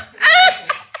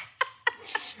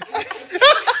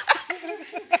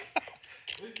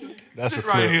 That's a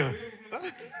Right clip. here.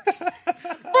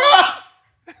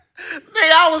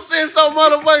 Nigga, I was sitting so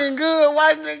motherfucking good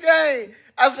watching the game.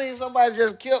 I seen somebody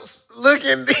just kept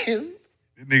looking.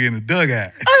 This nigga in the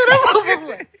dugout. That motherfucker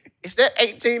like, is that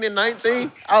 18 and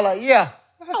 19? I was like, yeah.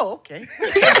 Oh, okay.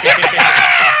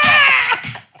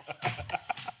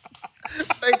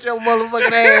 Take your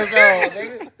motherfucking ass on,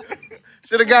 nigga.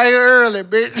 Should have got here early,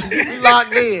 bitch. We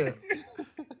locked in.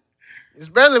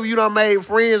 Especially if you done made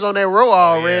friends on that row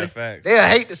already. facts. They'll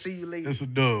hate to see you leave. That's a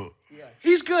dub. Yeah.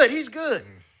 He's good.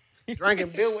 Drinking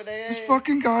beer with their This ass.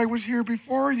 fucking guy was here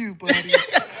before you, buddy.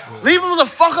 Leave him the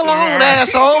fuck alone,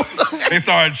 asshole. They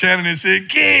started chanting and shit.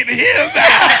 Get him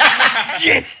out.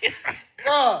 Get him.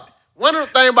 Bro, one of the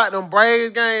things about them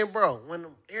Braves game, bro, when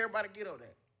everybody get on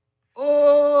that.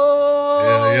 Oh.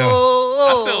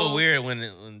 I feel weird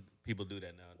when people do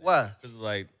that nowadays. Why? Because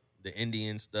like the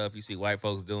Indian stuff, you see white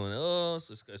folks doing. Oh,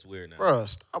 it's weird now. Bro,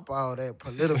 stop all that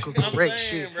political I'm correct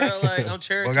saying, shit. bro. Like I'm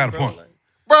Cherokee, Well, I got a bro. point. Like,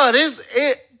 Bro,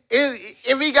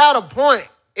 if he got a point,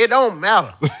 it don't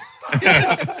matter. Them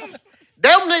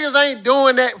niggas ain't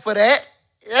doing that for that.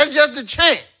 That's just a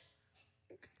chant.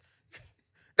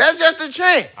 That's just a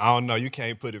chant. I don't know. You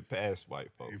can't put it past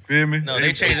white folks. You feel me? no,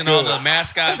 they changing all the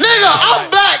mascots. Nigga, I'm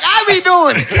black. I be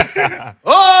doing it.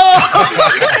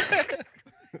 Oh!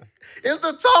 It's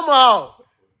the tomahawk.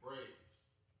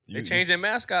 They changing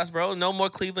mascots, bro. No more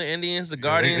Cleveland Indians, the they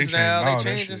Guardians changing now. all They that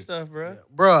changing shit. stuff, bro.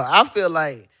 Bro, I feel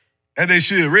like And they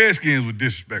should. Redskins were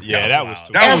disrespectful. Yeah, that was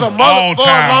too. That As was a mother for a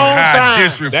all-time long high time.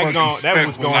 disrespectful. That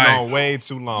was going on way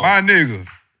too long. My nigga,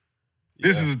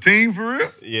 this is a team for real?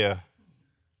 Yeah.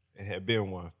 It had been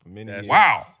one for many years.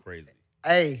 Wow. Crazy.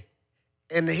 Hey,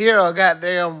 and here a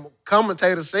goddamn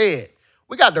commentator said,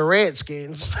 we got the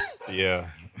Redskins Yeah.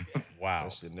 Wow.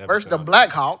 That shit never versus the sounded-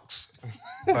 Blackhawks.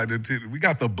 Like we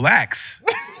got the Blacks.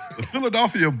 The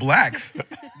Philadelphia Blacks.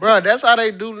 Bro, that's how they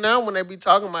do now when they be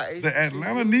talking about The ACC.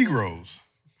 Atlanta Negroes.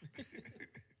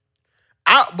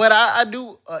 I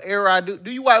do era. I do.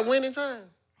 Do you watch Winning Time?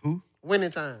 Who?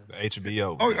 Winning Time. The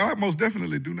HBO. Oh, I most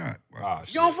definitely do not. Ah,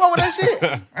 You don't fuck with that shit.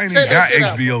 I ain't Check even that got shit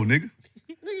out, HBO, nigga.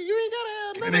 Nigga, you ain't gotta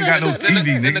have It none ain't of got that no shit.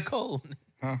 TV, Send the nigga. code.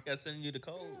 Huh? Gotta send you the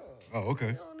code. Oh, okay.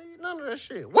 You don't need none of that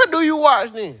shit. What do you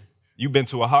watch then? You been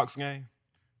to a Hawks game?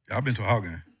 Yeah, I've been to a Hawk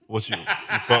game. What you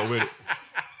fuck with it?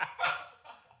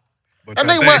 But I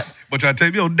try think to what-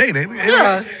 take me on date.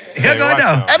 Yeah. Here go right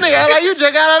now. now. That nigga act like you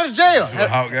just got out of jail. To a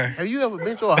Hawk game. Have you ever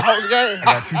been to a Hawks game? I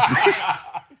got two tickets.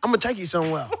 I'm gonna take you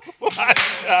somewhere.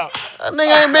 That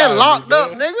nigga ain't been locked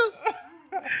up,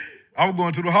 nigga. I was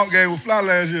going to the Hawk game with Fly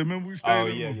last year. Remember we stayed Oh,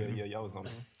 in yeah. Y'all was on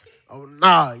there. Oh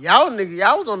nah, y'all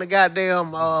was on the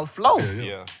goddamn floor.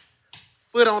 Yeah.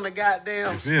 Foot on the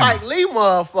goddamn feel me? Spike Lee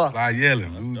motherfucker. Fly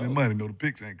yelling, losing money. No, the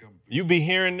picks ain't coming. You be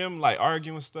hearing them like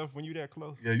arguing stuff when you that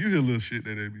close? Yeah, you hear little shit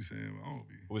that they be saying. I don't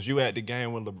be. Was you at the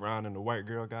game when LeBron and the white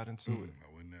girl got into it?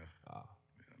 I wasn't there.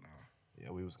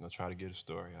 Yeah, we was gonna try to get a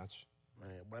story out you.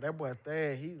 Man, but that boy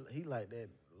Thad, he like that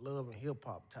love and hip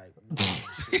hop type.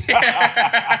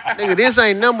 Nigga, this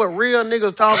ain't nothing but real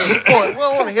niggas talking sports. We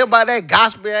don't want to hear about that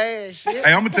gospel ass shit.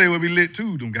 Hey, I'm gonna tell you what we lit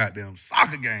too. Them goddamn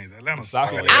soccer games, Atlanta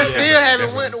soccer Soccer games. I still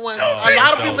haven't went to one. A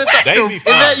lot of people been They talking. be Is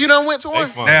fun. that you done went to They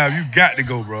one? fun. Now you got to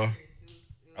go, bro.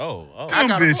 Oh. I Them gotta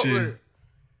fuck with bitches. it.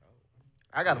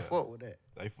 I gotta fuck with that.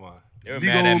 They fun. They were Negro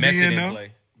mad that be Messi in didn't there.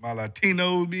 play. My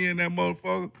Latinos be in that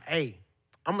motherfucker. Hey,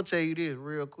 I'm gonna tell you this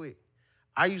real quick.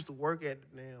 I used to work at the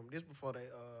damn, this before they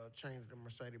changed the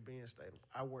Mercedes-Benz Stadium.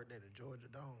 I worked at the Georgia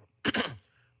Dome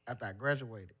after I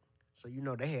graduated. So, you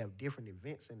know, they have different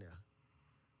events in there.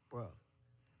 Bro,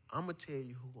 I'm going to tell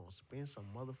you who going to spend some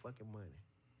motherfucking money.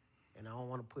 And I don't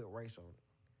want to put race on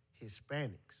it.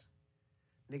 Hispanics.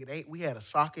 Nigga, we had a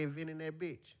soccer event in that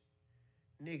bitch.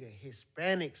 Nigga,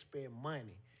 Hispanics spend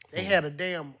money. They had a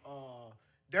damn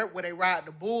dirt where they ride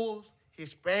the bulls.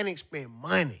 Hispanics spend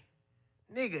money.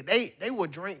 Nigga, they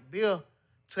would drink beer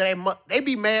till they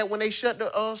be mad when they shut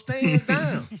the stands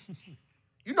down.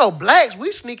 You know, blacks,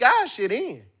 we sneak our shit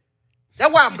in.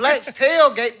 That's why blacks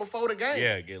tailgate before the game.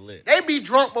 Yeah, get lit. They be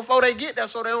drunk before they get there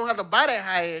so they don't have to buy that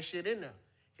high-ass shit in there.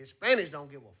 Hispanics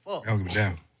don't give a fuck. I don't give a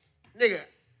damn.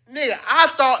 Nigga, I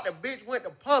thought the bitch went to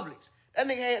Publix. That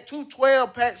nigga had 2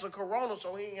 12-packs of Corona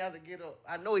so he ain't have to get up.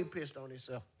 I know he pissed on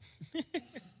himself.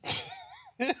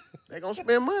 They gonna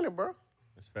spend money, bro.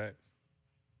 That's facts.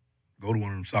 Go to one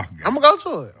of them soccer games. I'm gonna go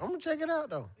to it. I'm gonna check it out,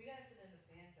 though. We gotta sit in the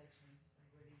fan section, like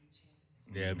where they be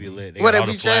chanting. Yeah, it'd be lit. They What got they all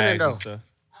be the chanting, flags and though? stuff.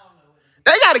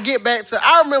 They got to get back to,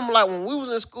 I remember like when we was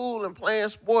in school and playing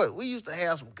sports, we used to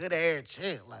have some good ass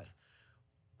chant like,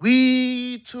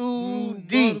 we too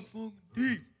deep.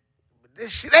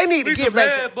 This shit, they need to get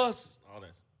back to, Bus. All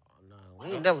that. we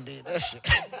ain't never did that shit.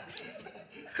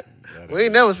 We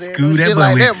ain't never said School no that shit boy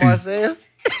like went that, to. Marcel.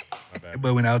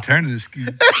 But when alternative school,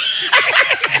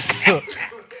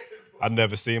 I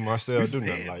never seen Marcel do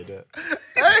nothing like that.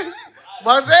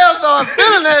 Marcel started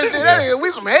feeling that shit. That nigga, we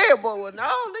some headboard. Well, no,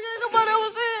 nigga, ain't nobody ever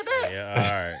said that. Yeah, all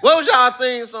right. What was y'all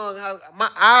theme song? My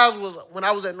eyes was, when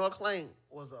I was at North Claim,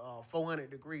 was 400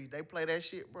 degrees. They play that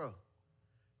shit, bro.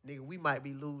 Nigga, we might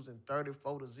be losing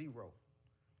 34-0.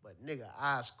 But nigga,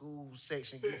 our school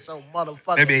section get so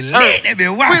motherfucking they be turned. lit. They be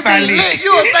We Wi-Fi be lit. lit.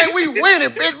 You would think we winning,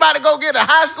 bitch. About to go get a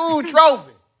high school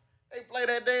trophy. They play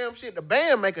that damn shit. The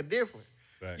band make a difference.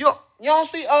 Facts. You don't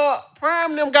see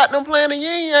Prime them got them playing the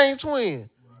Yin Yang Twin.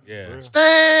 Yeah.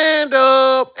 Stand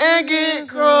up and get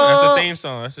crunk. That's a theme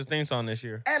song. That's his theme song this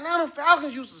year. Atlanta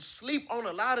Falcons used to sleep on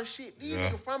a lot of shit. These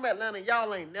Yeah. niggas from Atlanta,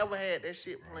 y'all ain't never had that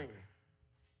shit playing.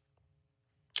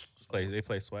 They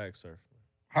play swag surf.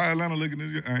 How Atlanta looking this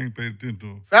year? I ain't paid attention to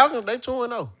them. Falcons, they 2-0.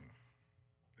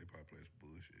 They probably play some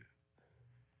bullshit.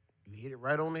 You hit it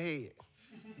right on the head.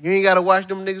 You ain't got to watch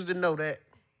them niggas to know that.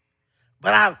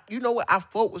 But you know what? I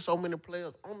fought with so many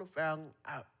players on the Falcons.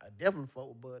 I definitely fought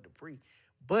with Bud Dupree.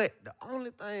 But the only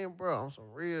thing, bro, on some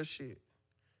real shit,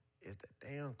 is the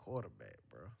damn quarterback,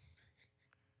 bro.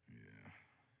 Yeah.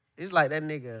 It's like that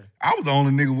nigga. I was the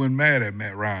only nigga who wasn't mad at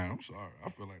Matt Ryan. I'm sorry. I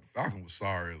feel like the Falcons was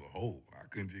sorry as a whole. I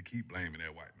couldn't just keep blaming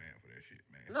that white man for that shit,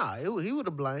 man. Nah, he would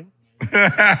have blamed. Where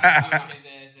his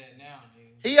ass at now,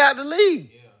 nigga? He out the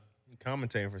league. Yeah.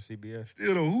 commentating for CBS.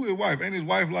 Still though, who his wife? Ain't his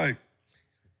wife like?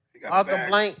 He got Arthur the bag.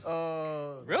 Blank.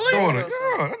 Really? Daughter.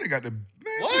 Yeah, that nigga got the man.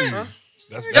 What? please. Huh?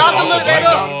 That's Y'all can all look that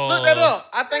right. up. Look that up.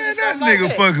 I think Man, it's that something like nigga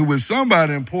that. fucking with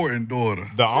somebody important daughter.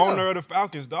 The owner of the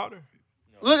Falcons' daughter.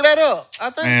 Look that up. I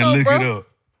think Man, so, look bro. it up.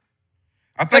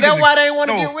 I But think that's it's why they ain't want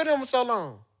to no, get rid of him so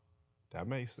long. That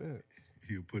makes sense.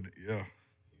 He'll put it, yeah.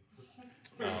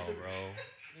 Oh,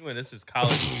 bro. This is college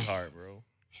sweetheart, bro.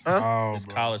 Oh, It's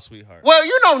bro. college sweetheart. Well,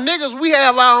 you know, niggas, we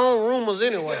have our own rumors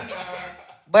anyway.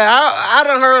 But I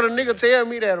done heard a nigga tell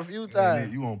me that a few Man,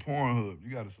 times. you on Pornhub.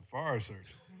 You got a Safari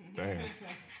search. Damn.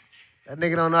 That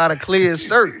nigga don't know how to clear his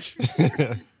search. I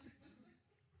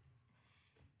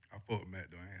fuck with Matt,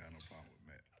 though. I ain't had no problem with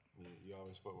Matt. You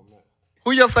always fuck with Matt.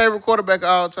 Who your favorite quarterback of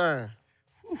all time?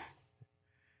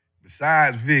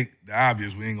 Besides Vic, the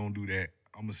obvious, we ain't gonna do that.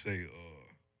 I'm gonna say,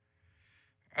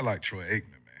 I like Troy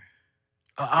Aikman, man.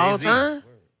 All Jay-Z. time?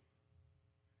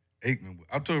 Aikman,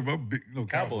 I told you, bro, big, Cowboys,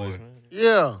 Cowboy. man.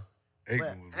 Yeah. Aikman But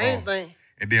was I ain't wrong. think.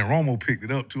 And then Romo picked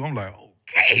it up too. I'm like,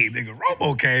 okay, nigga,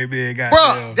 Romo came in, Bro,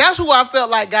 goddamn. that's who I felt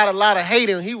like got a lot of hate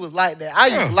and he was like that. I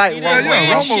used to like He Romo. didn't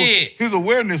win Romo, shit. his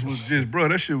awareness was just, bro,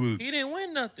 that shit was, He didn't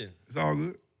win nothing. it's all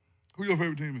good. Who your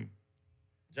favorite team is?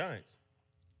 Giants.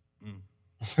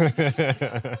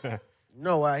 You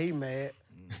know why he mad.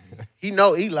 He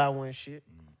know Eli win shit.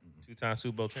 2-time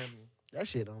Super Bowl champion. That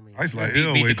shit don't mean. I used to like Beat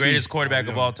Elway, the too. greatest quarterback Oh,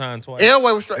 of yeah. all time twice.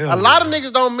 Elway was straight. A Elway. lot of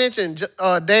niggas don't mention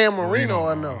Dan Marino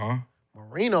enough. Uh-huh.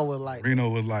 Marino was like Reno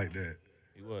was like that.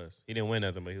 He was. He didn't win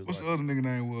nothing, but he was What's like the other nigga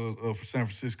name was for San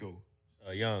Francisco?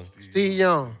 Young. Steve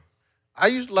Young. I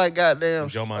used to like goddamn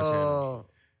Joe Montana.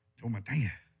 Joe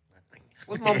Montana.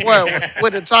 What's my boy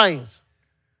with the Titans?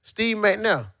 Steve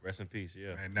McNair. Rest in peace,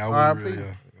 yeah. Man, that was R.I.P. real, yeah.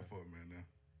 I fuck with McNair.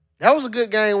 That was a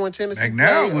good game when Tennessee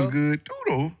McNair played, was good too,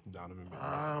 though. Donovan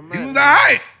Oh, He man. was all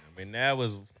right. I mean, that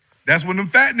was That's when them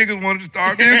fat niggas wanted to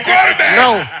start being quarterbacks.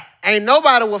 No, ain't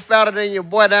nobody was fatter than your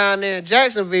boy down there in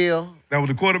Jacksonville. That was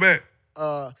the quarterback.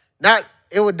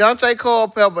 It was Dante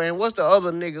Culpepper and what's the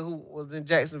other nigga who was in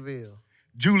Jacksonville?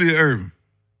 Julia Irvin.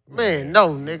 Man, no,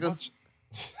 nigga.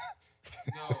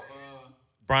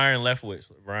 Brian Leftwich.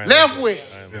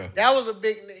 Leftwich. Yeah. That was a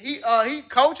big nigga. He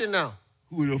coaching now.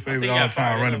 Who was your favorite he got all-time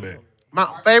fired running up. back?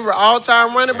 My favorite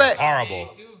all-time running back. Horrible.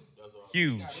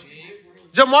 Huge.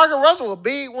 Jamarcus Russell was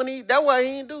big when that's why he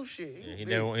didn't do shit.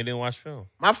 Yeah, was he big. didn't watch film.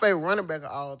 My favorite running back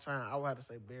of all time, I would have to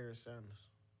say Barry Sanders.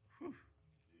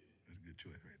 That's a good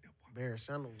choice right there, boy. Barry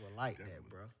Sanders was like that,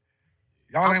 bro.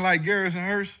 Y'all ain't like Garrison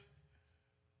Hurst?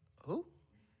 Who?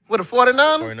 With the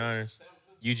 49ers? 49ers.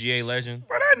 UGA legend.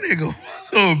 Bro, that nigga was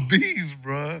a beast,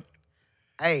 bro.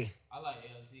 Hey. I like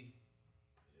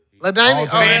LT. LaDainian.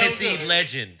 Fantasy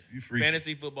legend. You freaky.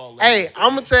 Fantasy football legend. Hey,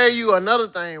 I'm going to tell you another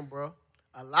thing, bro.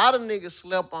 A lot of niggas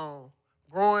slept on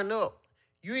growing up.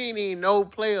 You ain't even know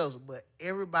players, but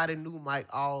everybody knew Mike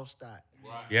Allstott.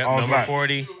 Yep, All number slot.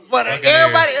 40. But everybody,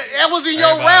 that was in your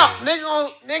Everybody. rap.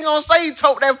 Nigga gonna say he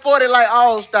tote that 40 like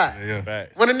Allstott. Yeah.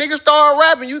 Facts. When a nigga start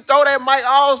rapping, you throw that Mike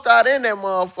Allstott in that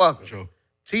motherfucker. Sure.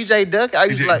 TJ Duckett, I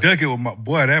used TJ to like. Duckett was my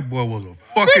boy. That boy was a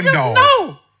fucking Niggas dog.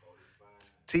 know.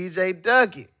 TJ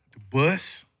Duckett. The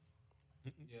bus.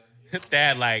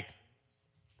 Dad, like,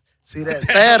 See that?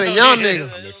 Thad a young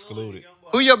nigga. I'm excluded.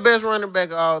 Who your best running back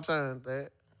of all time, Thad?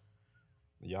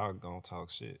 Y'all gonna talk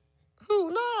shit. Who?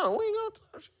 No, we ain't gonna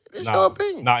talk shit. It's your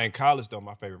opinion. Nah, in college though,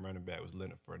 my favorite running back was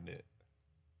Leonard Fournette.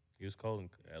 he was cold in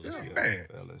LSU. Yeah. Bad.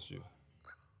 LSU.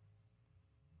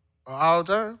 All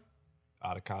time?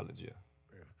 Out of college, yeah.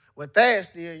 Well, Thad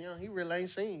still young. He really ain't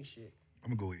seen shit. I'm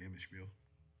gonna go with Emmett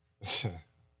Smith.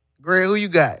 Greg, who you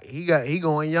got? He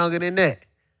going younger than that.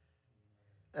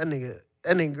 That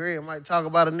nigga Greg might talk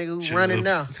about a nigga who's running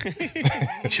now.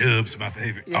 Chubb's my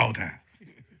favorite all time.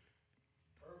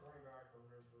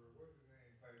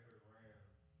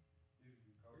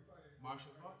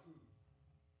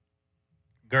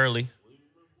 Gurley.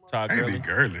 Todd Ain't be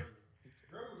Gurley. girly.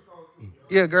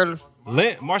 Yeah, Girdle.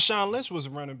 Marshawn Lynch was a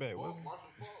running back, wasn't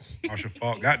he? Marshall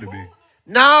Falk got to be.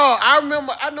 No, I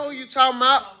remember. I know who you talking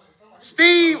about.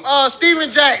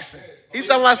 Steven Jackson. He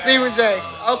talking about Steven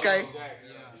Jackson. Okay.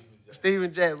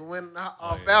 Steven Jackson. When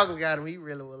Falcons got him, he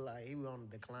really was like, he was on the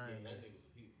decline.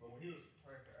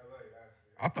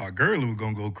 I thought Gurley was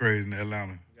gonna go crazy in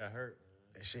Atlanta. Got hurt.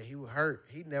 That shit, he was hurt.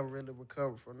 He never really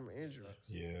recovered from them injuries.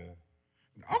 Yeah.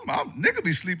 Nigga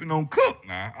be sleeping on Cook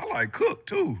now. I like Cook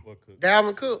too.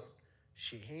 Dalvin Cook.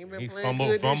 Shit, he ain't been He playing fumble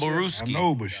good this year. I Rooski.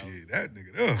 know, but shit, that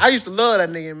nigga there. I used to love that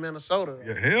nigga in Minnesota.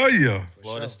 Though. Yeah, hell yeah.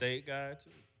 Florida State guy,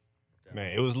 too.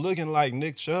 Man, it was looking like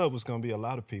Nick Chubb was gonna be a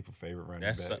lot of people's favorite running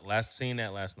back. Seen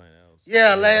that last night.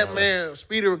 Last man,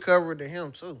 speedy recovery to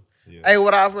him too. Yeah. Hey,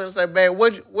 what I was gonna say, babe,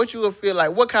 what you would feel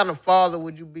like? What kind of father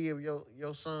would you be if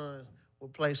your sons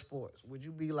would play sports? Would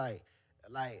you be like a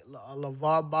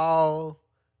LeVar Ball,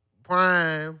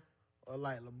 Prime, or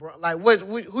like LeBron? Like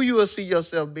who you would see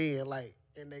yourself being like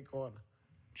in their corner?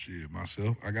 Shit,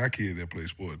 myself. I got kids that play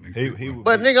sports. Nigga.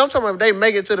 Nigga, I'm talking about if they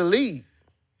make it to the league.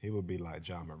 He would be like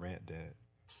John Morant, dad.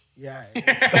 Yeah.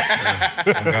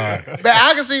 God. But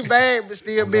I can see Bad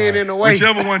still being in the way.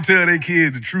 Whichever one tell their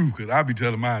kids the truth, because I be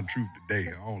telling mine the truth today.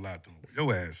 I don't lie to them.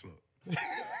 Your ass up.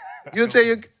 You'll tell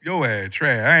your ass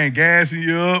trash. I ain't gassing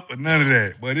you up or none of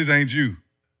that. But this ain't you.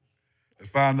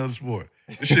 Let's find another sport.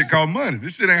 This shit called money.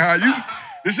 This shit ain't how it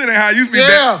used to be.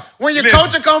 Yeah, when your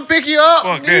coach will come pick you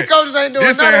up, these coaches ain't doing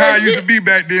this none ain't of how that it used shit. to be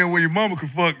back then when your mama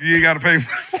could fuck, you ain't got to pay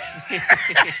for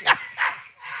it.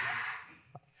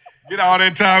 Get all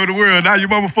that time in the world. Now your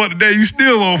mama fuck today, you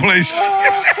still won't play shit.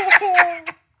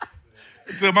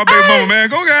 Tell my baby mama, man,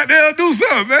 go goddamn do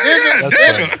something, man.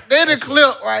 Then the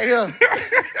clip right here.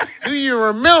 Do you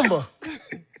remember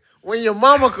when your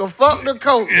mama could fuck the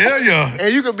coach? Yeah.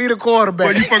 And you could be the quarterback.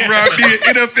 Well, you fuck around and be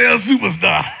an NFL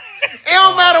superstar. It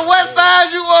don't matter what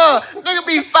size you are. Nigga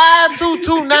be 5'2",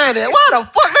 290. Why the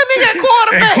fuck that nigga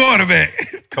at quarterback?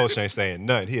 Coach ain't saying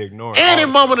nothing. He ignoring. And his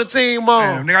mama the team mom.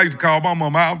 Damn, nigga, I used to call my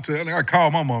mama. I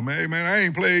call my mama, hey, man, I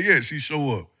ain't played yet. She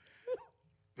show up.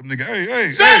 Them nigga,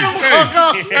 hey,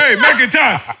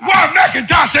 McIntosh. Why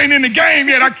McIntosh ain't in the game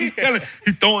yet? I keep telling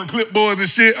he throwing clipboards and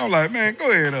shit. I'm like, man, go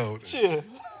ahead, though. Chill.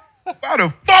 Why the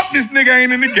fuck this nigga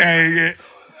ain't in the game yet?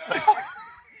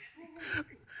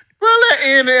 Bro, let's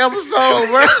end the episode,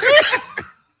 bro.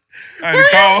 I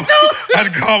had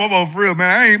to call my mom for real,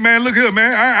 man. Look here,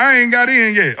 man. I ain't got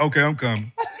in yet. Okay, I'm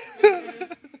coming.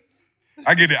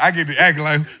 I get to acting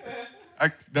like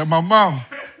that my mom.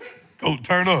 Go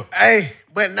turn up. Hey,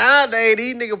 but nowadays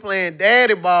these niggas playing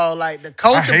daddy ball. Like the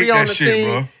coach will be on the team,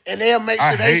 bro. And they'll make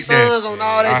sure they sons on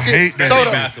all that shit. Hate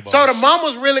that so the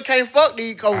mamas really can't fuck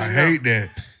these coaches.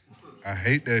 I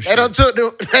hate that shit.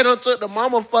 They done took the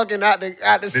mama fucking out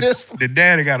the system. The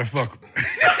daddy gotta fuck him.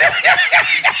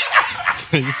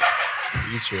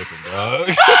 You tripping, dog.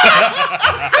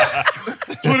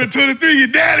 2023, your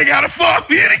daddy gotta fuck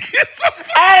me and get some.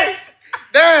 Hey,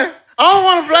 Dad, I don't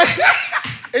want to play.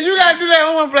 If you gotta do that, I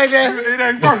don't want to play that. It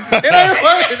ain't working. It ain't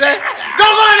working, Dad.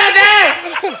 Don't go in there, Dad.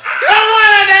 Don't go in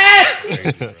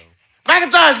there, Dad.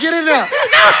 McIntosh, get in there.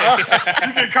 No.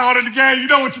 You get called in the game, you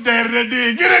know what your daddy done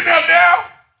did. Get in there now.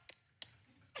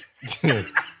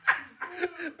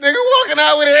 Nigga walking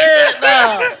out with his head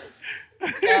down.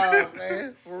 Oh,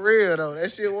 man. For real, though. That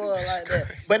shit was like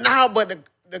that. But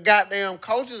the goddamn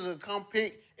coaches will come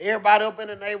pick everybody up in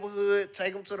the neighborhood,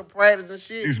 take them to the practice and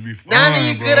shit. Used to be fun, now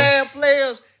these bro. good-ass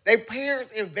players, they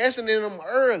parents investing in them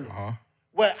early. Uh-huh.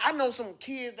 Well, I know some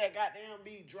kids that goddamn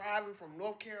be driving from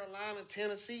North Carolina,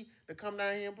 Tennessee to come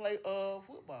down here and play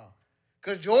football.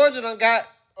 Because Georgia done got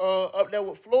up there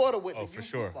with Florida with the for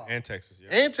sure. Football. And Texas,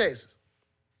 yeah. And Texas.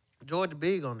 Georgia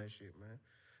big on that shit, man.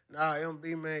 Nah,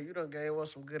 MB, man, you done gave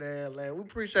us some good ass laugh. We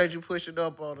appreciate you pushing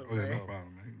up on it, man. No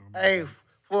problem, man. Hey,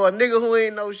 for a nigga who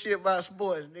ain't know shit about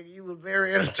sports, nigga, you was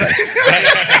very entertaining.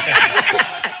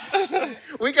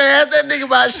 We can't ask that nigga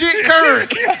about shit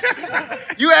current.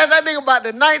 You ask that nigga about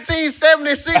the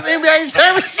 1976 NBA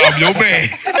championship. I'm your man.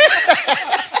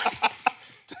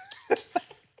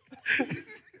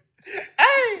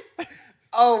 Hey.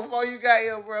 Oh, before you got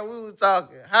here, bro, we were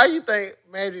talking. How you think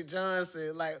Magic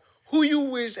Johnson, like, who you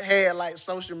wish had, like,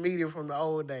 social media from the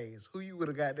old days? Who you would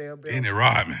have got there? Denny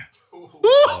Rodman.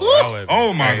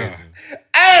 Oh my God.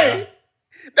 Hey,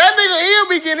 that nigga, he'll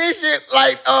be getting his shit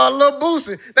like Lil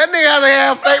Boosie. That nigga has to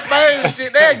have fake face and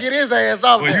shit. They'll get his ass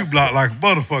off Well, there. you block like a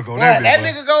motherfucker on That that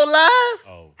nigga go live?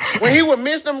 Oh. When he would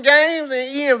miss them games and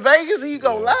he in Vegas, he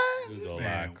go live? We go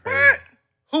Man, live crazy.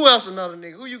 Who else another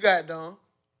nigga? Who you got, Don?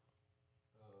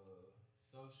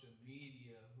 Social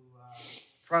media,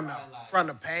 From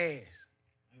the past.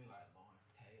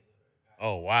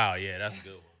 Oh, wow. Yeah, that's a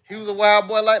good one. He was a wild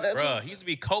boy like that, Bruh, too? he used to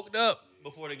be coked up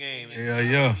before the game.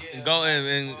 Yeah. And go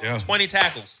and 20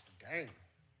 tackles. Dang.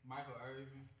 Michael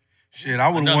Irvin. Shit, I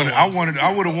would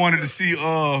have wanted to see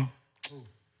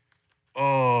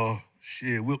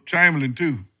Wilt Chamberlain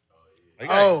too. He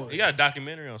got a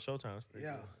documentary on Showtime.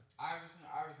 Yeah. Iverson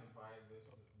probably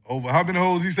best. Over how many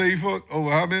hoes he say he fucked?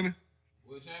 Over how many?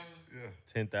 Will Chamberlain? Yeah.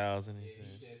 10,000.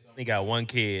 He got one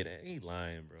kid. He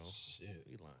lying, bro.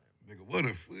 He lying. Nigga, what a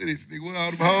footage, nigga. Where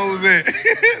all them hoes at?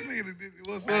 Nigga,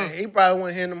 what's up? Man, he probably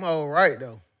wasn't hitting them hoes right,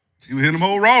 though. You hit them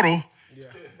whole raw though.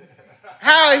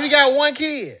 How if he got one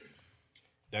kid?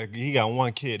 He got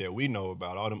one kid that we know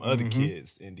about. All them other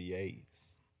kids,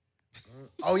 NDAs.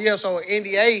 Oh yeah, so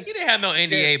NDA. He didn't have no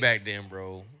NDA back then,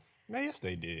 bro. Man, yes,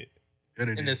 they did. Yeah,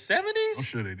 they In did. the 70s? I'm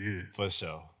sure they did. For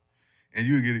sure. And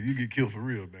you get killed for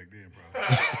real back then,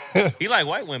 probably. He like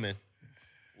white women.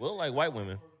 Will like white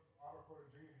women.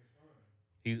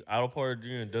 He Otto Porter Jr.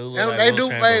 and dude look like They Will do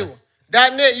Chamberlain.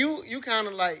 favor. .net, you kind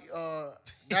of like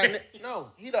 .net.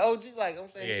 No, he the OG. Like I'm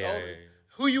saying, he Yeah, older. yeah.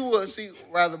 Who you would see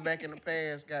rather back in the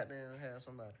past? Goddamn, have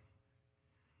somebody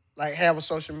like have a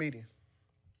social media.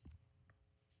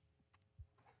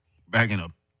 Back in the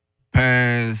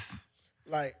past,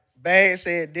 Like Bag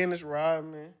said Dennis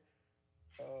Rodman,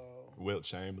 Wilt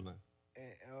Chamberlain.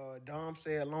 and Dom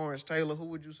said Lawrence Taylor. Who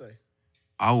would you say?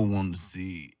 I would want to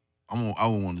see. I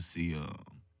would want to see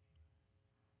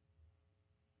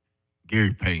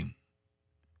Gary Payton.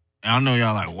 And I know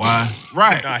y'all like why,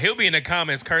 right? Nah, he'll be in the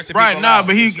comments cursing Right, people nah, out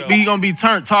but for sure. he gonna be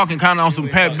talking kind of on some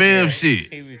Pat Bev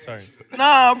shit. He be turning.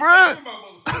 Nah, bruh.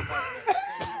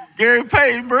 Gary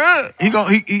Payton, bruh.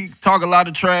 He talk a lot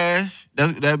of trash.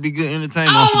 That'd be good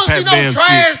entertainment. I on don't some want to see Pat no Bev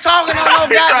trash shit. talking on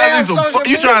no goddamn social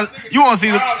media.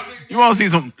 You want to see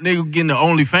some nigga getting the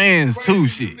OnlyFans too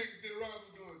shit.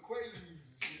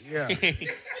 Yeah.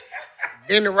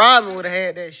 Then the Rodman would have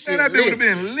had that shit. Man, that bitch would lit.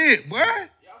 have been lit, boy.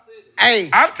 Hey,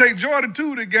 I'd take Jordan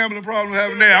too, the gambling problem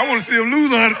having there. I want to see him lose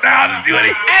 100,000. See what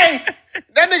he hey,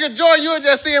 that nigga Jordan, you would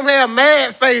just see him have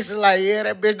mad faces like, yeah,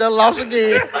 that bitch done lost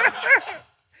again.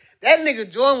 That nigga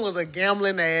Jordan was a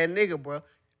gambling ass nigga, bro.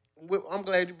 I'm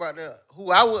glad you brought that up.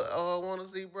 Who I would want to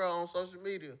see, bro, on social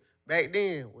media back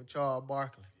then with Charles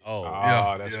Barkley. Oh,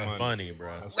 Yeah, that's yeah. funny,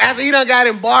 bro. After he done got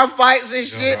in bar fights and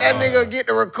shit, that nigga get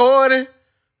the recording.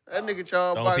 That nigga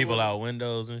Charles Throwing Barkley. people out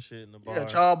windows and shit in the bar. Yeah,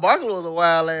 Charles Barkley was a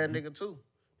wild ass nigga too,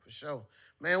 for sure.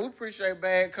 Man, we appreciate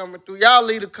Bad coming through. Y'all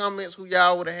leave the comments who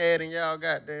y'all would have had in y'all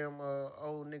goddamn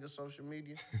old nigga social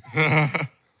media.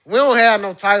 We don't have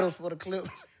no titles for the clip.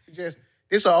 Just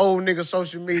it's an old nigga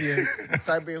social media.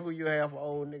 Type in who you have for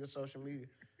old nigga social media.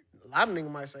 A lot of niggas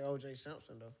might say O.J.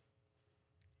 Simpson though.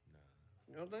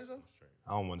 You don't think so?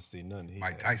 I don't want to see nothing.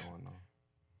 Mike Tyson. Going on.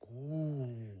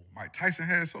 Mike Tyson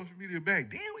had social media back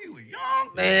then when he was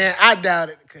young. Man, I doubt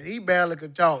it because he barely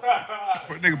could talk. That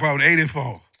nigga probably 84.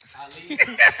 Ali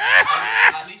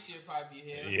should probably be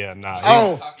here. Yeah, nah.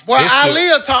 Oh, boy, Ali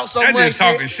will talk so That much just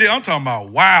talking shit. shit. I'm talking about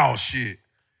wild shit.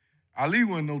 Ali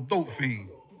wasn't no dope fiend.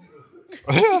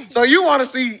 So you want to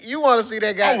see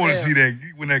that guy? I want to see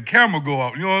that when that camera go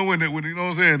up. You know when you know what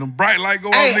I'm saying? The bright light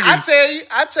go Hey, off. Nigga.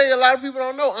 I tell you, a lot of people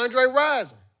don't know Andre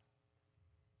Rison.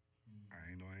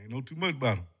 I ain't know too much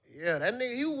about him. Yeah, that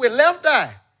nigga, he was with Left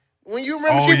Eye. When you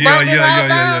remember Oh, she burnt his eye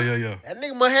down, yeah. that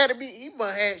nigga must have to be,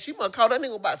 she must call that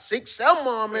nigga about 6, 7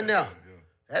 of them in there.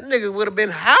 That nigga would have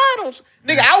been hot on,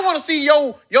 nigga, I want to see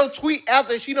your tweet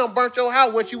after she done burnt your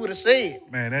house, what you would have said.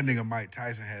 Man, that nigga Mike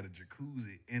Tyson had a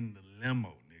jacuzzi in the limo,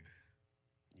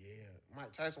 nigga. Yeah,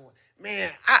 Mike Tyson. Man,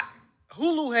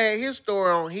 Hulu had his story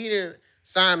on, he didn't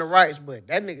sign the rights, but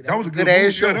that nigga, that was a good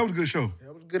ass show. Yeah, that was a good show.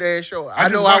 That was a good ass show. I I know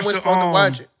just I watched was the, supposed to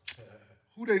watch it.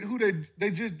 Who they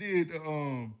just did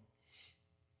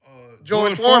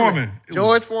George Foreman.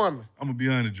 George Foreman. I'm gonna be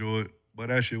honest, George, but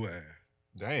that shit was ass.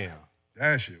 Damn.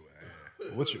 That shit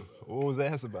was ass. What was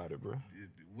ass about it, bro?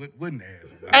 Wasn't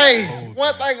ass about Hey, it. The whole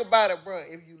one thing. thing about it, bro,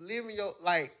 if you live in your,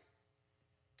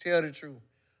 tell the truth.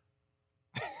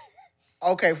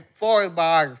 Okay, far as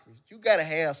biographies, you gotta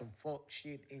have some fuck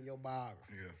shit in your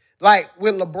biography. Yeah. Like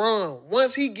with LeBron,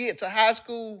 once he get to high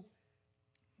school,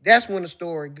 that's when the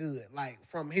story good. Like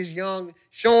from his young,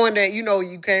 showing that,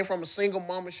 you came from a single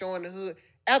mama, showing the hood.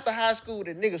 After high school,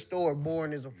 the nigga story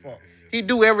boring as a fuck. He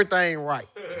do everything right.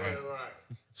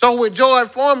 So with George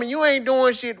Foreman, you ain't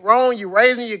doing shit wrong. You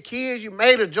raising your kids. You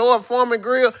made a George Foreman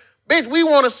grill. Bitch, we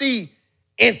want to see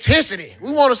intensity.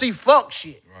 We want to see fuck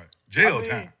shit. Right. Jail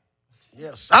time.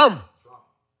 Yeah, something.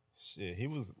 Shit,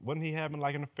 wasn't he having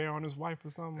like an affair on his wife or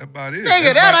something? That's about it.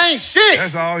 Nigga, that ain't shit.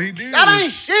 That's all he did. That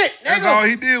ain't shit, nigga. That's all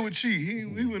he did with cheat. He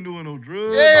wasn't doing no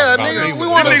drugs. Yeah, Nah, nigga, nigga, we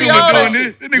want to That see nigga all was that doing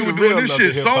shit. this. That nigga was doing this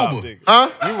shit sober.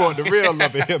 Huh? You want the real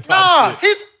love of hip Nah, hop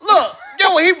shit. look,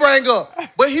 get what he bring up.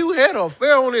 But he had an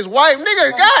affair on his wife.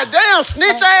 Nigga, goddamn,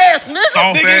 snitch ass nigga.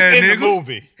 Soft ass Niggas in the nigga.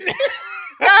 movie.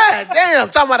 God damn,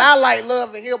 talking about I like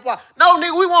love and hip hop. No,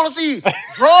 nigga, we want to see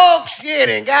drug shit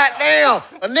and goddamn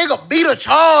a nigga beat a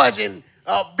charge and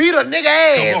beat a nigga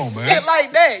ass. Come on, man. Shit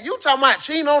like that. You talking about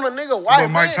cheating on a nigga wife, But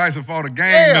Mike man? Tyson fought a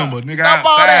gang Yeah, member, nigga, stop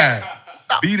all outside. that.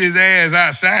 Stop. Beat his ass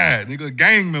outside, nigga,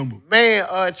 gang member. Man,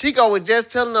 Chico was just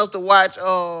telling us to watch,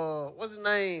 what's his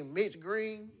name? Mitch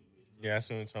Green? Yeah, that's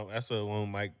what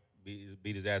one Mike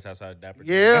beat his ass outside of Dapper.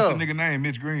 Yeah. That's the nigga name,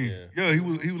 Mitch Green. Yeah, he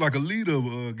was like a leader of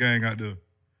a gang out there.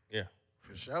 Yeah.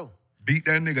 For sure. Beat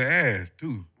that nigga ass,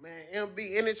 too. Man,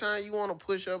 MB, anytime you want to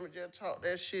push up and just talk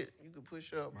that shit, you can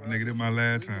push up, bro. Nigga, this my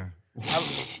last time.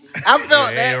 I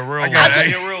felt that. A real I one. got I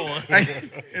it. a real one.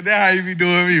 And that's how you be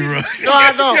doing me, bro. No,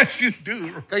 I don't. Yes, you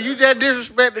do. Because you just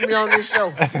disrespected me on this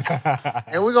show.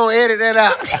 And we're going to edit that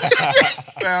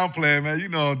out. Man, I'm playing, man. You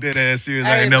know I'm dead ass serious.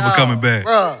 I ain't never coming back.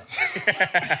 Bruh.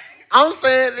 I'm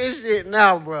saying this shit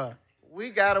now, bruh. We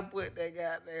got to put that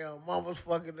goddamn mama's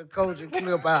fucking the coaching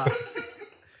clip out.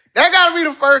 That got to be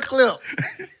the first clip.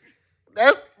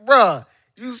 That's, bruh.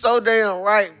 You so damn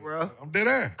right, bro. I'm dead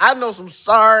ass. I know some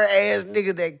sorry ass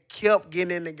niggas that kept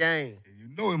getting in the game. And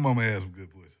you know his mama had some good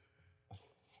pussy.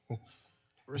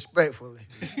 Respectfully.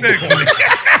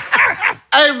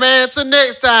 Hey man, till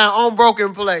next time on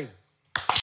Broken Play.